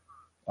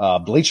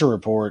 Bleacher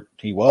Report.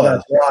 He was.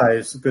 That's why,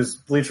 because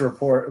Bleacher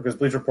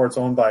Report's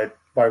owned by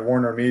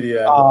Warner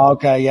Media. Oh,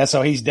 okay, yeah.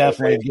 So he's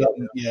definitely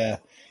getting. Yeah,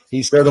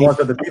 they're the ones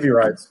with the TV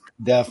rights.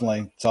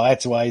 Definitely. So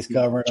that's why he's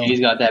covering them. He's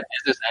got that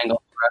business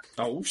angle.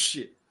 Oh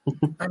shit!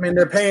 I mean,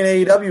 they're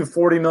paying AEW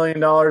 $40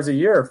 million a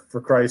year,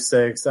 for Christ's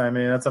sakes. I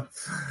mean, that's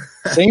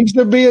seems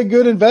to be a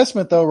good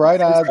investment, though,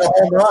 right?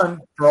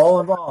 For all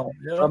involved.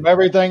 Yeah. From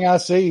everything I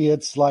see,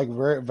 it's like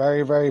very,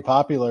 very, very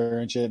popular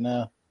and shit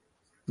now.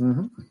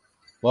 Mm-hmm.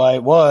 Well,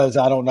 it was.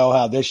 I don't know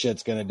how this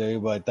shit's going to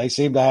do, but they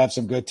seem to have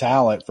some good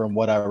talent from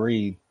what I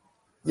read.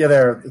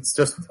 Yeah, it's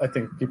just I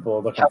think people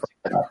are looking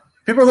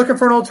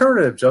for an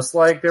alternative, just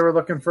like they were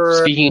looking for.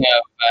 Speaking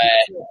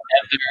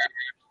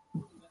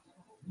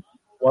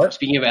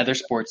of other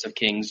sports of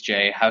kings,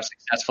 Jay, how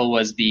successful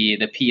was the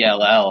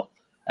PLL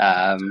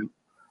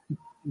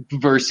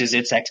versus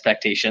its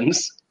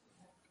expectations?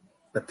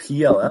 The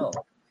PLL.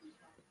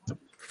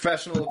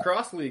 Professional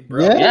Lacrosse League,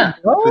 bro. Yeah.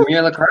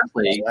 Premier Lacrosse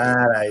League.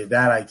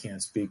 That I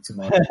can't speak too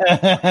much.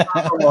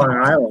 I'm Long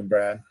Island,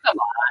 Brad. Come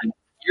on.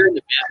 You're in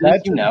the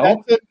business, you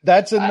know.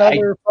 That's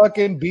another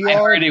fucking BR. I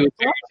heard it was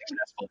very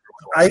successful.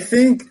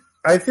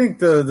 I think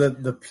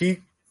the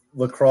peak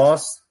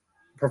lacrosse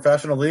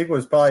professional league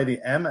was probably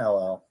the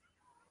MLL.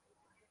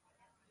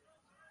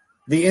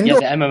 The indoor,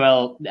 the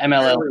MLL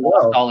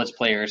lost all its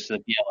players to the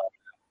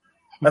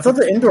PLL. I thought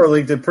the indoor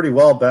league did pretty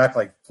well back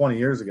like 20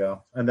 years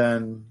ago, and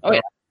then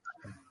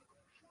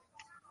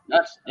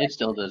it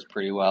still does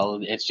pretty well.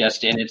 It's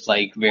just in its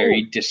like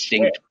very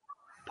distinct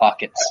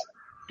pockets.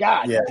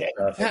 God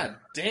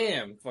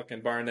damn!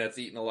 Fucking Barnett's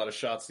eating a lot of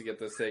shots to get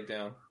this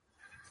takedown.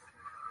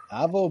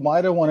 Avo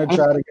might have want to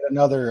try to get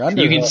another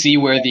under. You can see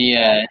where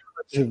the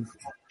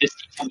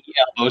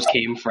elbows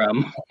came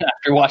from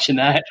after watching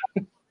that.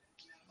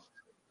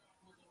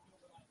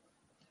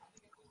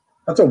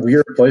 That's a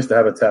weird place to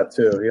have a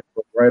tattoo. He has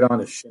it right on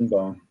his shin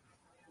bone.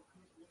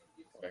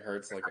 It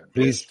hurts like a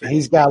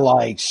he's got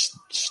like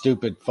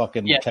stupid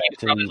fucking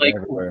tattoos like,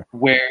 everywhere.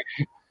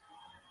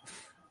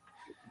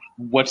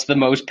 What's the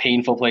most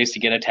painful place to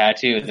get a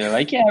tattoo? They're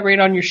like, yeah, right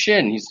on your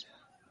shin. He's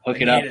hook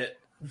it up.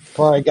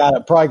 Probably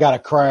got a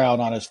crown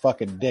on his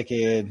fucking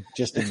dickhead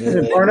just to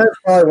do it. Barnett's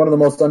probably one of the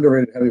most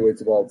underrated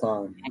heavyweights of all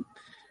time.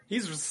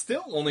 He's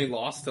still only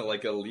lost to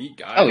like elite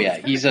guys. Oh yeah,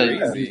 he's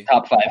a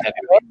top 5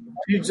 heavyweight.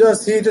 He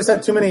just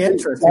had too many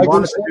interests. He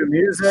wanted to do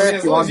music. I mean,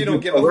 as long as you don't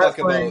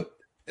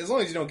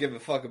give a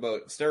fuck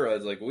about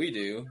steroids like we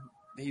do,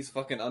 he's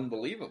fucking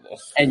unbelievable.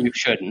 And you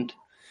shouldn't.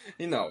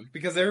 You know,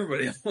 because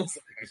everybody else.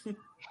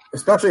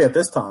 Especially at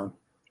this time.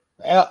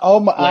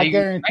 I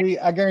guarantee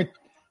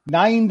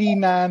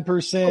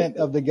 99%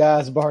 of the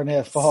guys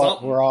Barnett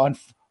fought were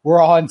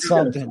on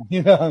something,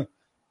 you know.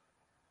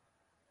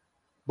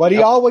 But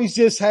he always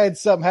just had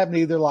something happen,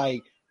 either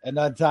like an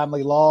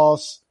untimely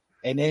loss,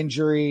 an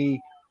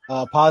injury,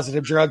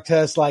 positive drug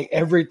test. Like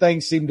everything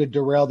seemed to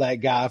derail that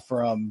guy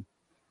from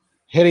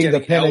hitting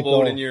the pinnacle.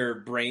 Elbowed in your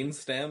brain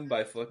stem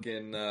by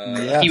fucking.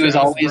 He was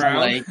always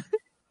like,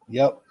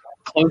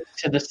 close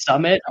to the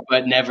summit,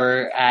 but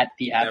never at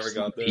the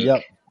absolute peak.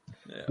 Yep.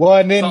 Yeah. Well,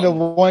 and then the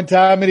one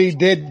time that he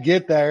did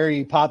get there,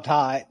 he popped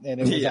hot,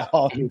 and it was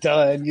all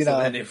done. You know,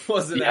 and it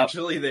wasn't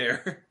actually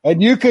there.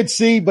 And you could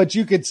see that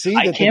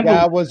the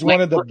guy was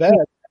one of the best.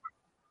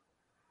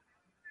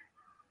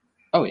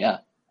 Oh yeah,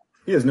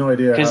 he has no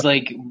idea because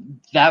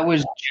that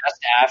was just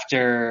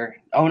after.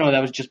 Oh no,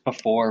 that was just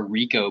before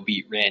Rico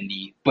beat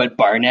Randy, but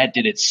Barnett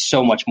did it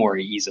so much more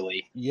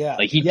easily. Yeah,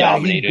 he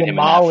dominated him.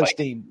 Demolished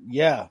him.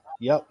 Yeah,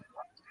 yep.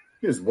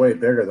 He was way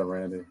bigger than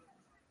Randy.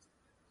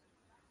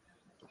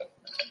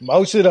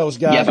 Most of those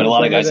guys, but a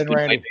lot of guys were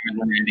way bigger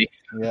than Randy.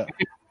 Yeah,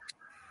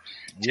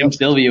 Tim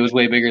Sylvia was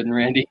way bigger than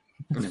Randy.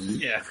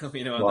 Yeah,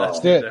 we know how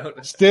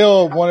that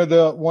still one of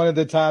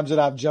the times that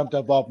I've jumped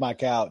up off my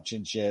couch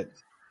and shit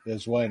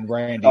is when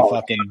Randy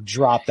fucking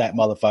dropped that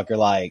motherfucker.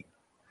 Like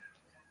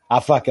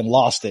I fucking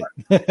lost it.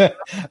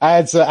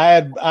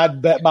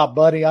 I'd bet my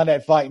buddy on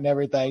that fight and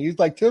everything. He's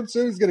like, Tim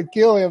Sylvia's gonna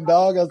kill him,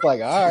 dog. I was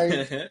like, all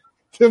right.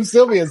 Tim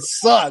Sylvia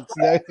sucks,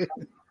 dude.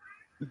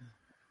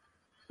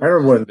 I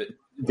remember when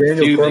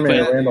Daniel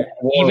Cormier ran the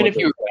floor. Even if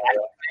you were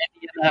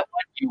Randy in that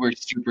one, you were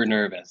super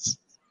nervous.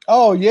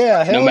 Oh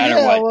yeah, no matter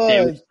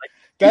what.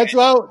 That's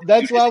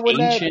why when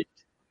he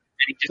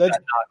just got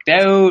knocked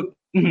out.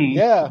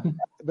 Yeah,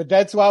 but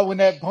that's why when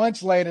that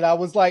punch landed, I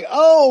was like,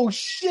 "Oh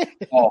shit!"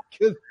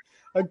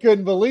 I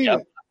couldn't believe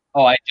it.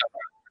 Oh, I jumped.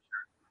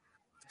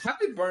 How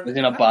did Barnett? Was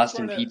in a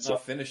Boston Pizza.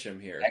 Finish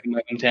him here. Back in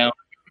my hometown.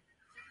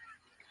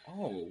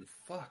 Oh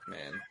fuck,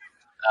 man.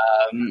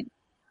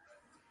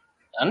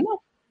 I don't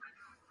know.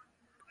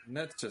 And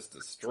that's just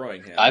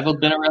destroying him. I've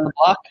been around the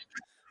block.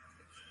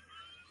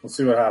 We'll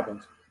see what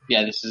happens.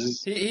 Yeah, this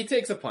is... He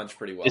takes a punch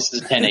pretty well. This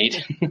is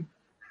 10-8.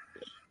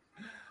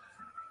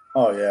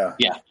 Oh, yeah.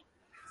 Yeah.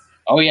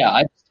 Oh, yeah,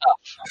 I'm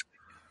tough.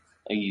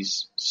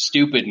 He's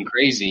stupid and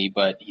crazy,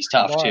 but he's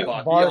tough, too. He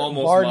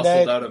almost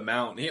muscled out a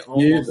mount. He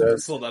almost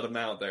muscled out a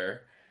mount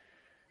there.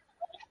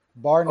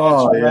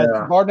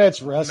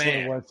 Barnett's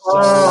wrestling was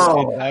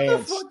so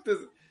advanced.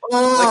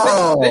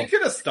 They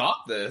could have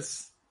stopped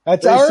this.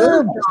 That's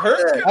Herb.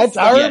 That's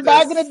Herb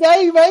back in the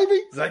day,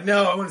 baby. He's like,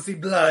 no, I want to see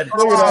blood.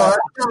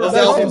 Those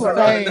elbows are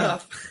not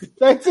enough.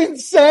 That's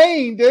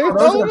insane, dude.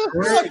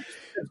 It's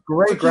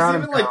great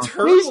ground. He's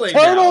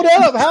turtled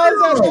up. How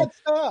is that not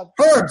stopped?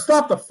 Herb,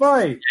 stop the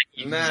fight.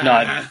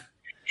 Nah.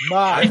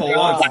 My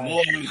God.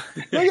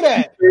 Look at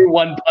that.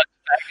 One punch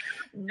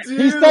back.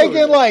 Dude. He's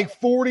taking like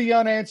 40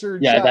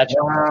 unanswered shots. That's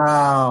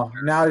wow.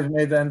 Now he's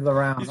made the end of the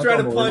round. He's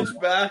trying to punch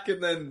back,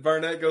 and then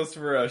Barnett goes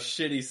for a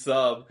shitty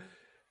sub.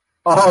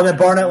 Oh, then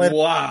Barnett went.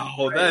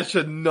 Wow, that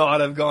should not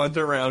have gone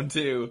to round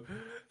 2.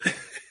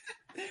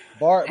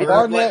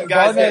 Barnett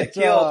get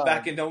killed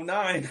back in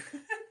 09.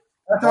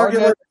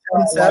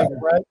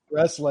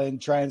 Wrestling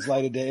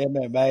translated to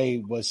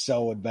MMA was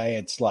so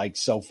advanced, like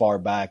so far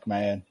back,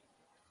 man.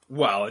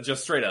 Wow,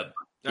 just straight up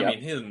I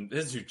mean,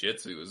 his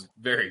jiu-jitsu was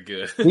very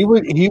good. He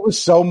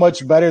was so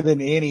much better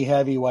than any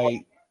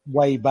heavyweight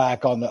way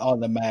back on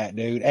the mat,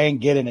 dude, and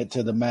getting it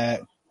to the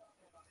mat.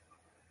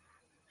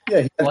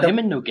 Yeah, well, him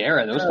and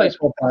Nogueira, those fights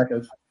were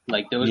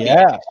like those guys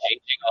exchanging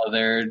all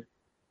their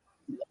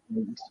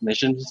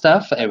submissions and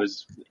stuff. It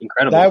was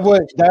incredible.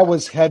 That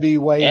was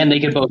heavyweight, and they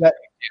could both.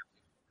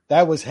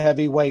 That was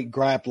heavyweight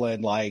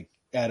grappling, like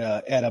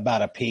at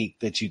about a peak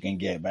that you can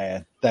get,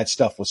 man. That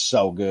stuff was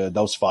so good.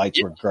 Those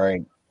fights were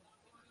great.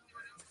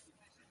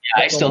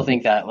 Yeah, I still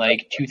think that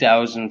like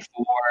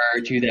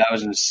 2004,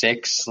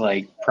 2006,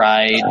 like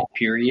Pride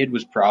period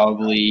was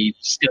probably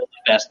still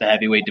the best the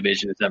heavyweight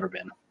division has ever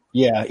been.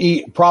 Yeah,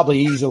 probably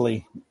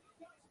easily.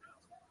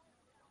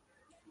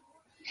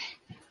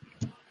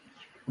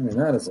 I mean,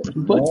 that is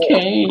but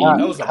Kane.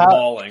 That was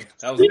appalling.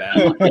 That was bad.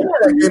 I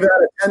gave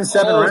that a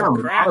 10-7 round.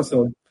 Crap.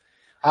 Honestly.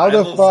 How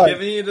the fuck?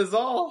 Giving it his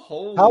all.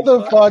 Holy how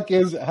the fuck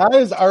is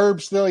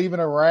Herb still even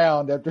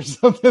around after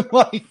something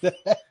like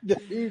that,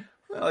 dude?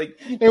 Like,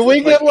 and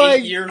we get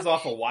like 8 years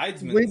off of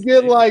Weidman. We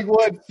get like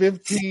what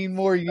 15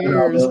 more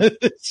years of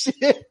this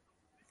shit.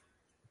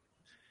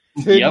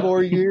 10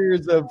 more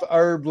years of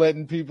Herb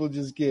letting people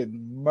just get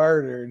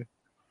murdered.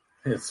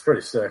 It's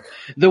pretty sick.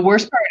 The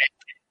worst part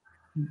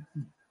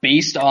is,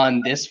 based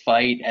on this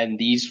fight and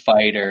these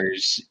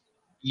fighters,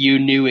 you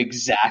knew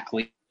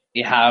exactly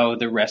how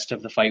the rest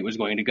of the fight was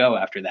going to go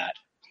after that.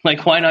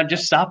 Like, why not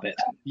just stop it?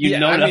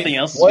 Nothing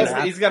else is going to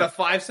happen. He's got a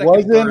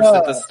 5-second burst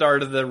at the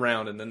start of the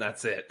round, and then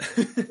that's it.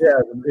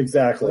 Yeah,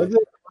 exactly. Wasn't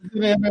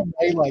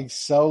MMA like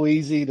so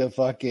easy to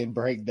fucking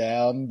break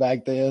down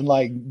back then?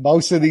 Like,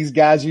 most of these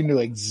guys, you knew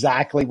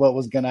exactly what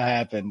was going to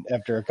happen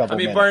after a couple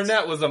minutes.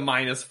 Barnett was a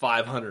minus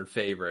 500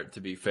 favorite,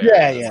 to be fair.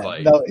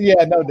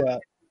 No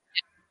doubt.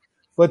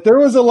 But there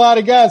was a lot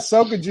of guys.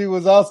 Sokoju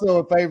was also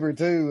a favorite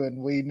too, and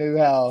we knew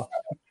how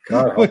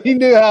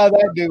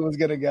that dude was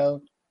going to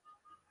go.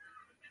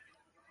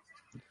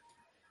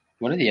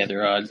 What are the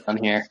other odds on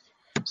here?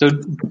 So,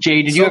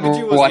 Jay, did you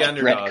ever watch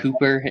Brett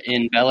Cooper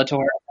in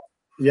Bellator?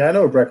 Yeah, I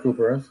know what Brett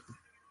Cooper is.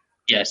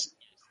 Yes.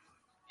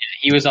 Yeah,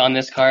 he was on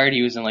this card.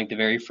 He was in like the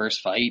very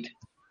first fight.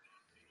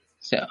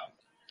 So,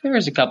 there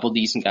was a couple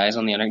decent guys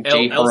on the other.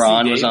 Jay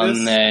Haran was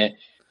on the...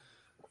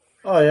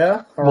 Oh,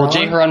 yeah? Well,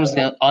 Jay Haran was on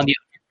the other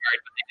card,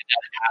 but they did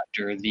that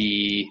after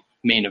the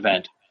main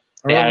event.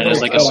 They had it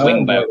as like a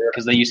swing bout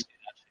because they used to.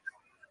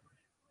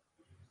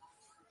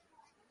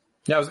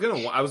 Yeah,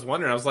 I was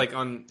wondering. I was like,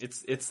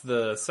 it's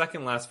the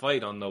second last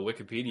fight on the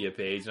Wikipedia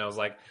page, and I was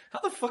like,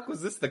 how the fuck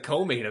was this the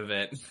co-main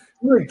event? I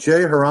feel like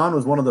Jay Haran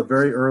was one of the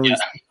very early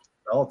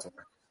Bellator.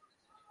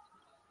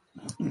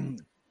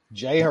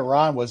 Jay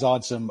Haran was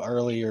on some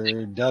earlier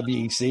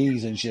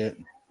WECs and shit.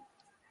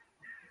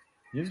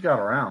 He's got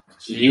around.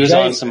 He was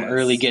on some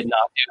early getting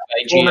knocked out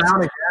by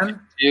again?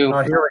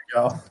 Oh, here we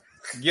go.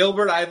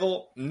 Gilbert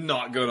Eiffel,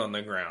 not good on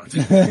the ground.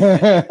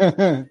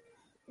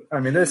 I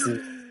mean, this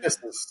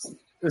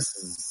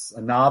is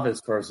a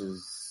novice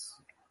versus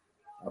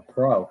a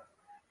pro.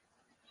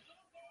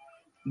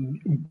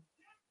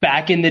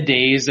 Back in the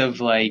days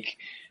of like,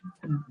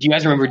 do you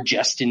guys remember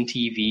Justin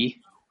TV?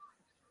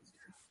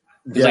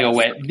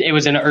 It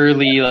was an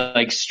early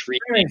like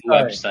streaming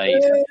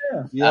website.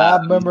 Yeah, I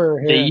remember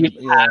him.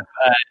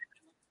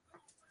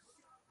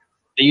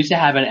 They used to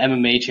have an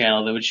MMA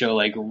channel that would show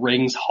like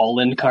Rings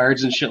Holland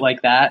cards and shit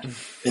like that,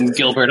 and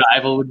Gilbert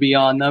Eiffel would be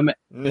on them.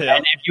 Yeah.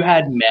 And if you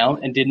had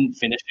mount and didn't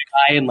finish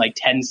a guy in like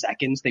 10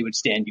 seconds, they would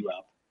stand you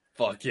up.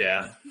 Fuck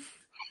yeah.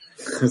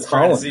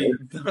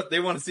 They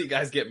want to see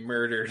guys get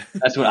murdered.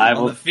 That's what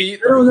Eiffel. On the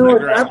feet or on the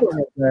ground.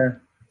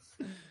 There.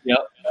 Yep.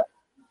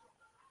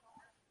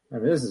 I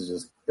mean, this is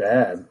just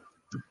bad.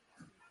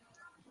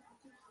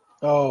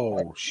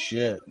 Oh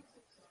shit.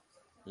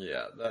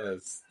 Yeah, that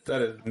is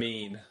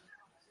mean.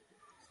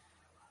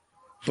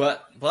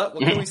 But what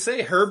can we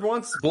say? Herb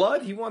wants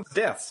blood. He wants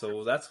death.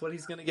 So that's what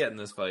he's going to get in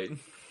this fight.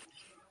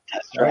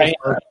 That's right.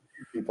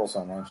 People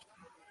so much.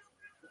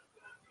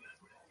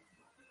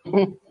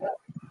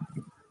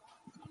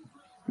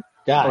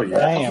 God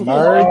damn,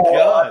 Herb!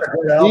 God.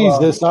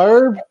 Jesus,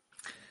 Herb.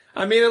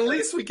 I mean, at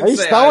least we can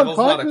say Eifel's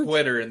not a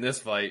quitter in this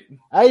fight.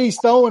 Hey, he's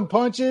throwing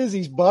punches.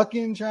 He's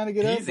bucking, trying to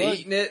get up. He's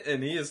eating it,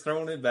 and he is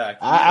throwing it back.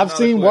 I've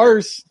seen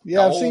worse.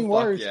 Yeah, I've seen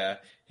worse. Yeah,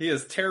 he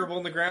is terrible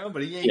on the ground,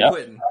 but he ain't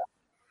quitting.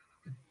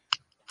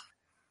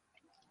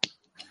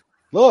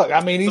 Look,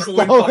 I mean, he's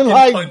throwing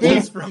like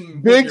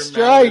big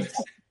strikes.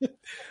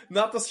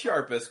 Not the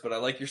sharpest, but I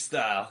like your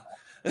style.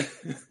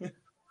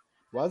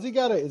 Why's he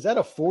got is that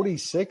a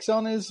 46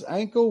 on his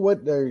ankle?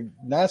 What, they're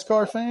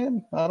NASCAR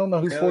fan? I don't know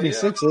who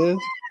 46 is.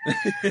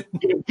 I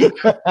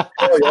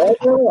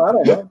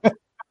don't know.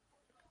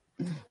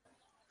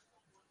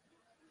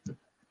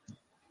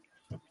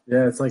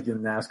 Yeah, it's like a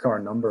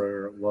NASCAR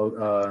number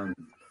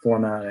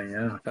formatting.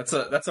 Yeah, that's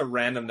a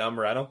random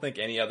number. I don't think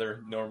any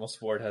other normal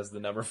sport has the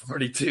number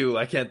 42.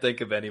 I can't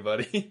think of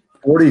anybody.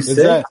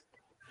 46.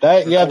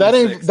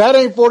 That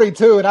ain't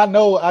 42, and I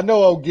know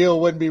O'Gill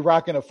wouldn't be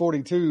rocking a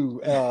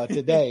 42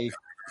 today.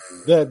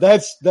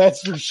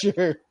 That's for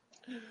sure.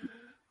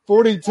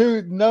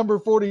 number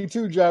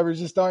 42 drivers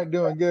just aren't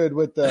doing good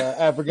with the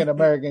African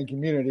American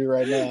community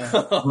right now.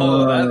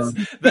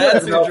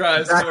 That's who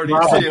drives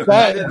 42.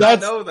 I did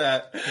not know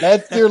that.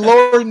 That's your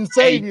Lord and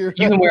Savior.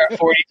 Hey, you can wear a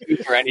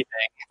 42 for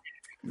anything.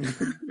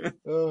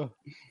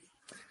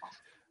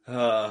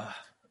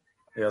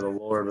 Yeah, the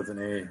Lord with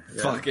an E.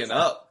 Yeah. Fucking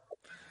up.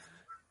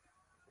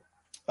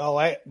 Oh,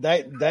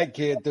 that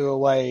kid threw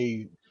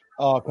away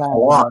all kinds a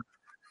lot.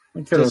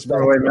 He could have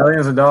thrown away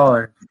millions of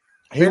dollars.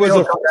 Maybe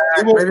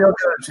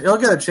he'll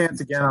get a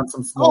chance again on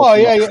some small. Oh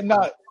yeah.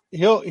 No,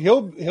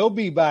 he'll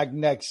be back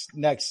next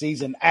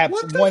season.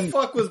 Absolutely,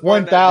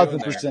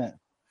 1,000%.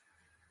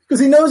 Because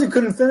he knows he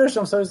couldn't finish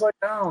them, so he's like,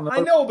 I don't know. I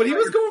know, but he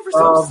was going for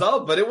some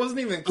sub, but it wasn't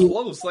even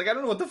close. Like, I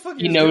don't know what the fuck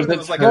he knows that. It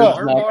was like a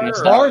arm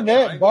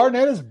bar.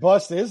 Barnett is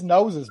busted. His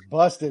nose is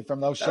busted from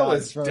those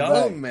shots. That was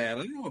dumb, man.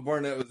 I don't know what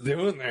Barnett was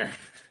doing there.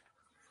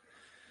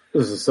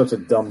 This is such a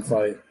dumb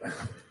fight.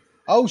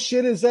 Oh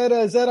shit! Is that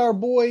our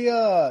boy?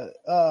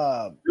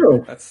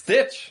 That's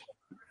Stitch.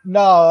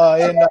 No,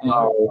 in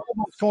the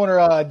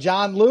corner,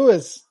 John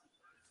Lewis.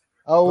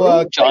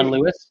 John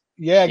Lewis.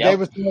 Yeah,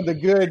 gave us one of the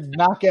good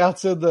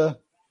knockouts of the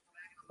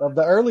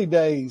early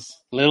days.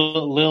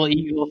 Little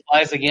eagle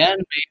flies again,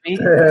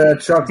 baby. Yeah,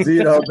 Chuck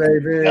Zito,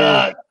 baby.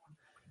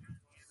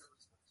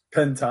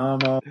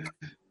 Pentama.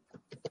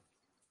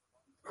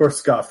 Of course,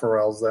 Scott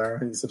Farrell's there.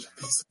 He's such a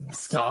piece of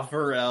Scott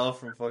Farrell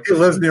from fucking he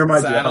lives near my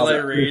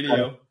satellite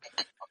radio.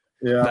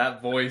 Yeah,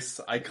 that voice,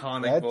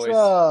 iconic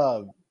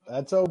voice.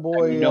 That's old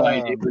boy. No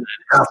idea.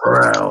 Scott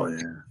Farrell.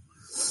 Yeah.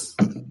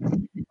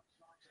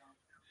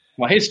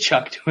 Why is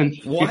Chuck doing?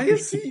 Why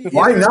is he?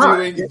 Why not?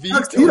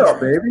 Chuck Zito,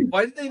 baby.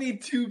 Why did they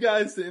need two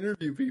guys to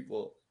interview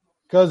people?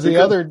 Because the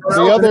other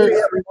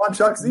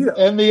Chuck Zito.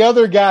 And the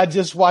other guy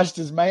just watched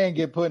his man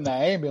get put in the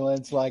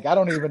ambulance. Like, I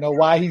don't even know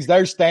why he's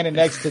there standing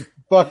next to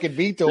fucking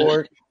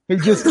Vitor, who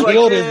just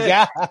killed his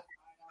guy.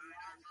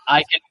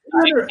 I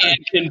can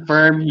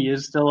confirm he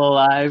is still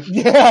alive.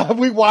 Yeah,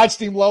 we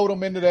watched him load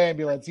him into the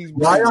ambulance.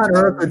 Why on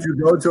earth would you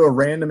go to a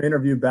random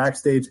interview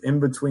backstage in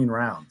between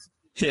rounds?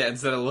 Yeah,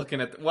 instead of looking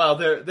at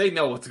they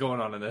know what's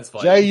going on in this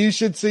fight. Jay, you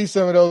should see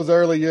some of those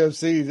early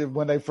UFCs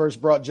when they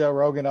first brought Joe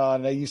Rogan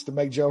on. They used to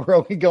make Joe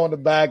Rogan go in the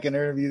back and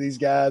interview these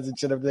guys and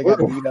shit. They got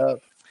beat up.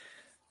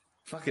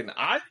 Fucking,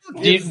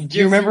 do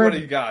you remember what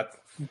he got?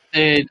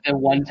 The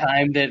one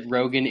time that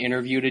Rogan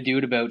interviewed a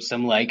dude about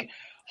some like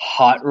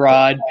hot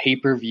rod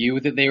pay-per-view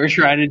that they were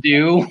trying to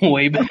do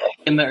way back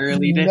in the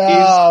early days?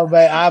 No,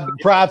 man,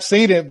 I've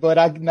seen it, but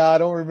I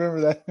don't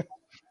remember that.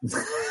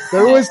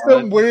 There was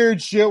some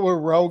weird shit with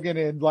Rogan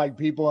and like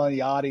people in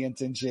the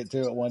audience and shit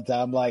too at one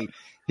time. Like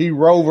he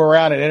rove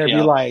around and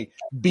interview like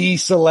B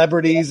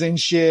celebrities and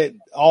shit,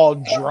 all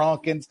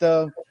drunk and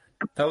stuff.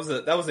 That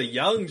was a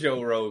young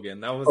Joe Rogan.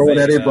 That was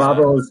Eddie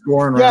Bravo was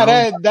scoring.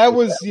 Yeah, that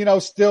was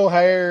still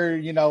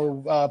hair,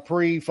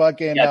 pre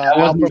fucking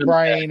alpha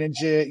brain and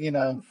shit. It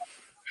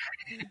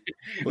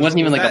wasn't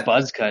even like a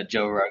buzz cut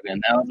Joe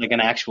Rogan. That was like an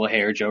actual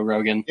hair Joe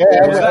Rogan.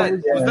 Yeah,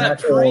 was that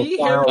pre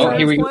hair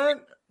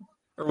transplant?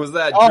 Or was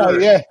that? Oh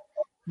yeah,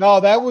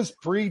 no, that was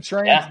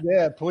pre-trained.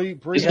 Yeah, pre.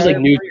 This was like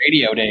news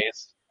radio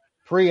days.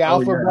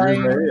 Pre-alpha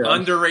brain.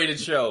 Underrated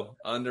show,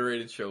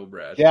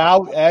 Brad. Yeah,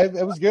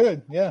 it was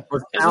good. Yeah,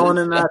 was Allen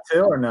in that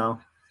too, or no?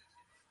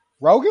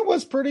 Rogan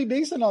was pretty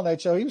decent on that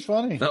show. He was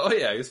funny. Oh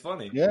yeah, he was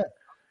funny. Yeah.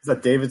 Is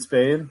that David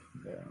Spade?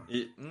 Yeah.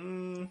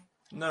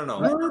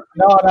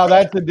 No,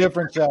 that's a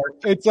different show.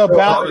 It's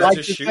about like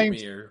the same.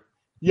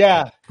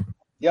 Yeah.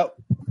 Yep.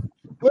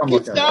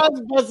 Look at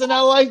John's busting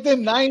out like the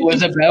 90s. It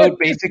was about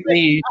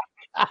basically.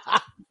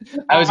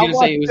 I was going to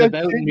say it was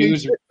about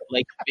news,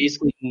 like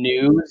basically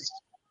news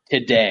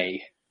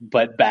today,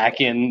 but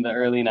back in the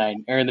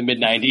the mid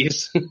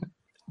 90s.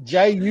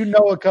 Jay, you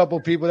know a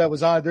couple people that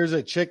was on it. There's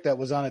a chick that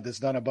was on it that's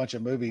done a bunch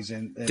of movies.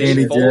 And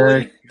Dave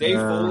Foley. Dave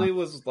Foley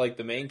was like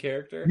the main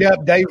character.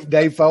 Yep,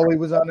 Dave Foley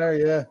was on there.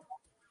 Yeah.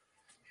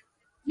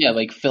 Yeah,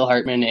 like Phil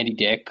Hartman, Eddie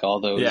Dick, all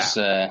those.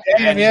 Yeah,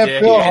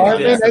 Phil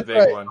Hartman. That's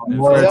right.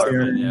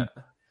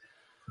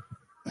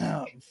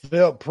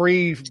 Phil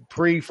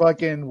pre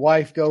fucking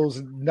wife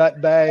goes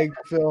nutbag.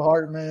 Phil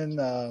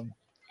Hartman.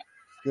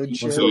 Good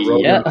shit.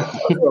 Yeah.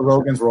 What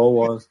Rogan's role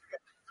was.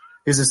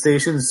 He's the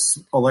station's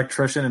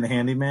electrician and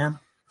handyman.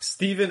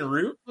 Stephen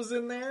Root was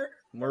in there.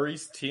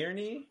 Maurice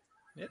Tierney.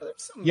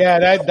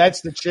 Yeah,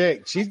 that's the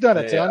chick. She's done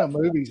a ton of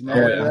movies, man.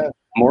 Yeah.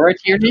 Maura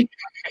Tierney.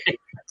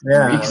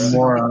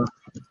 Mara.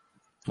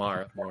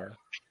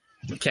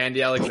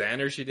 Candy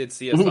Alexander. She did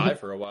CSI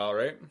for a while,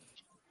 right?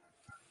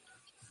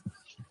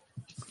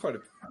 Quite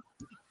a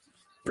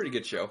pretty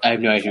good show. I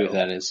have no idea what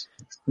that is.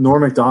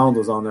 Norm Macdonald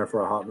was on there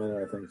for a hot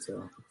minute, I think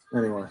so.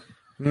 Anyway.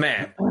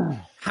 Man,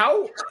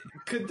 how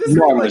could this be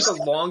like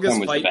the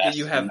longest fight that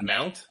you have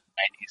Mount?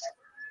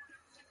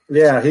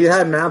 Yeah, he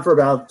had Mount for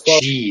about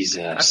 12.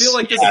 Jesus. I feel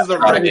like this is the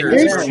record.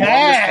 He's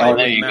tapped. Oh,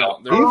 there you go.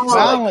 He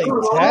finally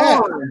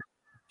tapped.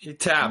 He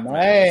tapped,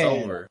 man.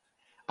 It's over.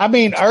 I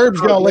mean,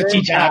 Herb's going to let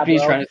you tap.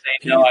 He's trying to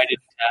say, no, I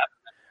didn't tap.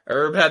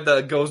 Herb had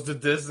the goes to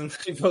decision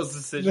prop.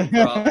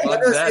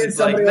 Fuck that. It's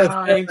like,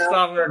 nah, I ain't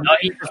stopping. No,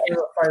 he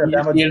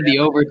needed the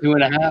over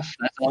 2.5. That's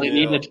all he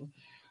needed.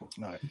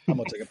 No, I'm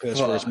gonna take a piss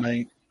first,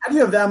 mate. How do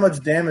you have that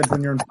much damage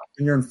when you're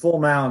in full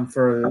mount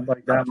for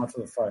like that much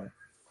of the fight?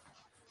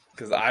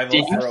 Because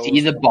did you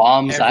see the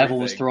bombs Ivo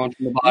was throwing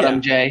from the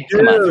bottom, Jay?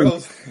 Dude, Come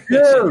on,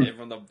 dude.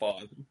 From the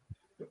bottom.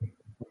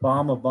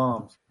 Bomb of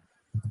bombs.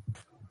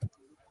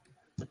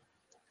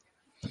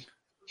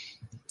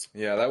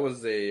 Yeah, that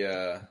was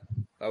a.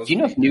 Do you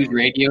know if News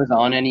Radio is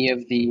on any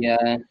of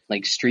the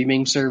like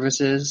streaming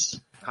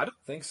services? I don't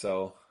think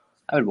so.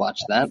 I would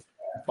watch that.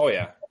 Oh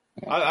yeah.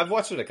 I've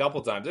watched it a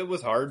couple times. It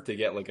was hard to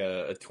get like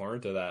a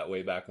torrent of that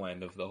way back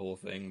when of the whole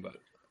thing, but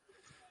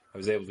I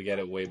was able to get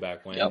it way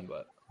back when. Yep.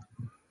 But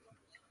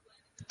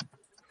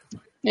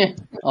yeah,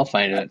 I'll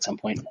find it at some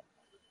point,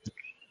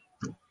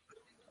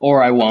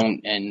 or I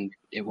won't, and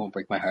it won't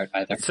break my heart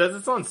either. It says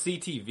it's on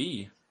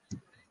CTV,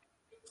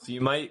 so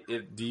you might.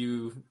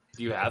 Do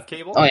you have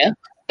cable? Oh yeah,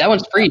 that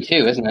one's free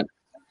too, isn't it?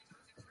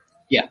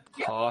 Yeah,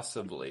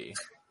 possibly.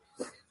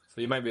 So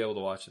you might be able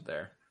to watch it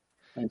there.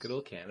 Good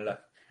old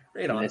Canada.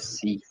 Right on. Let's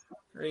see.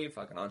 Right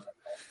fucking on.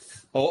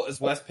 Oh,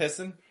 is Wes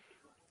pissing?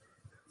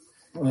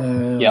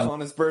 Yeah. On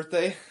his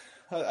birthday.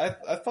 I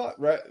thought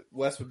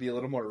Wes would be a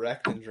little more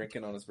wrecked than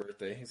drinking on his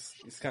birthday.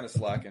 He's kind of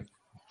slacking.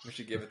 We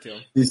should give it to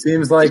him. He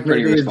seems like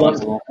maybe he's done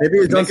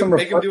some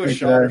make him do a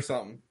shot today. or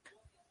something.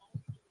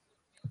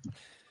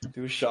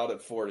 Do a shot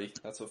at 40.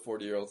 That's what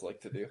 40-year-olds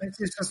like to do. I think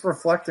he's just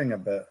reflecting a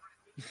bit.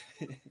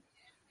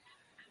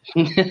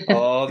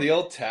 Oh, the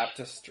old tap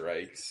to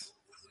strikes.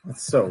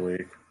 That's so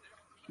weak.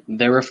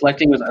 The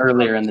reflecting was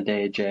earlier in the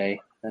day, Jay.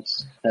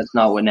 That's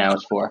not what now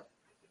is for.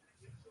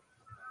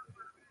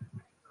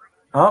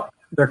 Oh,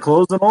 they're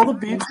closing all the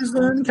beaches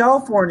in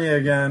California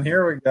again.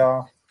 Here we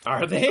go.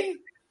 Are they?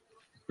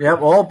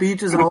 Yep, all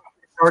beaches and all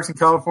parks in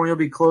California will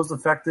be closed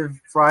effective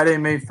Friday,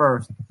 May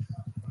 1st.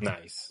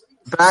 Nice.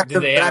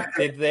 Did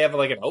they have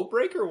like an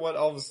outbreak or what?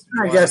 I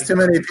guess too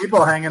many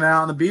people hanging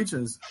out on the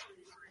beaches.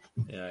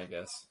 Yeah, I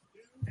guess.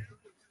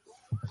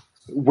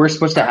 We're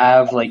supposed to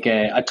have like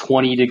a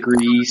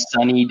 20-degree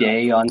sunny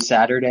day on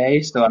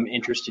Saturday, so I'm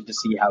interested to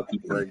see how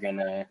people are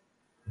gonna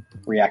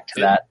react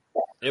to that.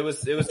 It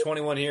was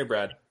 21 here,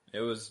 Brad. It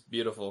was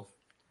beautiful.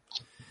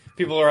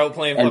 People are out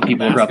playing, and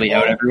people basketball. Are probably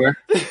out everywhere.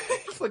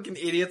 Fucking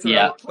idiots are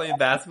out playing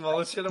basketball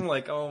and shit. I'm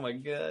like, oh my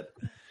god,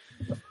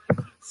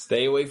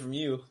 stay away from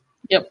you.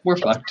 Yep, we're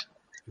fucked.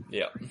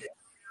 Yep.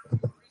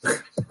 A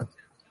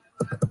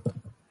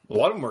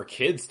lot of them were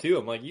kids too.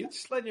 I'm like, you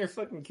just letting your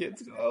fucking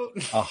kids go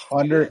out?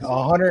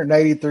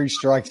 183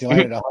 strikes. He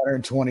landed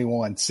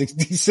 121,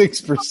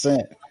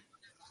 66%.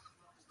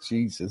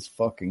 Jesus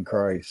fucking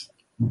Christ.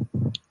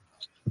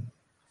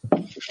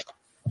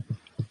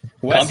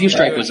 CompuStrike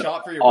strike was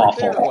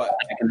awful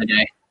back in the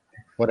day.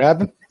 What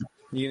happened?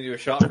 You need to do a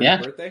shot for your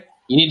birthday?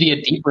 You need to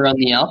get deeper on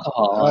the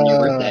alcohol on your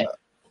birthday.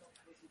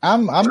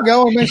 I'm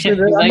going,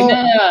 Mister.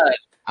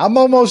 I'm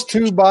almost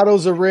 2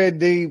 bottles of Red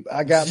Deep.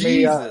 I got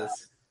me a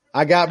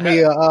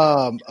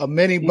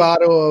mini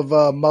bottle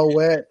of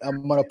Moet.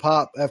 I'm gonna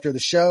pop after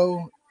the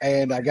show,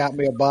 and I got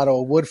me a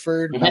bottle of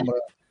Woodford. And I'm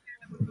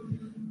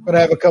gonna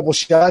have a couple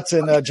shots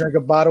and drink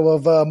a bottle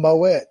of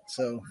Moet.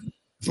 So,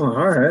 all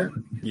right,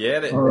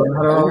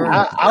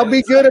 I'll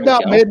be good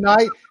about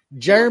midnight.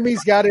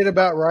 Jeremy's got it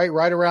about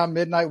right around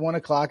midnight, 1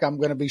 o'clock. I'm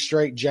gonna be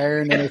straight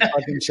jarring in his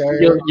fucking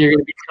chair. You're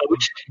gonna be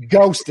coached,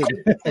 ghosted.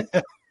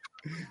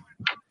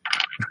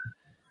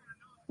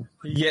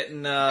 You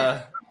getting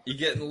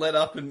lit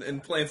up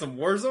and playing some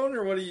Warzone,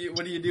 or what are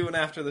you doing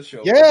after the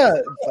show? Yeah,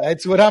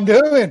 that's what I'm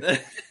doing.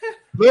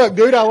 Look,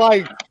 dude, I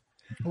like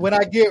when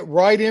I get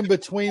right in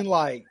between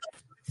like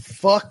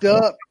fucked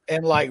up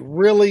and like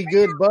really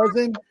good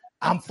buzzing.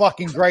 I'm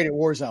fucking great at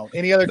Warzone.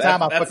 Any other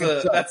time,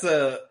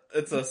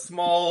 it's a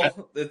small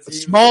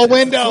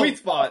window, sweet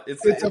spot.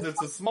 It's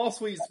a small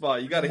sweet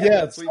spot. You got to hit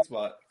that sweet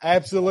spot.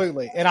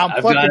 Absolutely, and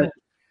I've got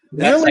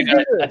really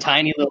good. A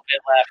tiny little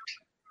bit left.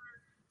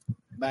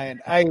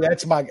 Man, hey,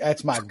 that's my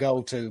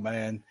go-to,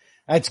 man.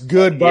 That's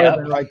good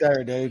bourbon right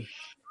there, dude.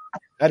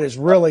 That is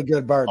really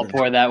good bourbon. I'll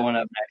pour that one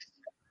up next.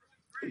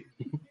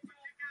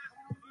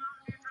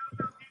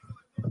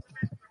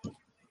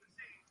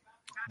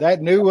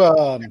 That new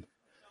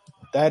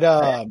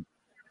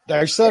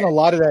they're selling a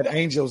lot of that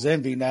Angel's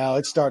Envy now.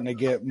 It's starting to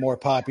get more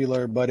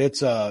popular, but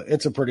it's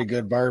a pretty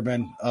good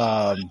bourbon.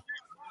 But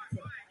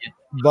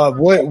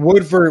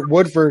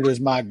Woodford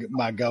is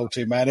my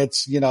go-to, man.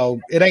 It's,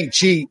 it ain't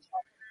cheap,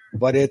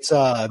 but it's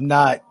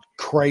not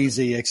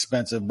crazy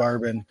expensive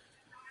bourbon.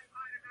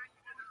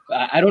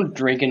 I don't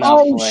drink enough.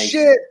 Oh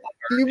shit!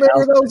 Do you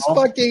remember those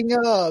fucking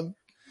the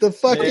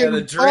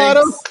drinks,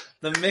 bottles?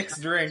 The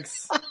mixed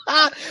drinks.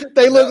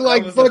 They look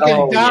like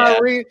fucking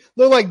diarrhea. Yeah.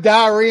 Look like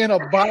diarrhea in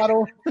a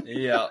bottle.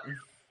 Yeah,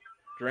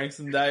 drank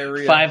some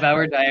diarrhea.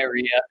 5-hour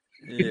diarrhea.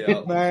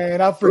 Yeah, man,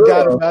 I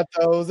forgot about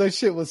those. That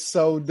shit was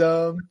so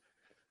dumb.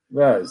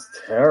 That is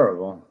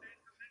terrible.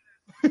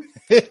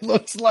 It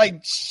looks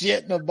like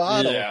shit in a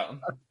bottle. Yeah,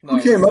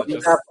 Who came up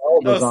with that?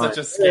 That was such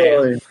a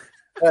scam.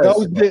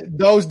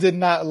 Those did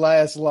not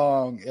last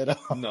long at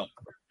all. No.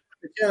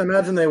 I can't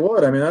imagine they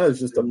would. I mean, that is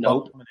just a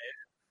Nope.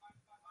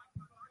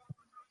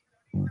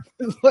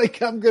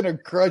 Like I'm gonna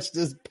crush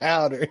this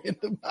powder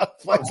into my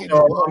fucking. I'm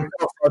so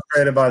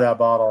frustrated by that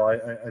bottle.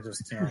 I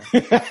just can't.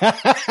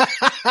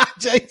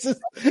 Jason,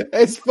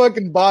 this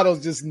fucking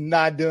bottle's just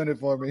not doing it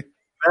for me.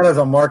 That is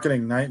a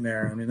marketing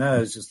nightmare. I mean,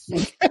 that is just.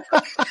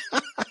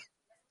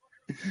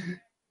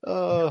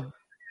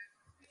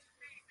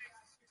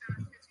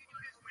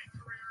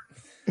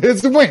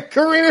 It's a win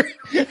career.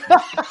 Dude,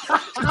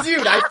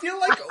 I feel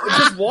like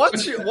just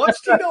watch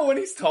Tino when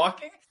he's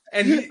talking,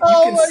 and you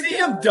can see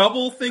him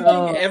double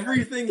thinking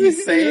everything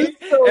he's saying,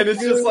 and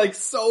it's just like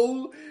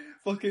so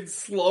fucking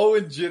slow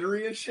and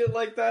jittery and shit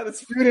like that.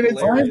 It's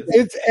hilarious.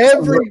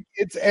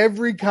 It's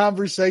every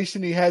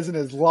conversation he has in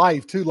his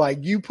life too. Like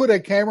you put a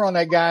camera on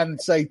that guy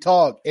and say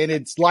talk, and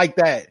it's like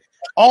that.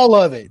 All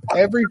of it,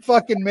 every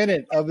fucking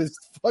minute of his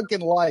fucking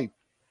life.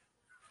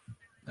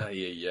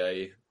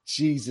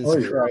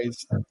 Jesus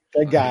Christ,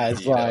 that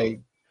guy's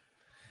like.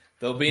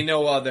 There'll be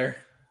no other.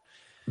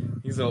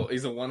 He's a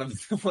one of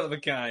a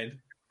kind.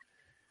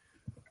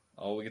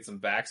 Oh, we get some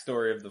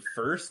backstory of the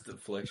first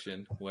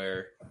Affliction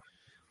where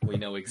we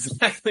know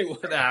exactly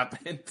what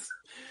happened.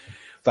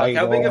 Like,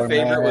 how big a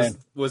favorite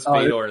was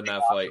Fedor in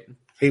that fight?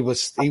 He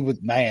was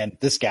man.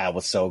 This guy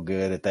was so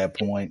good at that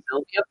point.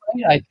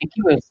 I think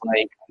he was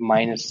like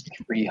minus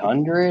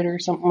 300 or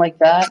something like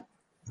that.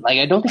 Like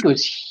I don't think it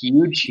was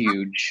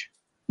huge.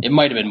 It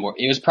might have been more.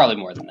 It was probably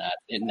more than that.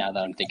 Now that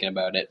I'm thinking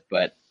about it,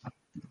 but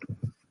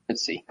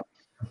let's see.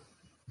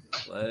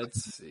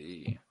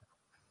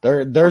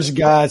 There's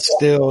guys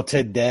still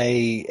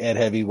today at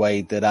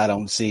heavyweight that I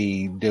don't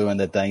see doing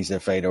the things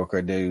that Fedor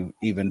could do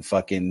even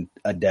fucking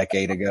a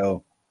decade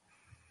ago.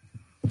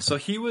 So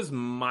he was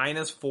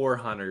minus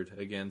 400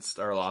 against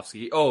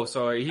Arlovski. Oh,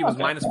 sorry. He was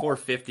minus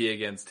 450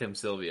 against Tim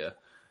Sylvia.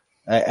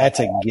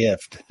 That's a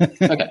gift.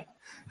 Okay.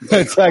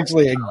 It's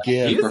actually a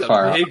gift. He's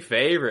a big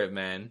favorite,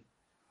 man.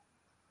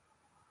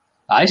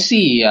 I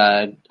see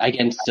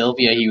against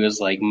Sylvia, he was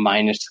like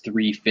minus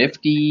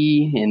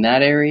 350 in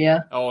that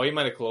area. Oh, he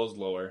might have closed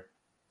lower.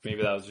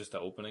 Maybe that was just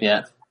the opening.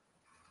 Yeah.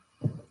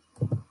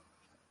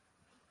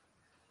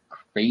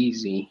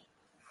 Crazy.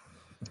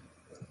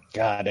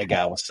 God, that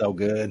guy was so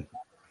good.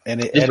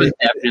 And this was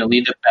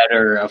definitely the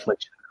better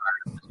Affliction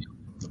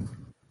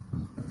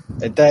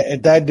card.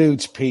 At that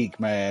dude's peak,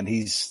 man,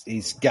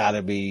 he's got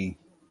to be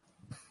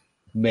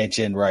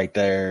mentioned right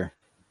there.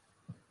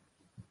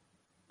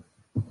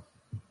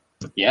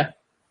 Yeah,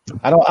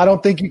 I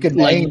don't think you could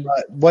name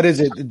what is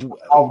it?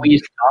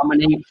 Always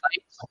dominate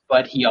fights,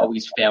 but he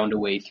always found a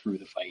way through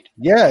the fight.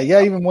 Yeah.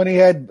 Even when he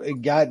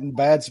had gotten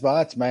bad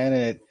spots,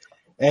 man,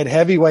 at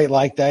heavyweight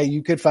like that,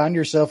 you could find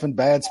yourself in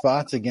bad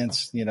spots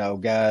against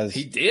guys.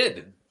 He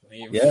did.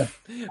 He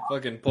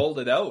fucking pulled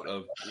it out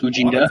of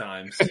Fujinda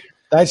times.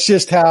 That's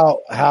just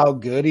how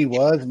good he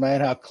was, man.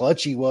 How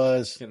clutch he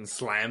was. Getting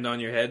slammed on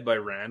your head by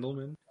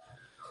Randleman.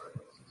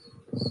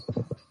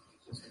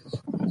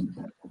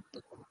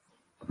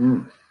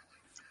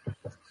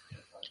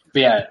 But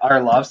yeah,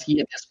 Arlovski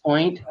at this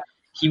point,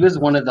 he was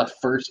one of the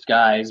first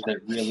guys that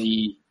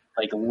really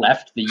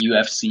left the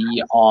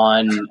UFC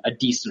on a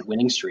decent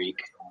winning streak.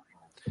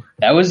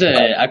 That was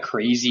a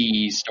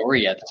crazy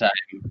story at the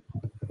time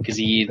because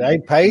he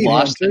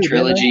lost the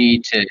trilogy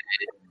to.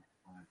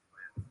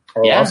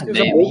 He lost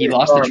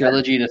the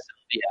trilogy to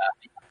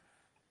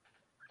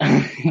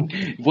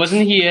Sylvia.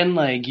 Wasn't he in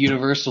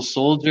Universal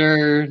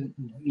Soldier,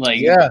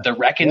 The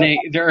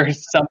Reckoning or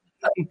something?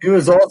 He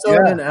was also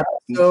in an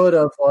episode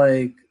of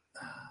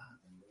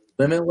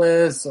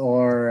Limitless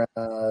or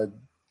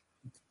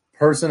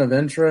Person of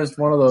Interest,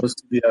 one of those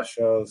CBS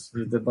shows.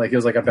 He did he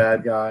was a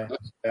bad guy.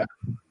 Yeah,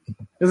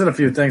 there's a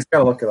few things.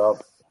 Gotta look it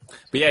up.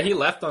 But yeah, he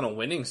left on a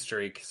winning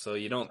streak, so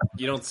you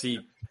don't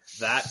see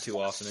that too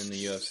often in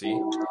the UFC.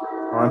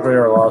 Andre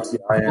Arlovski,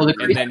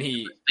 and then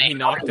he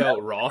knocked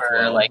out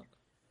Rothwell.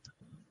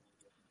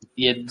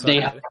 Yeah,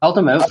 they held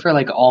him out for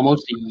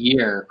almost a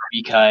year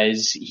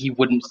because he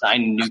wouldn't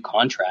sign a new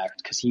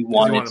contract because he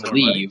wanted to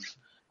leave.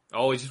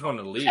 Oh, he just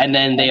wanted to leave. And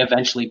then they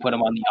eventually put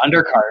him on the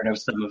undercard of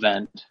some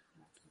event.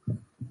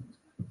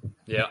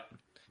 Yeah,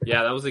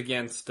 that was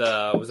against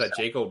was that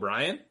Jake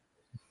O'Brien?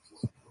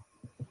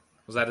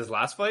 Was that his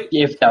last fight?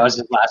 If that was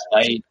his last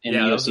fight in the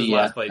UFC, that was his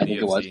last fight in the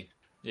UFC. It was.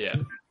 Yeah.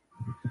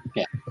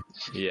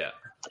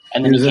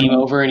 And then he came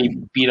over and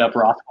he beat up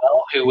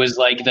Rothwell, who was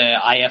the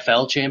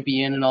IFL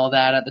champion and all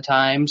that at the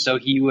time. So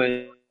he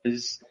was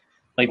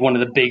one of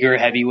the bigger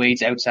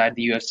heavyweights outside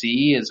the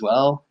UFC as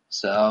well.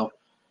 So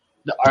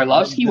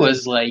Arlovski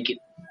was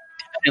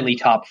definitely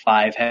top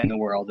 5 head in the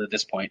world at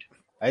this point.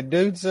 That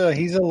dude's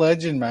he's a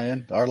legend,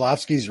 man.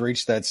 Arlovski's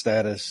reached that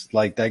status.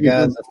 That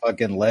guy's a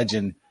fucking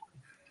legend.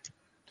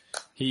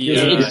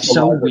 It's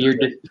so weird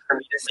for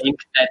me to think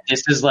that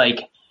this is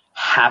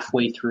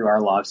halfway through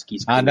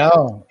Arlovski's career. I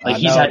know.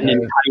 He's had an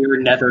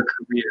entire nether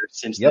career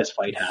since this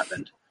fight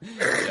happened.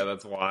 Yeah,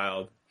 that's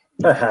wild.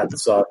 That hat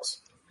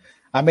sucks.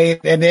 I mean,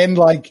 and then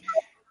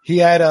he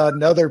had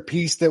another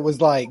piece that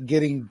was like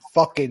getting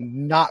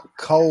fucking knocked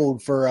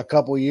cold for a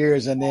couple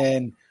years, and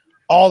then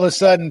all of a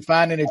sudden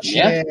finding a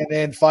chin and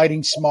then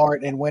fighting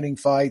smart and winning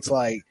fights.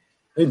 Like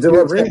he did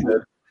what Reed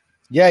did.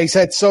 Yeah, he's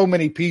had so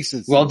many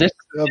pieces. Well, this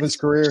of his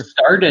career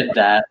started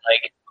that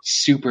like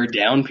super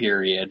down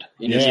period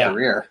in his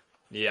career.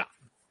 Yeah.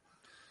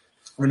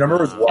 Remember,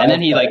 it was wild, and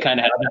then he like kind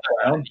of had another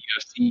round in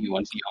the UFC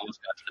once he almost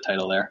got to the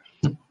title there.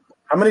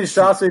 How many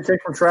shots did he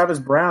take from Travis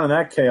Brown in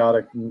that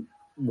chaotic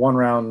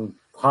one-round?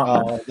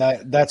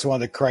 That's one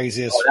of the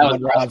craziest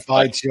one-round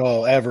fights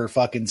you'll ever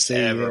fucking see.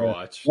 Ever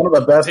watch. One of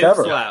the best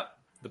ever. Slap.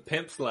 The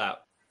pimp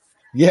slap.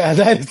 Yeah,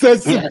 that's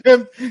the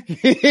pimp.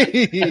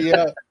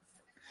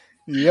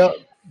 Yep.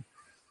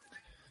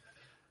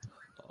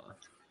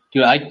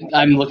 Dude,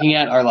 I'm looking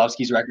at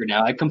Arlovski's record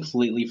now. I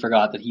completely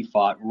forgot that he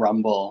fought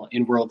Rumble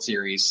in World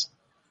Series.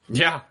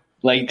 Yeah.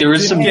 Like, there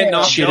was some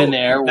shit in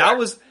there. That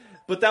was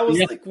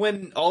like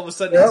when all of a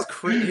sudden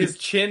his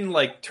chin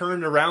like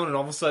turned around and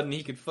all of a sudden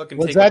he could fucking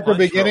take a punch. Was that the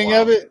beginning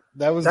of it?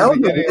 That was the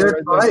beginning of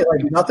it. Fight.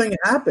 Like, nothing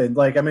happened.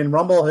 Like, I mean,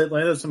 Rumble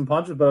landed some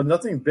punches, but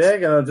nothing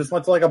big, and it just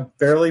went to like a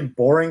barely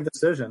boring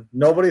decision.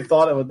 Nobody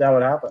thought that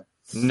would happen.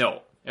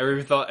 No.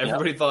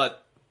 Everybody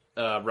thought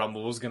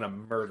Rumble was gonna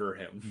murder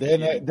him.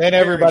 Then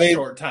everybody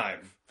short time.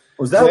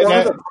 Was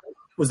that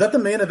was that the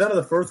main event of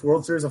the first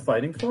World Series of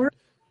Fighting card?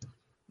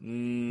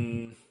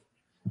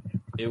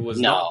 It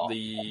was not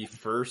the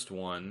first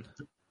one.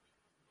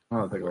 I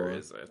don't think Where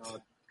is it?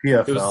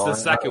 PFL. It was the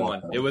second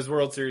one. It was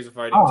World Series of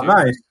Fighting. Oh, 2.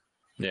 Nice.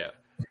 Yeah.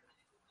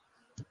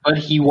 But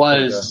he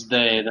was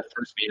the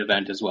first main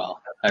event as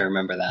well. I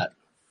remember that.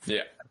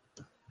 Yeah.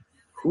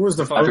 Who was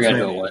the first? I forget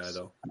who it was.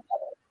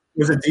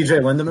 Was it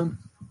DJ Lindemann?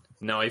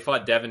 No, he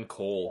fought Devin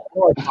Cole.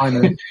 Oh, I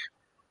know.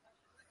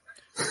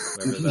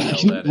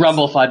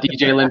 Rumble fought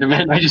DJ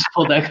Lindemann. I just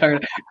pulled that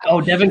card.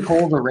 Oh, Devin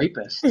Cole, the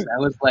rapist. That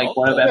was like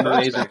one of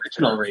MMA's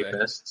original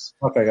rapists.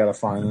 Fuck, I gotta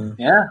find him.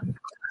 Yeah.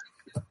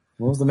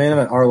 What was the main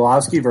event?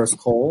 Arlovski versus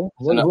Cole?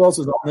 Who else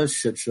is on this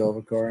shit show of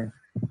a card?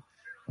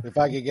 If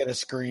I could get a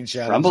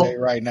screenshot of it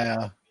right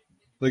now.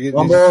 Look at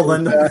Rumble,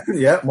 Linda.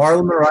 Yeah,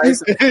 Marlon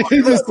Moraes.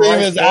 He's just seeing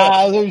his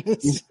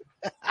eyes.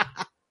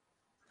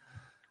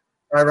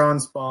 Tyrone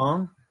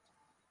Spong.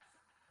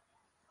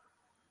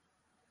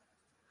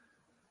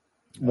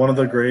 One of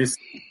the greats.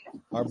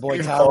 Our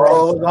boy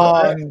Tyrone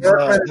Spong.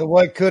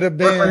 What could have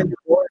been.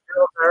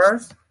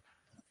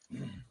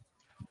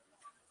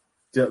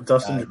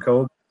 Dustin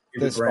Jacob.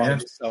 This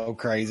fight is so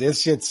crazy.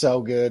 This shit's so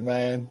good,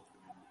 man.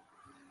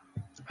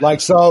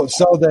 Like so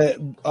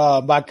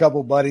that my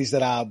couple buddies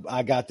that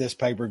I got this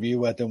pay-per-view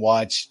with and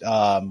watched,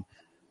 they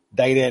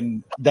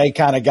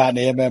kind of got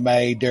into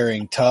MMA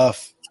during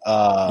Tough.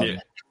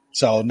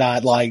 So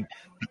not like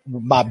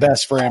my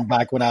best friend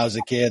back when I was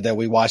a kid that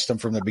we watched them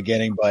from the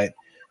beginning, but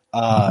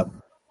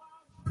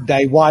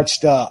they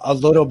watched a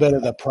little bit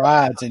of the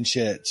Prides and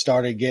shit,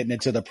 started getting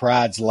into the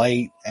Prides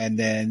late, and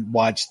then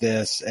watched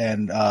this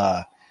and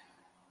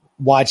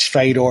watched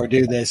Fedor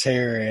do this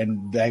here,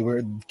 and they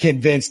were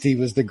convinced he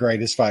was the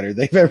greatest fighter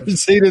they've ever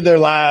seen in their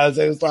lives.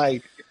 It was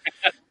like,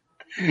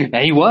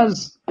 yeah, he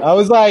was. I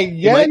was like,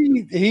 yeah,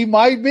 he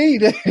might be.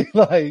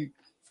 Like,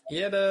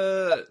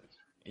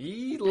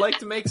 he liked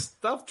to make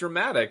stuff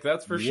dramatic.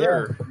 That's for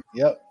sure.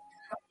 Yep.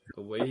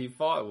 The way he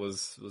fought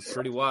was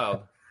pretty wild.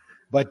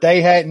 But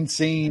they hadn't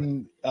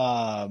seen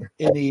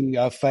any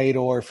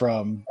Fedor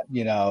from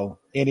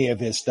any of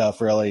his stuff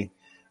really.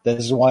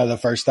 This is one of the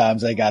first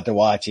times they got to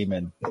watch him,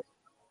 and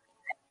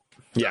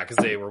yeah, because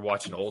they were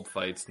watching old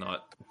fights,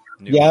 not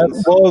new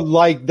ones. Well,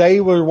 like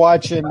they were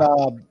watching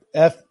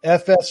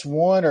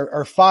FS1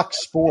 or Fox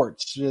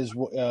Sports is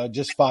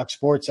just Fox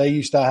Sports. They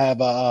used to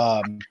have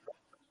a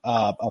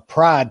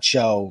Pride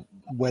show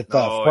with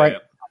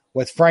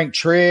Frank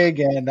Trigg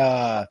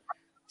and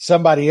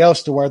somebody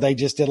else, to where they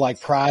just did like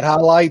Pride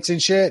highlights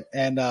and shit,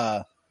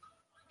 and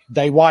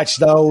they watched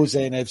those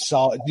and have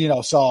saw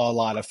a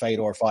lot of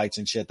Fedor fights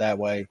and shit that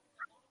way.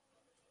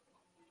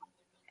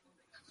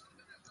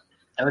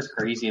 That was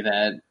crazy,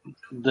 that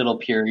little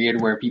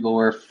period where people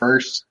were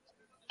first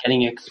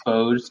getting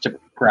exposed to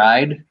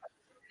Pride.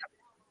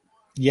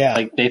 Yeah.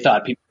 Like they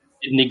thought people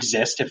didn't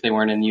exist if they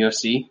weren't in the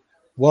UFC.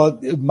 Well,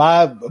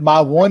 my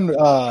one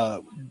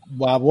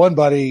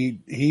buddy,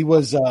 he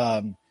was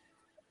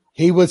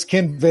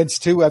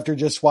convinced too, after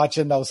just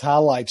watching those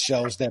highlight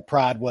shows, that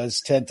Pride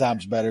was 10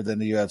 times better than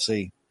the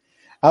UFC.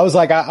 I was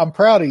like, I'm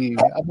proud of you.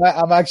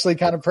 I'm actually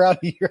kind of proud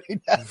of you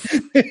right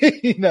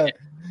now.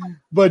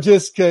 But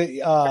just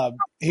he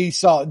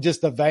saw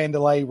just the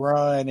Vanderlei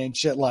run and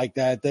shit like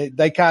that.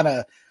 They kind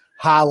of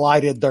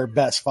highlighted their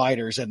best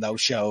fighters in those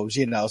shows,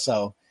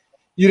 so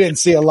you didn't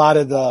see a lot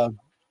of the,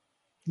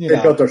 they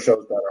built their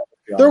shows better.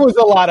 There was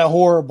a lot of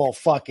horrible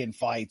fucking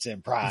fights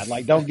in Pride.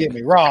 Like, don't get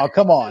me wrong.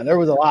 Come on. There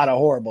was a lot of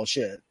horrible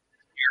shit.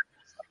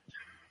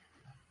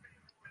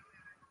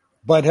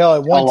 But hell,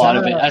 at one time,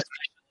 of it,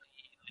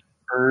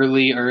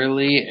 especially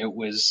early, it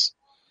was,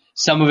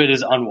 some of it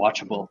is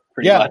unwatchable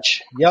pretty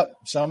much. Yep.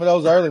 Some of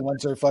those early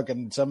ones are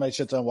fucking, some of that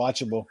shit's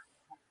unwatchable.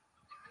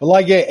 But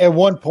like at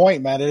one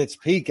point, man, at its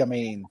peak, I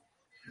mean,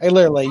 Hey,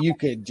 literally, you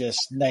could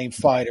just name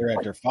fighter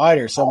after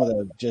fighter. Some of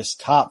the just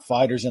top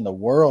fighters in the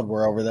world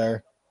were over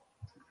there.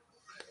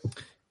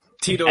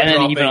 Tito and then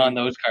dropping. even on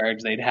those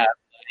cards, they'd have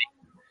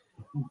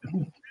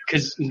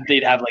because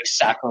they'd have like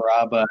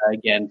Sakuraba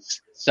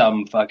against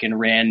some fucking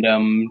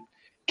random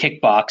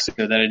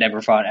kickboxer that had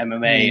never fought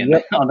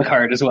MMA on the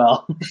card as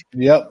well.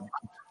 Yep.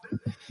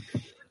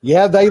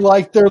 Yeah, they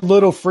like their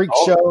little freak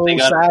show,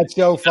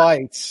 sideshow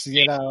fights,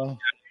 you know.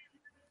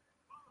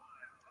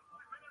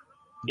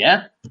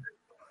 Yeah.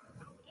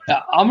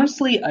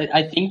 Honestly,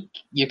 I think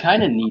you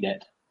kind of need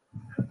it.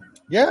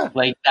 Yeah.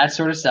 Like, that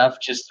sort of stuff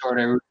just sort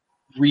of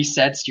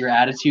resets your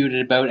attitude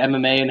about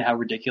MMA and how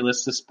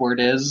ridiculous the sport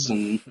is,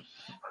 and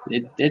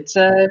it puts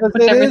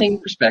everything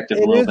in perspective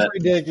a little bit. It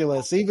is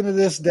ridiculous. Even to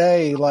this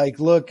day, like,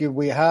 look,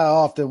 how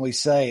often we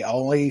say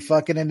only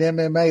fucking in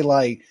MMA,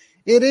 like,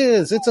 it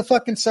is. It's a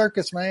fucking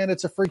circus, man.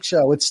 It's a freak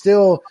show. It's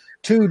still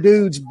two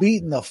dudes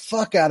beating the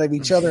fuck out of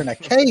each other in a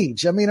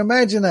cage. I mean,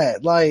 imagine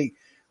that. Like,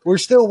 we're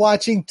still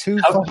watching two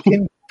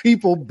fucking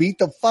people beat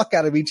the fuck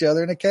out of each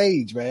other in a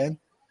cage, man.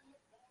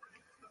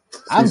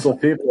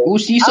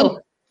 Who's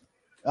Cecil?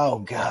 Oh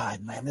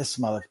God, man, this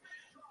mother.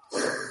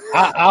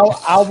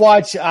 I'll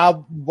watch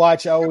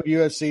old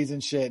UFCs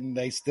and shit, and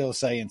they still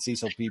saying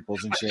Cecil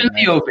Peoples and shit.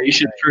 The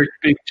ovation for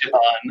Big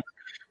John.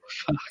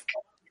 Fuck.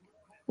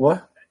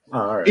 What? Oh,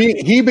 all right.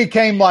 He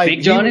became like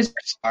Big John is a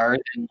star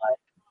in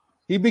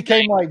he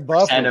became like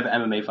Buffer of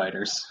MMA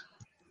fighters.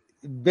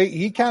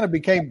 He kind of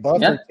became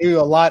Buffer too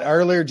a lot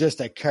earlier,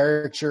 just a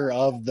caricature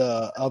of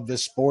the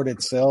sport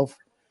itself.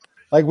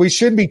 Like, we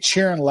shouldn't be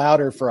cheering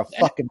louder for a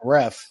fucking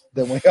ref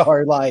than we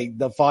are like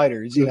the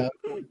fighters, you know.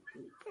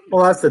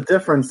 Well, that's the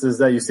difference, is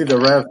that you see the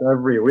ref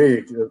every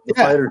week. The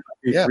fighters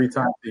see 3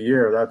 times a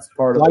year. That's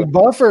part of like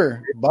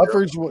Buffer.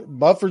 Buffer's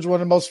one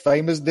of the most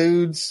famous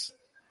dudes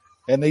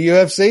in the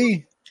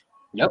UFC.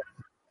 Yep.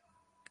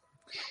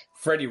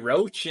 Freddie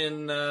Roach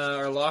in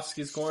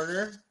Arlovski's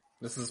corner.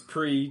 This is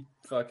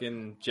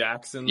pre-fucking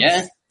Jackson's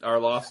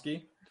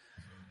Arlovski.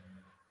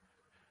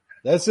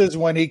 This is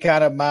when he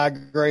kind of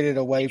migrated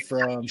away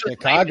from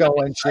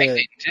Chicago and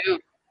shit. Too.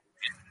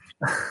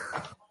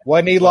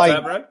 Wasn't he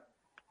like?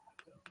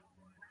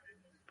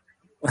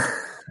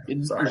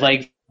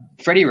 Like,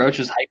 Freddie Roach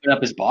was hyping up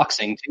his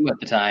boxing too at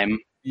the time.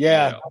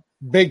 Yeah,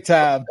 big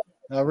time.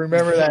 I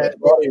remember that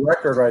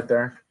record right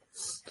there.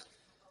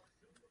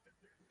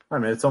 I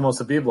mean, it's almost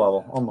a Beeb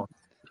level, almost.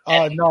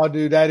 Oh no,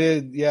 dude, that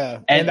is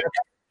And that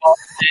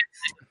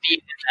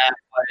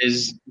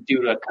was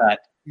due to a cut.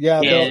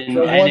 Yeah, and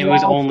it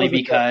was only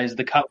because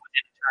the cut was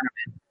in a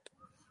tournament.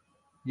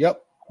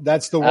 Yep,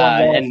 that's the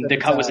one. And the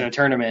cut was in a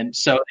tournament,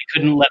 so they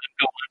couldn't let him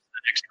go on to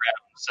the next round.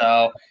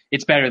 So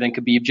it's better than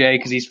Khabib J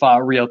because he's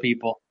fought real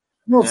people.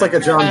 Well, it's like a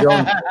John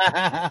Jones.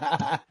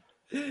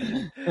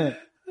 And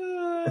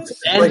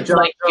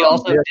he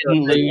also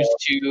didn't lose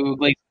to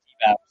Glaze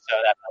T-Bap, so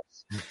that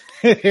helps.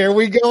 Here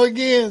we go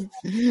again.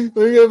 We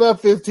got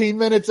about 15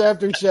 minutes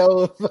after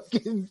show of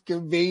fucking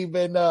Khabib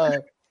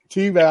and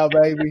T-Bap,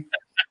 baby.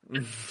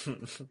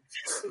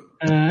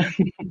 I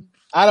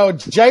don't.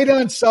 Jay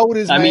done sold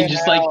his man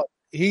just out. like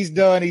He's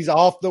done. He's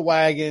off the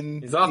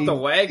wagon. He's off the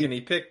wagon. He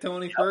picked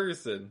Tony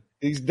Ferguson.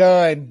 He's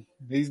done.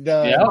 He's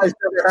done. Yeah. It's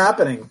never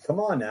happening. Come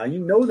on now. You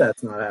know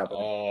that's not happening.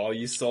 Oh,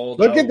 you sold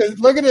Look out. at this.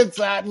 Look at it.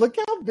 Look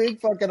how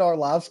big fucking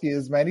Arlovski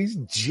is, man. He's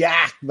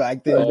jacked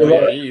back there. Oh,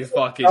 yeah, he's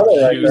fucking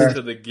juiced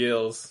to the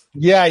gills.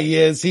 Yeah, he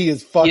is. He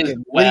is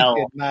fucking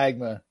leaking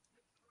magma.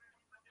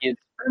 I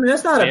mean,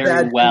 that's not a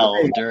bad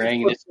thing.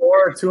 During this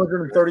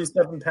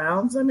 237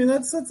 pounds. I mean,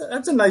 that's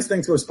a nice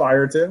thing to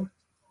aspire to.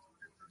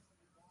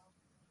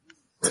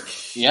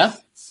 Yeah,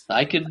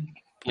 I could,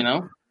 Yeah,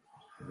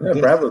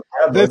 Brad.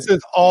 This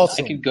is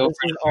awesome. I could go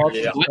for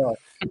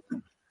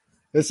awesome.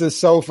 This is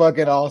so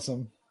fucking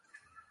awesome.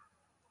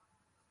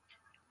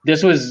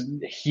 This was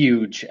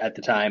huge at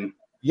the time.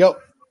 Yep.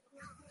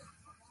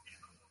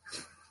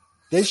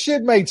 This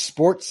shit made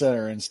Sports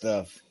Center and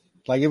stuff.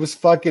 Like, it was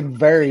fucking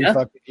very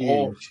fucking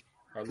huge.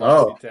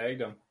 Arlovski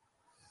tagged him.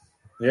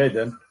 Yeah, he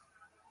did.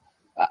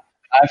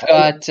 I've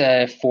got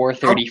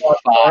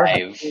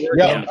 435.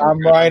 Yep, I'm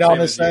right on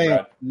the same.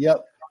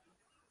 Yep.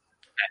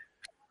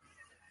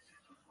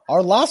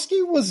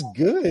 Arlovski was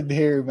good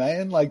here,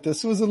 man. Like,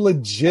 this was a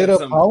legit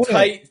opponent. Some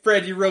tight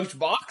Freddie Roach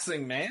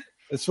boxing, man.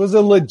 This was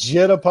a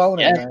legit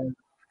opponent, man.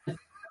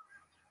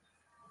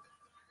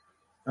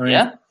 I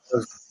mean,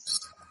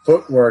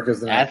 footwork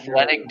is an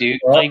athletic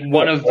dude, like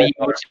one of the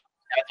most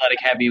athletic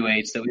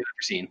heavyweights that we've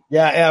ever seen.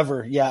 Yeah,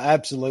 ever. Yeah,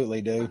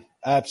 absolutely, dude.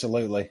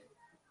 Absolutely.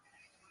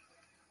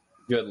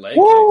 Good leg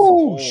kicks.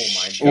 Oh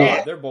my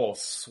god, they're both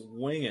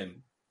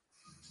swinging.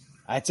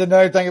 That's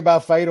another thing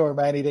about Fedor,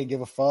 man. He didn't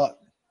give a fuck.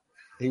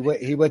 He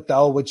went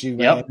through with you,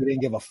 man. He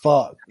didn't give a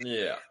fuck.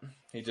 Yeah,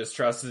 he just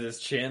trusted his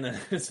chin and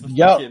his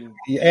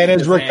and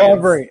his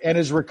recovery, hands. And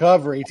his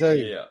recovery too.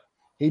 Yeah,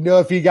 he knew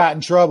if he got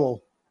in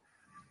trouble.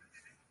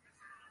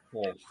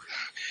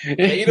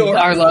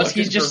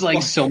 Arlovski's just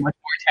like so much more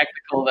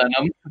technical than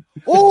him.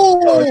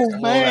 Oh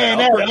man,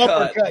 that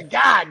uppercut!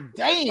 God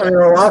damn!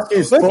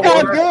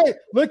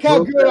 Look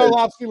how good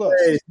Arlovski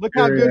looks. Look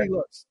how good he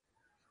looks.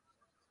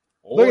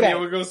 Look at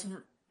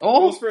that.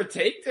 Goes for a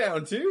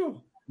takedown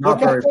too. Not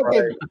very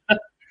bright.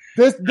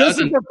 This is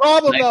the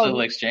problem, nice though.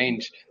 Little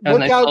exchange. That was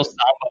a nice little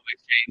sambo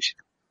exchange.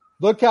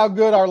 Look how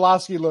good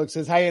Arlovski looks.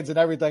 His hands and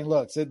everything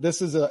looks.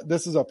 This is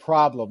a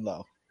problem,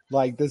 though.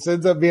 Like, this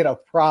ends up being a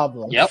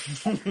problem. Yep.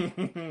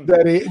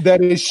 that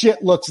his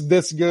shit looks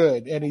this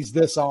good and he's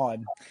this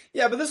on.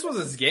 Yeah, but this was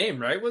his game,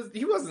 right?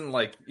 He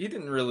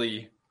didn't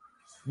really.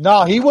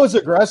 No, he was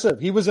aggressive.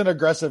 He was an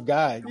aggressive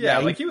guy.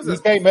 Yeah, he was for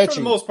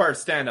the most part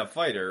stand-up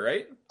fighter,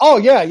 right? Oh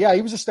yeah,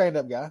 he was a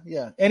stand-up guy.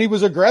 Yeah, and he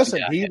was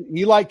aggressive. Yeah.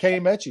 He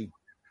came at you.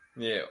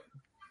 Yeah.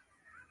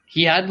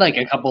 He had like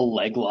a couple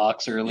leg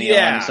locks early on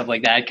and stuff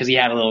like that because he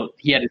had a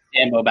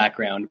sambo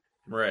background,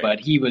 right? But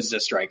he was a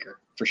striker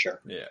for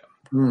sure. Yeah.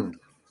 Oh,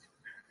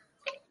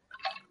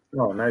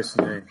 nice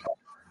name.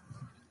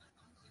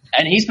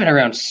 And he's been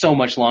around so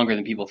much longer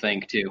than people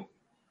think too.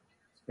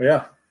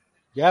 Yeah.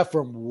 Yeah,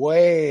 from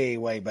way,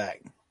 way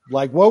back.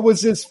 Like, what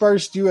was his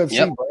first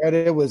UFC, Brad?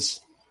 It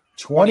was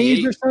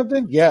 20s or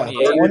something? Yeah.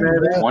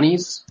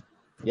 20s?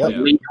 Yep.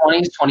 Late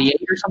 20s,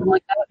 28 or something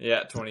like that?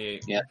 Yeah,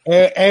 28. Yeah.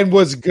 And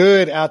was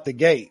good out the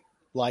gate.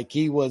 Like,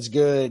 he was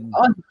good.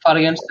 Oh, he fought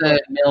against the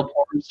male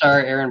porn star,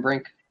 Aaron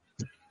Brink.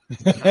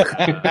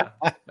 There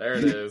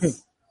it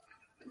is.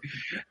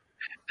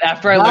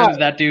 After I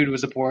learned that dude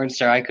was a porn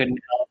star, I couldn't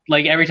help.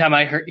 Like, every time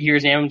I hear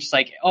his name, I'm just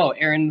like, oh,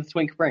 Aaron the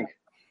Twink Brink.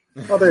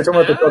 Oh, they're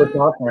talking about the Dakota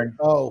Cockring.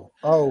 Oh.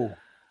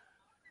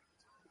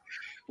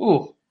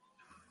 Ooh.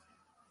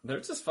 They're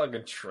just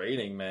fucking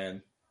trading,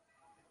 man.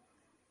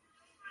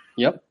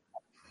 Yep.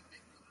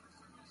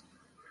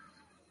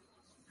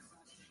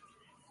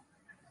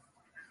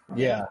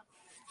 Yeah.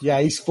 Yeah,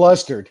 he's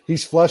flustered.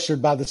 He's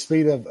flustered by the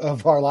speed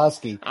of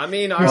Arlovski. I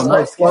mean,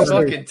 Arlovski's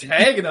fucking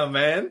tagging him,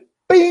 man.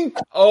 Bing!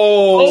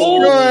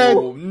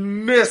 Oh,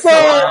 missile.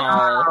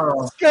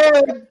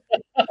 Good.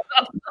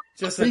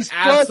 Just an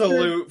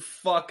absolute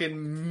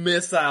fucking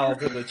missile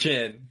to the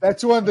chin.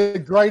 That's one of the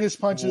greatest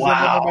punches in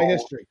MMA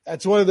history.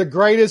 That's one of the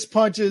greatest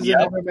punches in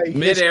MMA history.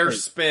 Mid-air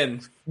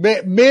spin.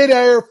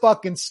 Mid-air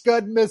fucking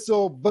scud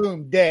missile,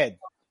 boom, dead.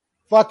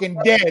 Fucking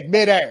dead,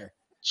 mid-air.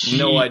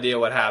 No idea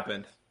what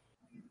happened.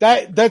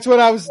 That's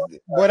what I was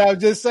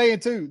just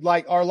saying too.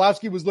 Like,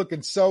 Arlovski was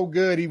looking so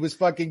good. He was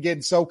fucking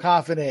getting so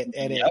confident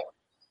at it.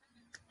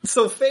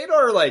 So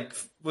Fedor,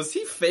 was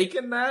he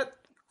faking that?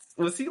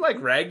 Was he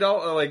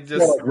ragdoll or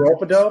just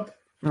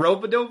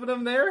rope-a-doping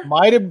him there?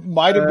 Might have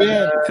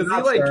been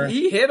because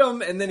he hit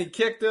him and then he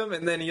kicked him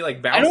and then he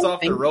bounced off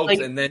the ropes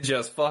and then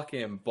just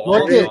fucking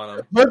bombed on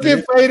him. Look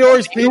at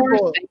Fedor's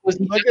people.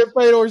 Look at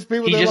Fedor's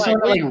people. He just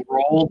sort of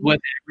rolled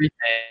with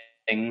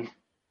everything.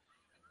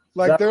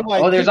 Like they're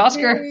like, oh, there's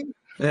Oscar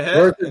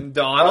and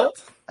Donald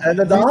and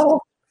the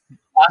Donald.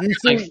 You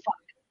see, man,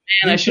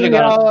 I should have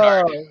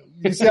got.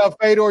 You see how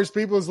Fedor's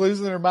people is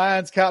losing their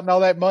minds, counting all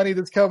that money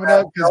that's coming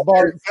up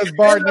because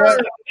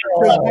Barnett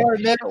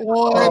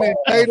won and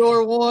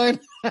Fedor won.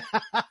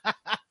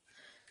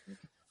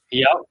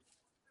 Yep.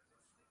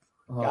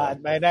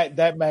 God, man,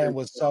 that man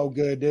was so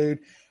good, dude.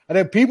 And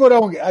then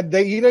people he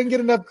doesn't get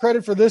enough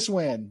credit for this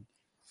win.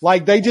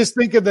 Like, they just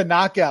think of the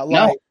knockout.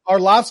 No. Like,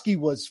 Arlovski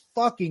was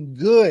fucking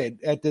good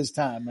at this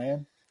time,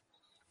 man.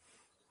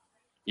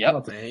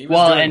 Yep.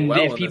 Well, and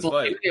if people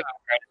do give him credit,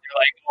 they're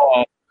like,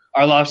 oh,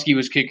 Arlovski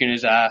was kicking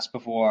his ass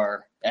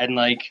before. And,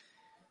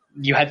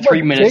 you had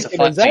 3 minutes of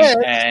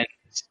fighting, and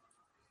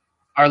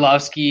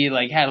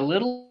Arlovski, had a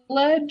little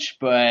edge,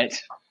 but...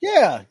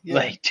 Yeah.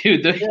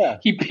 Dude,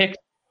 he picked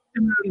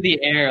him in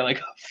the air like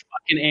a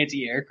fucking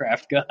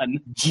anti-aircraft gun.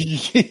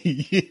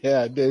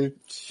 Yeah, dude.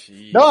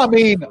 Jeez. No, I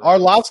mean,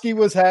 Arlovski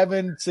was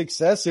having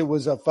success. It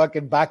was a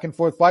fucking back and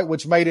forth fight,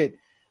 which made it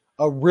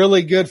a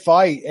really good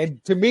fight.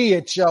 And to me,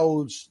 it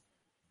showed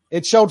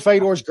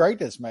Fedor's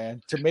greatness,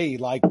 man. To me,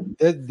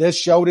 this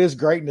showed his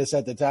greatness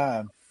at the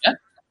time. Yeah.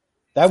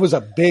 That was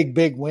a big,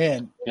 big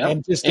win. Yep.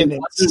 And just an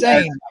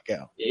insane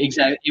knockout.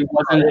 Exactly. It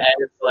wasn't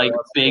as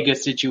big a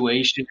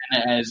situation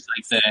as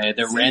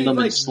the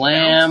random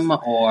slam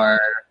or...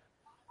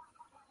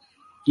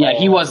 Yeah,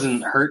 he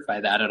wasn't hurt by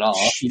that at all.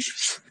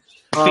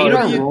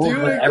 Fedor rolled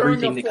with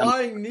everything that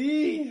comes.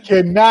 Knee?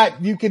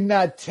 You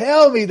cannot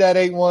tell me that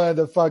ain't one of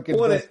the fucking.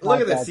 Look at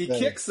this. He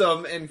kicks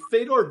him, and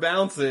Fedor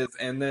bounces,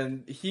 and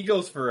then he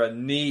goes for a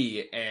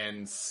knee,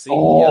 and see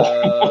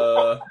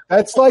ya.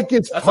 That's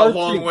That's a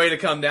long way to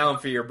come down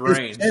for your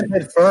brain.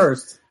 Head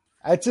first.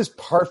 That's as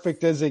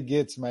perfect as it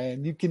gets,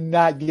 man. You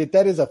cannot get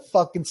that is a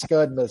fucking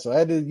scud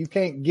missile. You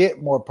can't get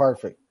more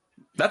perfect.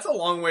 That's a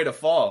long way to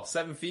fall.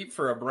 7 feet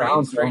for a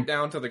brain, straight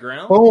down to the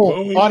ground.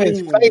 Boom. On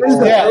his face.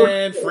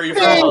 And free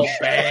fall.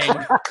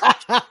 Bang.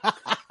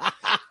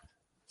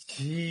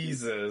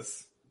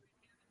 Jesus.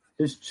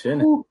 His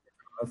chin.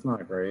 That's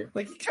not great.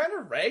 He kind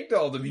of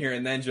ragdolled him here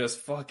and then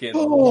just fucking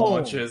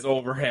launches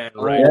overhand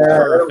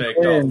perfect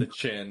off the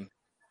chin.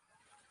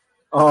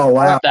 Oh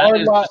wow! That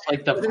is just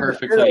like the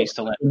perfect place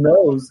to land.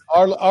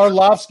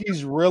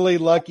 Arlovski's really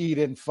lucky he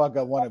didn't fuck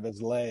up one of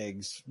his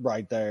legs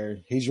right there.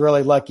 He's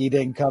really lucky he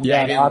didn't come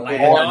down. He didn't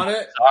land on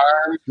it.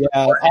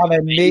 On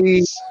a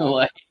knee.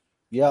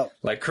 Yep.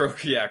 Like Crow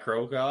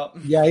Cop.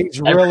 Yeah,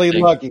 he's really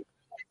lucky.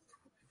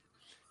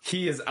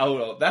 He is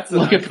out. That's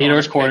look at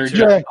Fedor's corner.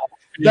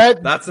 Yeah,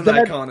 that's an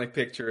iconic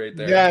picture right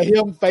there. Yeah,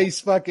 him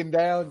face fucking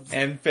down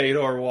and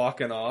Fedor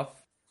walking off.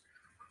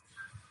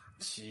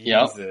 Jesus.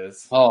 Yep.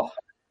 Oh.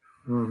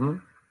 Mm-hmm.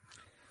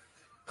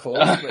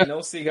 Close, but no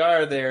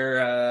cigar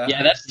there.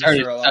 Yeah, that's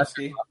started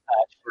for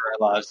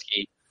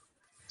Arlovski.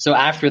 So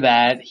after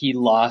that, he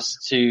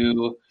lost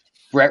to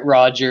Brett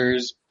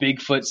Rogers,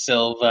 Bigfoot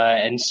Silva,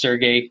 and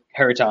Sergey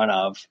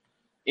Haritonov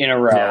in a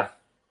row. Yeah.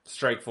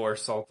 Strike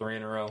Force, all 3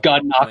 in a row.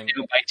 Got knocked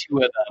out by 2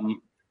 of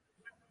them.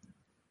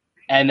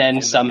 And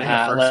then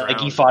somehow,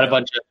 he fought a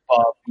bunch of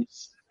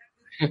bums.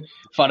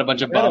 Fought a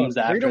bunch of bums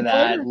after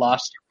that.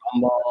 Lost to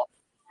Rumble.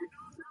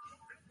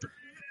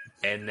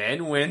 And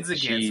then wins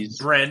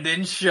against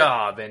Brendan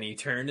Schaub, and he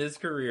turned his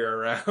career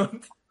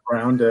around.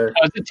 That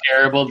was a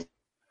terrible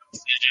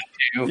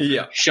decision, too.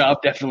 Yeah.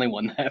 Schaub definitely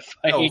won that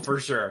fight. Oh, for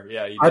sure.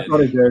 Yeah, he did. I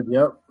thought he did,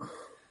 yep.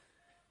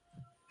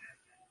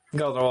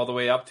 Go all the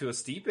way up to a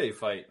Stipe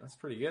fight. That's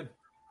pretty good.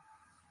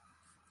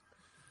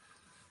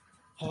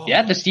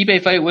 Yeah, the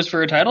Stipe fight was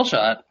for a title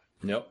shot.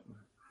 Nope.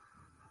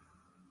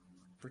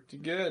 Pretty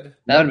good.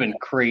 That would have been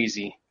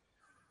crazy.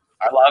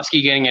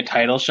 Arlovski getting a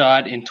title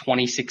shot in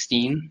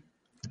 2016.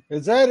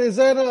 Is that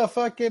a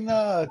fucking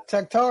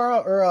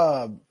Taktara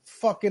or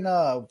fucking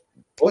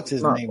what's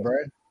his name,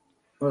 Brad?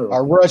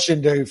 Our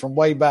Russian dude from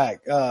way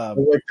back.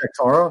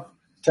 Taktarov?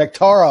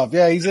 Taktarov,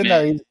 yeah, he's in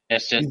there.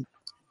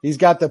 He's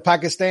got the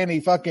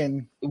Pakistani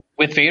fucking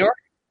with Fedor?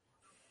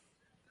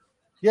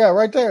 Yeah,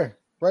 right there.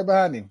 Right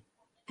behind him.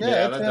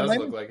 Yeah, that does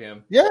look like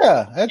him.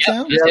 Yeah, that's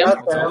him. Yeah,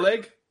 that's a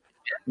leg?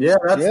 Yeah,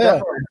 that's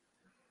definitely.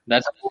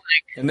 That's a leg.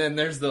 And then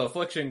there's the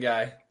Affliction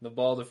guy, the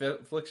bald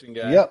Affliction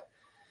guy. Yep.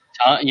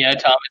 Thomas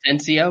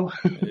Encio.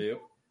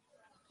 Yep.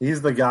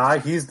 He's the guy.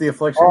 He's the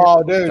Affliction guy.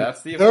 Oh, dude.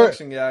 That's the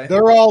Affliction guy.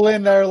 They're all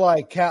in there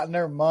like counting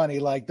their money.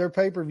 Like their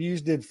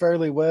pay-per-views did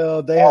fairly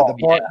well. They had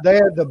they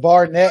had the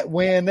Barnett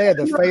win. They had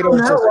the Fedor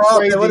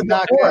crazy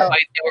knockout. They were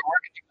working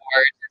towards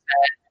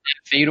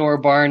that Fedor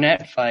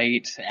Barnett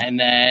fight, and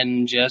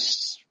then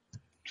just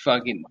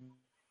fucking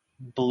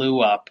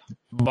blew up.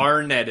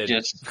 Barnetted.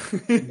 Just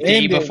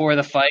day before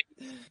the fight.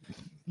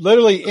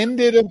 Literally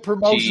ended in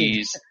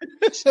promotion.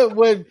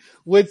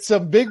 with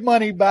some big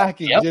money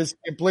backing, just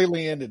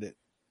completely ended it.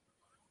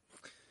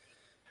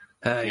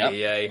 Look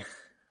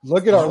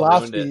at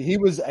Arlovski. He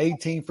was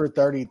 18 for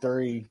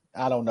 33.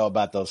 I don't know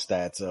about those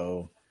stats,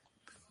 though.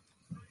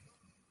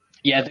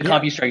 Yeah, the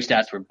CompuStrike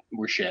stats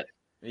were shit.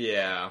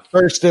 Yeah,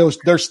 they're still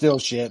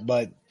shit,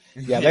 but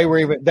yeah, they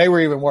were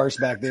even worse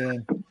back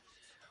then.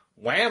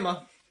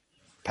 Whamma.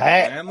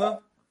 Pat. Whamma.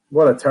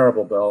 What a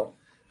terrible belt.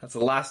 That's the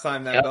last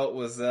time that belt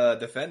was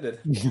defended.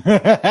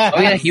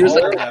 Yeah, he was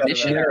like a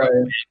commissioner.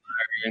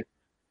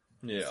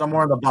 Yeah,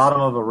 somewhere in the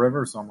bottom of a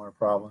river somewhere,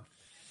 probably.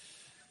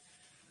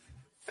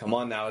 Come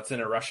on now, it's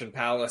in a Russian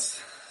palace.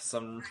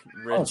 Some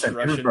rich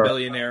Russian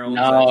billionaire owns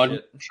that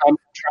shit.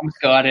 Trump's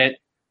got it.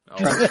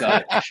 Trump's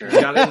got it for sure.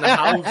 He's got it in the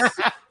house.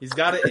 He's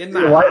got it in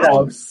the White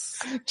House.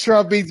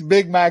 Trump eats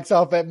Big Macs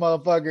off that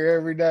motherfucker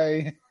every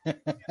day.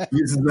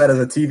 Uses that as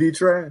a TV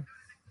tray.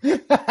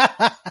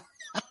 That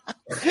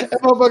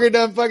motherfucker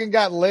done fucking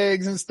got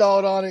legs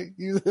installed on it.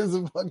 Uses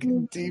a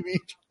fucking TV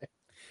tray.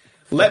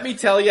 Let me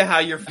tell you how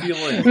you're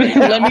feeling.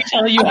 Let me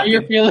tell you how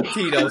you're feeling.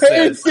 Tito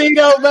says. Hey,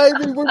 Tito,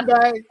 baby, we're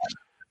back.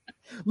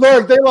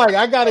 Look, they're like,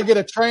 I gotta get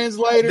a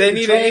translator. They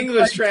need an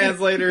English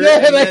translator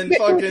and then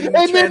fucking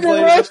translate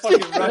the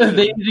fucking Russian.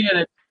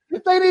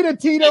 They need a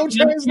Tito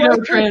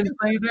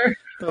translator.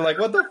 They're like,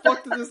 what the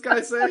fuck did this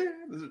guy say?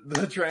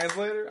 The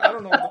translator? I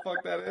don't know what the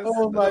fuck that is.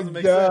 Oh that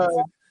my God.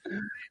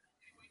 Sense.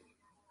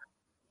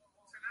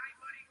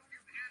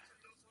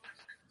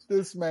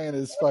 This man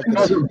is fucking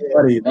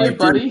buddy. Hey,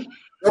 buddy.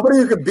 Nobody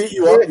who can beat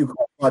you up, you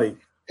call buddy.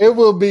 It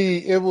will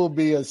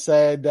be a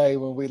sad day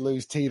when we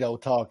lose Tito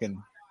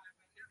talking.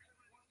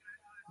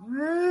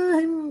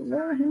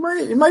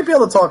 He might be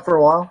able to talk for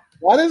a while.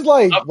 Why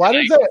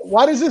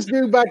does this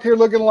dude back here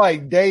looking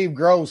like Dave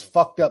Grohl's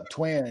fucked up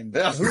twin?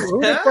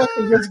 Who the fuck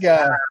is this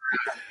guy?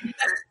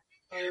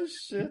 Oh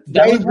shit!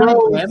 That Dave was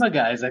one of the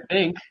guys, I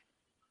think.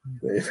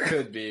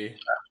 Could be.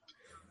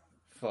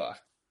 Fuck.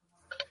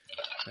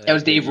 That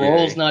was Dave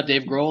Rolls, not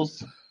Dave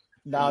Grohl's.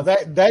 No,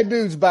 that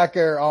dude's back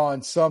there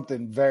on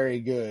something very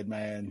good,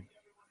 man.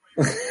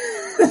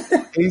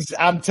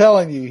 I'm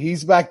telling you,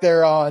 he's back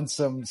there on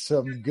some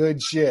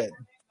good shit.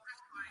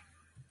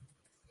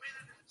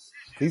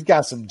 He's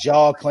got some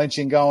jaw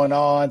clenching going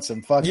on,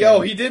 some fucking.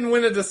 Yo, he didn't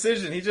win a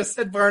decision. He just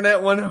said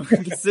Barnett won a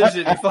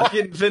decision. He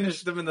fucking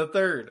finished him in the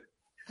third.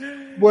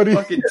 What do you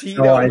fucking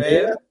Tito,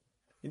 man?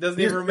 He doesn't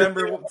even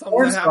remember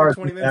something that happened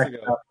 20 minutes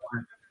ago.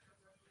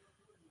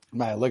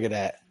 Man, look at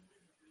that.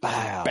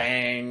 Wow.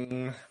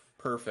 Bang.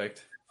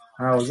 Perfect.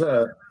 How was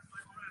that?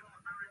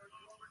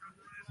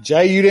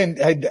 Jay, you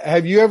didn't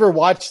have you ever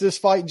watched this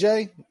fight,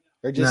 Jay?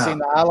 Or just seen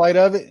the highlight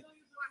of it?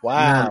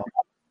 Wow.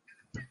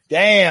 No.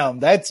 Damn,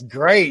 that's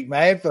great,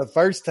 man. For the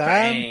first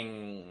time.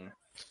 Bang.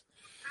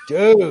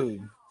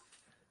 Dude.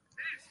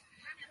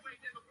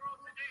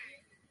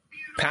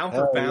 Pound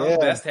for pound,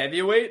 best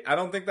heavyweight? I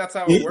don't think that's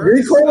how it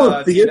works.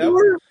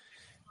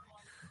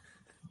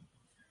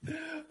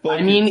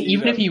 I mean,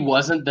 even if he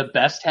wasn't the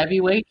best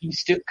heavyweight, he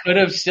could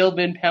have still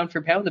been pound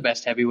for pound the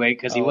best heavyweight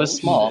because he was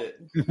small.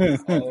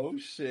 Oh,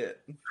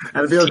 shit.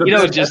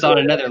 Tito was just on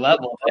another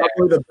level.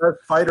 Probably the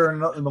best fighter in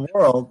the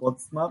world. What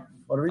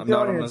are we doing? I'm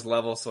not on this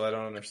level, so I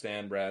don't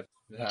understand, Brad.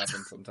 It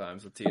happens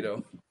sometimes with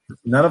Tito.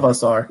 None of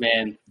us are.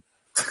 Man.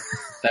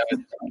 That was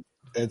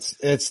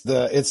It's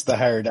the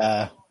hair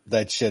dye.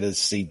 That shit has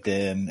seeped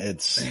in.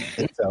 It's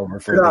over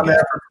for the guy.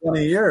 For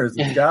 20 years.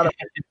 He's got it.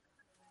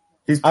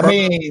 He's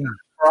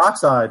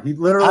peroxide. He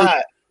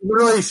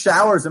literally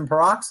showers in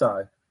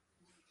peroxide.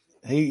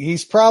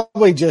 He's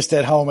probably just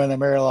at home in the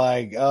mirror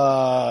like,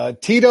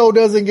 Tito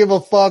doesn't give a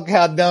fuck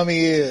how dumb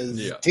he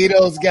is. Yeah.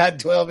 Tito's got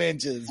 12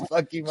 inches.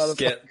 Fuck you,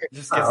 motherfucker.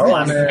 Just gets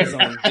lost in his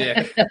own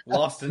dick.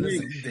 Lost in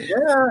his dick.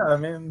 Yeah, I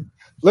mean.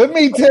 Let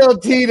me tell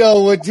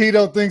Tito what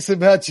Tito thinks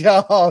about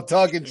y'all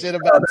talking shit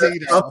about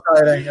Tito.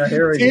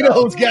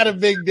 Tito's got a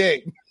big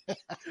dick.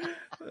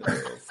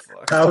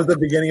 That was the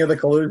beginning of the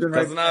collusion,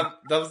 right?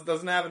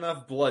 Doesn't have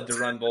enough blood to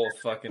run both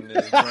fucking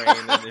his brain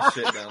and his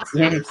shit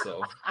downstairs.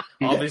 So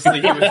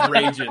obviously he was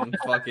raging,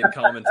 fucking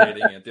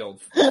commentating at the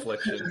old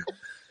Affliction.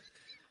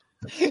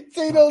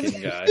 Tito's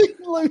guy.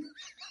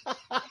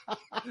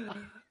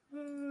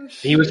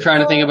 He was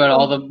trying to think about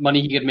all the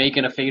money he could make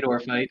in a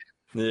Fedor fight.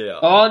 Yeah.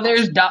 Oh,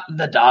 there's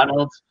the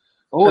Donald.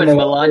 Oh, and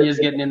Melania's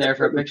getting in there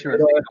for a picture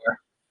with Fedor.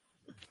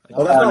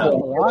 Oh, that's not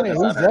Melania.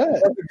 Who's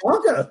that? That's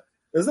Blanca,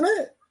 isn't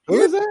it? Who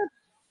is that?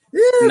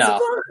 Yeah, no.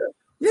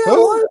 Yeah,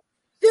 what?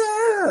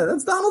 Yeah,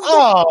 that's Donald.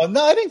 Oh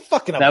no, I didn't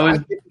fucking. That was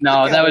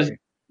no. Yeah, it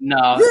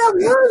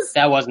was.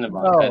 That wasn't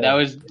Ivanka. No. That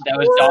was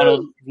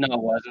Donald. No, it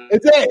wasn't.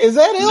 Is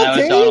that LT? That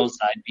was Donald's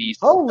side piece.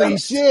 Holy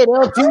shit,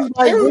 LT's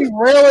like we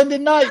railing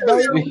tonight,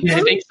 baby.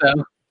 I think so.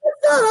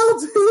 It's not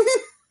LT.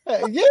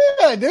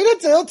 Yeah, dude,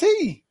 it's LT.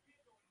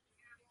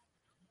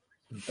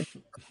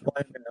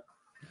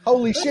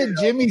 Holy shit,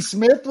 Jimmy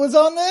Smith was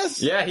on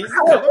this? Yeah, he's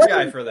the color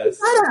guy for this.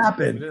 That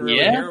happened. We didn't really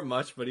hear him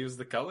much, but he was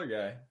the color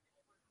guy.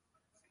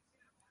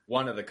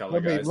 One of the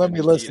color guys. Let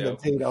me listen to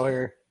Tito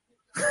here.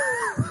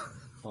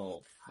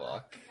 Oh,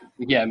 fuck.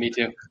 Yeah, me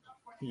too.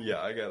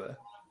 Yeah, I gotta.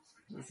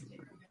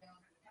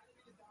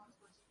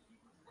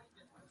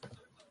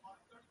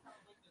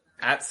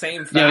 At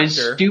same factor.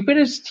 As stupid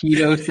as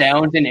Tito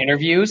sounds in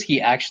interviews, he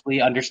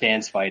actually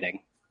understands fighting.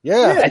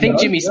 Yeah. I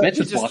think Jimmy Smith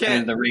is walking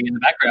into the ring in the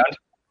background.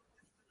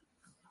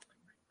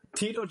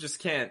 Tito just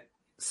can't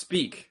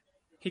speak.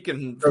 He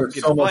can so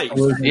fight.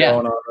 Going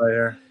on right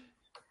here.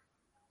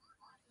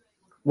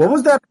 What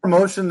was that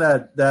promotion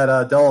that De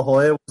La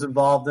Hoya was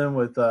involved in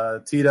with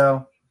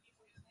Tito?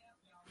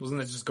 Wasn't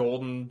it just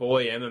Golden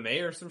Boy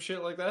MMA or some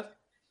shit like that?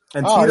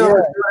 And Tito,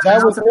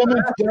 that was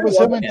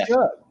him and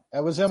Chuck.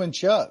 That was him and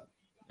Chuck.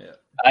 Yeah.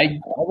 I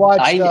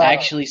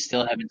actually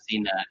still haven't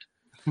seen that.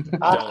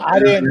 I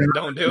didn't.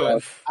 Don't do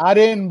it. I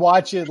didn't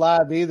watch it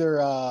live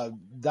either. I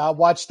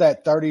watched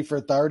that 30 for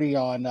 30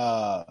 on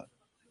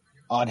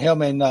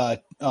him and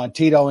on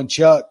Tito and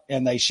Chuck,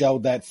 and they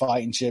showed that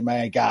fight and shit.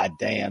 Man, god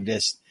damn,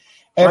 just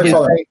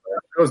everything.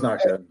 It was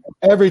not good.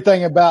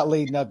 Everything about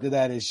leading up to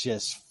that is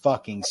just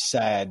fucking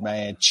sad,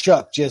 man.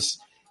 Chuck just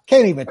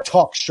can't even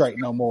talk straight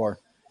no more,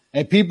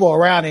 and people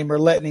around him are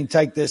letting him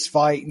take this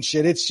fight and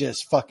shit. It's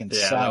just fucking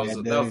sad. That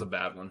was a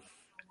bad one.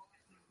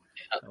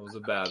 That was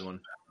a bad one.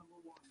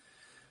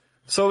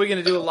 So are we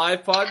going to do a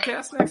live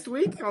podcast next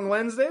week on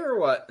Wednesday or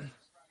what?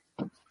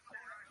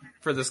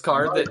 For this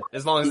card, that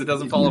as long as it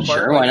doesn't fall apart,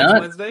 sure, why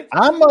not? Wednesday.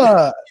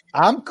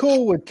 I'm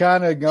cool with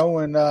kind of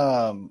going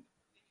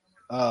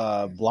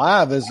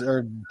live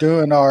or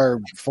doing our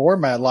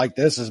format like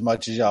this as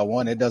much as y'all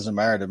want. It doesn't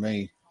matter to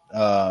me.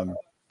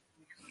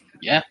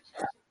 Yeah.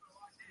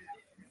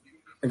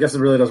 I guess it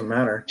really doesn't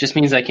matter. Just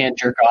means I can't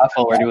jerk off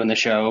while we're doing the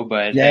show,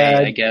 but yeah,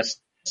 hey, I guess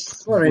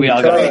we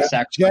all got to make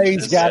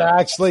sacrifices. Jay's got to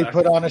actually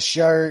put on a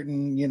shirt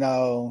and,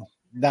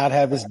 not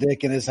have his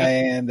dick in his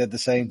hand at the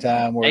same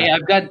time.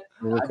 I've got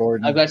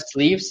recording. I've got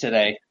sleeves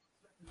today.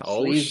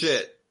 Oh,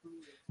 shit.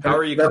 How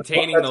are you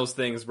containing those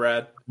things,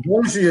 Brad?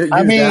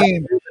 I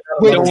mean,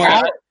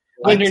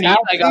 underneath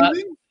I got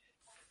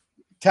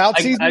tout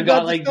season. I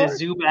got like the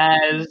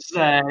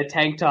Zubaz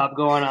tank top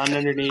going on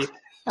underneath.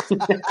 Is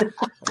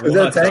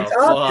that tank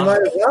top? You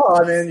might as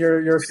well. I mean,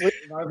 you're sleep.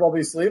 You might as well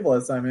be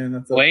sleeveless. I mean,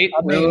 that's wait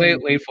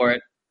for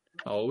it.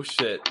 Oh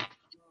shit!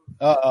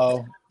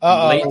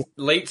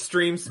 Late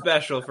stream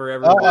special for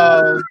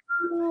everyone.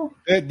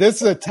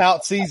 This is a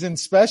tout season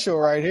special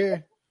right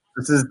here.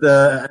 This is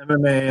the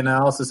MMA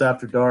Analysis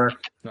After Dark.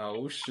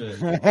 Oh shit!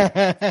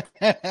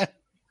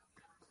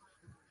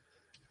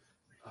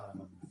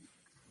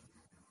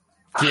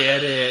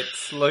 Get it?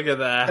 Look at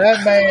that.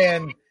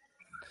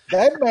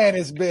 That man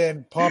has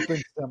been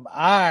pumping some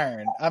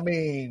iron. I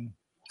mean,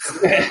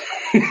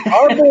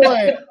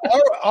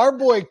 our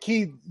boy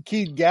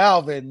Keith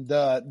Galvin,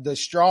 the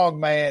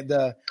strongman,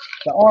 the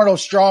Arnold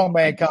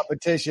strongman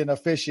competition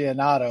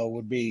aficionado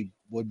would be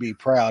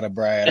proud of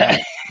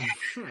Brad.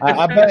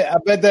 I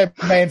bet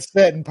that man's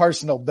setting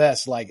personal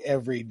best like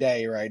every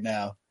day right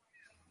now.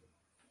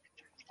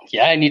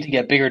 Yeah, I need to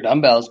get bigger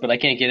dumbbells, but I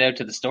can't get out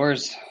to the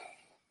stores.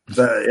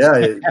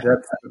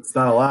 It's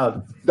not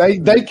allowed.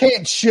 They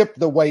can't ship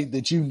the weight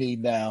that you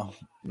need now.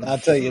 I'll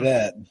tell you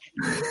that.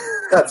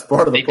 That's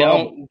part of the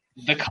problem.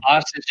 The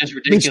cost is just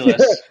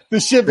ridiculous. The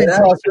shipping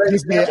cost would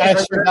just be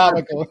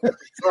astronomical.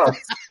 How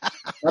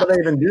do they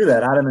even do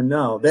that? I don't even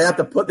know. They have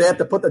to put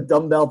the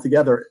dumbbell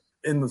together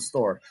in the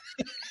store.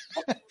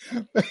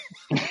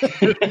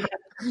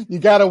 You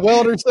got a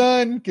welder,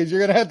 son? Because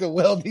you're gonna have to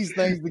weld these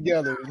things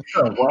together.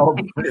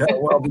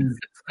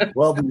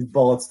 Weld these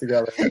bullets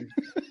together.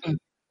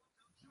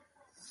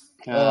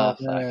 Oh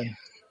man,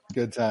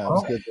 good times.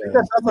 Well, good times.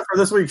 That's nothing for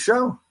this week's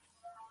show.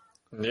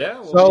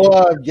 Yeah.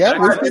 So Jay,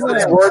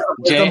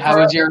 how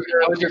was your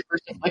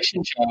first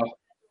Affliction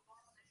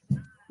show?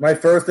 My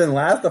first and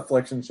last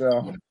Affliction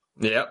show.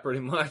 Yeah, pretty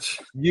much.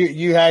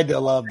 You had to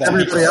love that.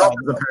 Everybody else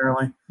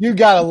apparently. You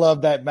gotta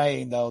love that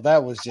main though.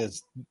 That was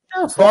just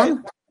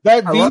fun.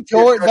 That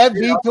Vitor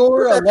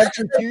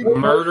electrocuted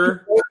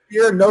murder.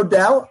 Here, no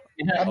doubt.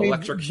 I mean,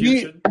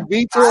 electrocution.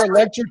 Vitor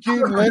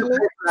electrocuted Lindley.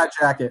 That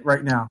jacket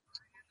right now.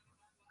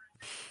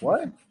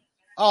 What?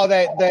 Oh,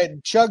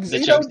 that Chuck The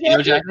Zito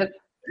Zito jacket?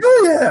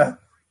 Oh yeah.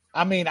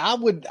 I mean, I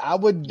would.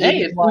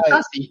 Hey, it's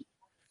fantastic.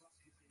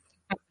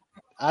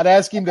 I'd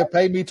ask him to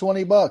pay me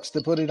 $20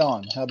 to put it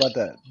on. How about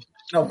that?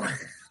 No,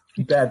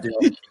 bad deal.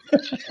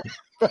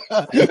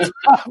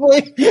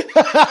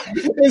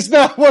 It's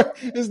not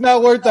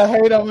worth the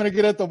hate I'm going to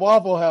get at the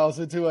Waffle House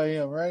at 2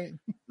 a.m. Right?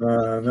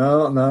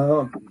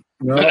 No,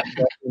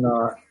 definitely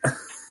not.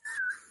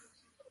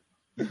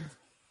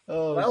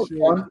 Oh, that was shit.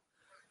 fun.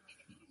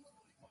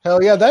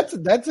 Hell yeah,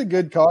 that's a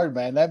good card,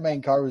 man. That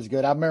main card was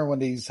good. I remember when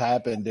these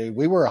happened, dude.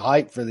 We were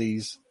hyped for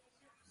these.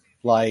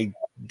 Like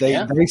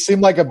they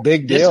seemed like a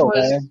big deal,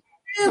 man.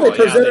 Yeah, they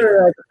presented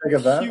it like a big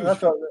event.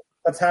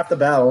 That's half the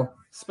battle.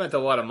 Spent a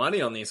lot of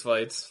money on these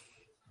fights.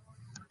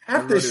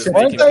 Half this shit.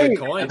 Making good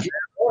coin.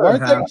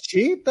 Weren't they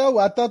cheap though?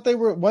 I thought they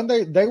were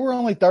they were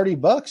only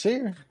 $30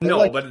 here.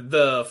 But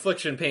the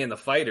Affliction paying the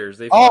fighters.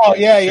 They out.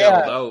 Yeah.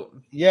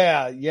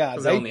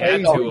 They only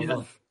had 2 of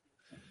them.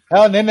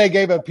 Hell, and then they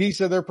gave a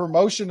piece of their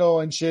promotional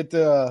and shit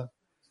to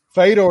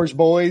Fedor's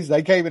boys.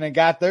 They came in and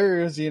got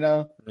theirs, you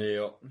know.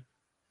 Yeah.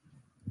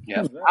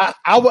 Yeah.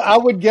 I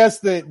would guess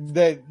that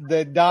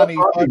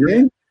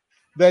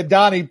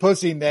Donnie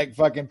Pussyneck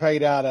fucking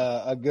paid out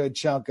a good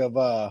chunk of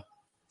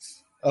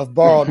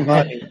borrowed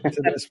money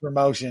to this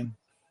promotion.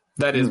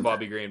 That is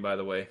Bobby Green, by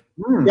the way.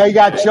 Yeah, he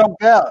got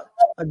chunked out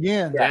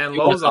again. Dan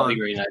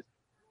Lozon.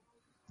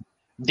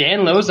 Dan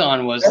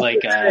Lozon was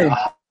like a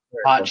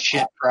hot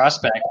shit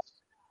prospect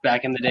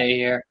back in the day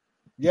here.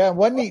 Yeah,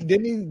 wasn't he?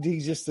 Didn't he?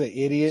 He's just an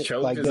idiot.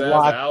 Choked like his they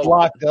ass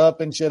locked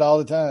up and shit all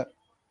the time.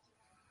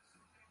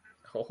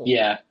 Oh.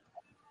 Yeah.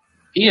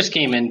 He just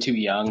came in too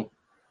young.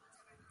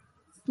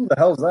 Who the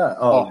hell's that?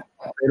 Oh,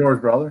 Fedor's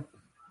brother.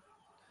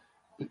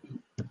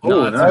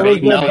 No, that's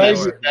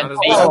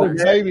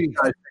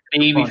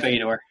baby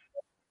Fedor.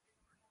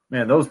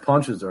 Man, those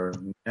punches are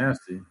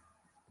nasty.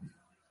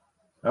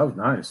 That was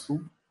nice.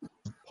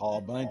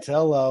 Paul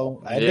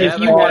Bantello. Yeah,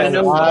 you want to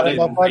know what a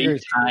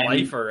great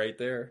lifer right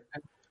there.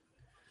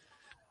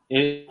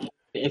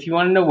 If you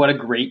want to know what a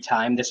great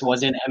time this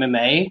was in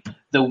MMA,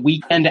 the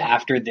weekend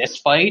after this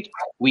fight,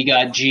 we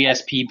got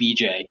GSP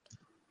BJ.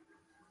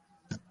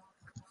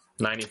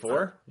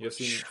 94?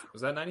 UFC,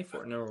 was that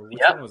 94? No, which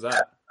one was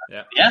that?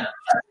 Yeah.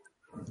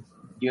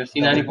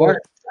 UFC 94.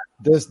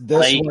 This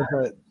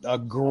was a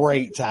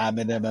great time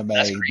in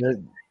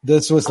MMA.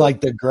 This was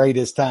like the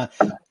greatest time.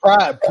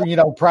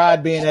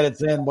 Pride being at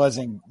its end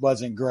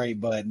wasn't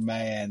great, but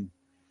man,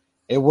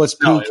 it was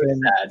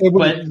peaking.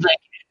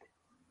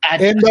 At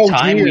the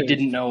time, we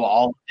didn't know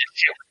all of this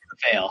shit was going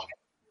to fail,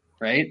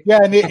 right? Yeah,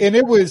 and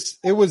it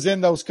was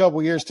in those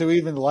couple years too.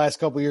 Even the last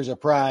couple years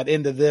of Pride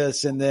into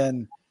this, and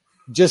then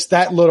just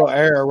that little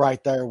era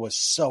right there was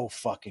so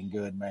fucking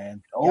good,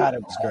 man. God,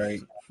 it was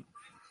great.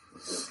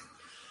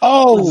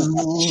 Oh,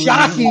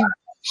 shocking.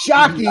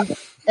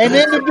 And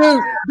then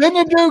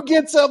the dude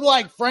gets up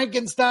like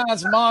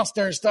Frankenstein's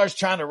monster and starts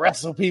trying to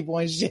wrestle people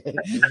and shit.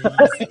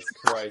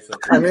 Christ,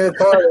 I mean,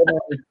 it's hard.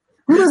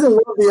 Who doesn't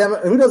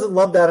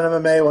love that in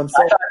MMA when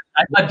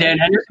I thought Dan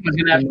Henderson was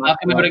going to have to knock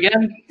him out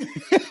again.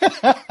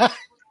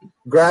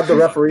 Grab the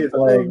referee's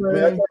leg.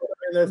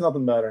 There's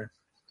nothing better.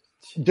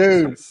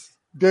 Dude,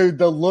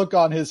 the look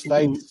on his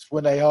face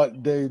when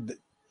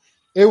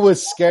it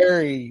was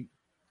scary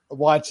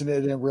watching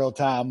it in real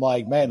time.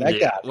 Like, man, that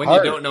guy when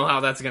hurt. you don't know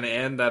how that's going to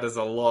end, that is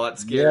a lot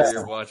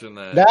scarier watching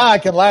that. Now I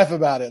can laugh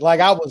about it.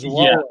 Like I was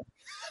rolling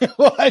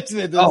watching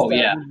it.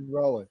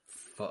 Rolling.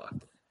 Fuck.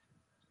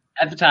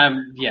 At the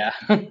time, yeah,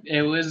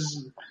 it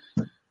was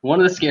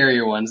one of the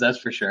scarier ones, that's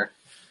for sure.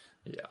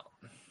 Yeah.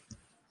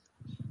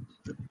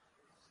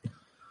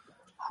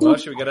 Well,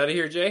 should we get out of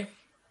here, Jay?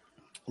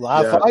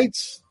 Live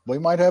fights. We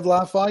might have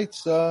live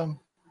fights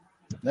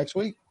next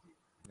week.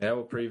 Yeah,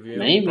 we'll preview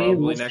Maybe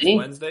probably next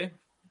Wednesday.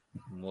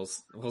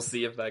 We'll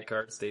see if that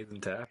card stays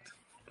intact.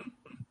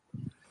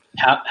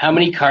 How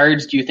many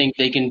cards do you think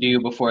they can do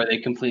before they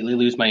completely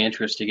lose my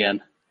interest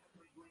again?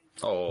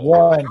 Oh,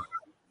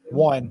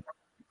 one.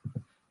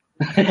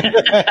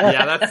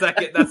 Yeah, that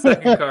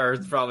second card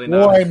is probably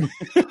not. One.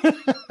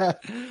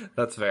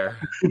 That's fair.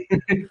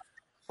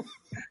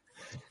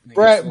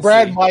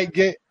 Brad might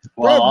get.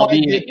 Well,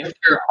 if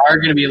there are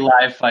going to be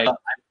live fights,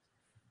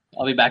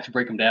 I'll be back to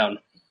break them down.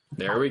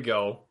 There we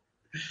go.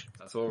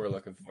 That's what we're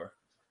looking for.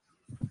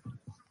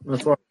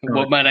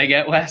 What might I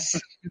get, Wes?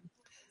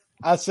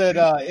 I said,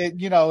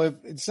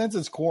 since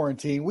it's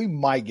quarantine, we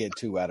might get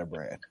 2 out of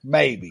Brad.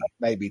 Maybe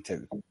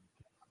 2.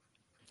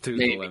 2's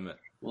the limit.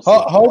 We'll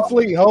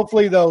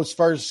hopefully those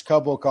first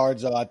couple of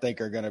cards, though, I think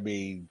are going to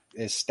be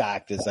as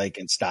stacked as they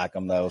can stack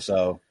them, though.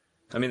 So,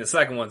 I mean, the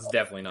second one's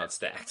definitely not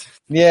stacked.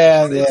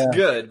 Yeah, it's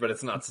good, but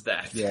it's not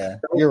stacked. Yeah,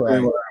 you're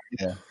right.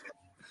 Yeah.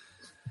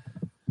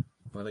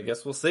 Well, I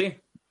guess we'll see.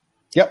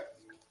 Yep.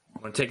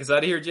 Want to take us out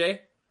of here,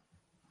 Jay?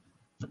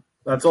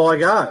 That's all I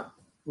got.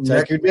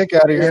 Take your dick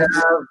out of here.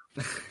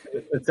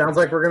 It sounds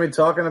like we're going to be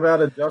talking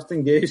about a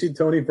Justin Gaethje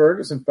Tony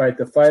Ferguson fight.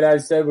 The fight I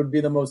said would be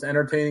the most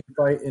entertaining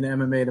fight in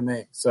MMA to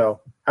make.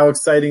 So, how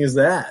exciting is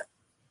that?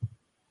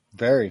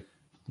 Very.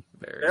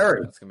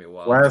 That's going to be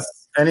wild.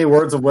 Wes, any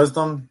words of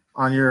wisdom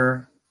on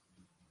your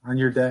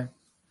day?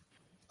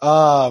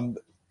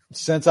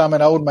 Since I'm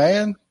an old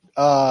man,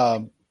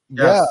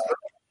 Yes.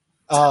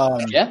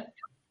 Yeah.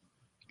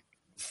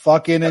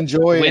 Fucking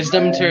enjoy it.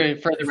 Wisdom for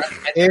the rest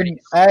of it.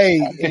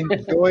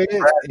 Enjoy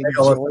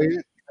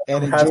it.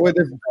 And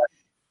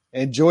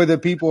enjoy the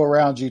people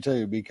around you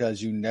too,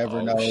 because you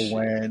never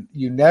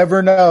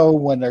know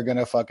when they're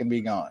gonna fucking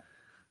be gone.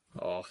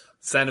 Oh,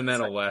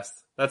 sentimental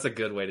West. That's a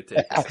good way to take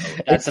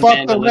it. That's a fuck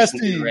man the to rest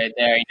listen of to you. right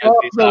there. Fuck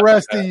the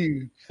rest of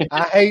you.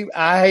 I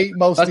hate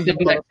most Fuck of you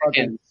the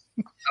motherfuckers.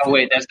 Oh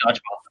wait, that's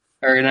dodgeball.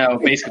 Or no,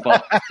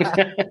 basketball.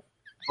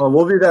 Well,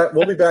 we'll be back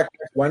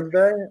next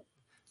Wednesday,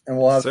 and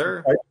we'll have Sir.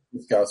 some fights to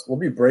discuss. We'll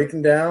be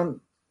breaking down.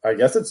 I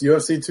guess it's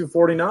UFC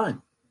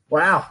 249.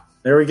 Wow,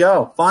 there we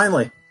go.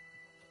 Finally.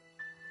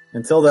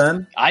 Until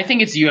then, I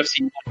think it's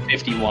UFC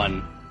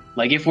 151.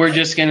 Like, if we're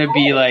just gonna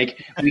be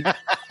like, we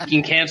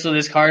can cancel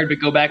this card but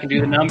go back and do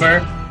the number,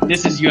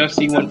 this is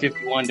UFC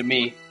 151 to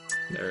me.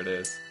 There it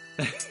is.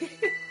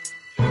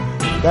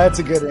 That's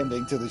a good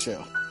ending to the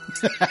show.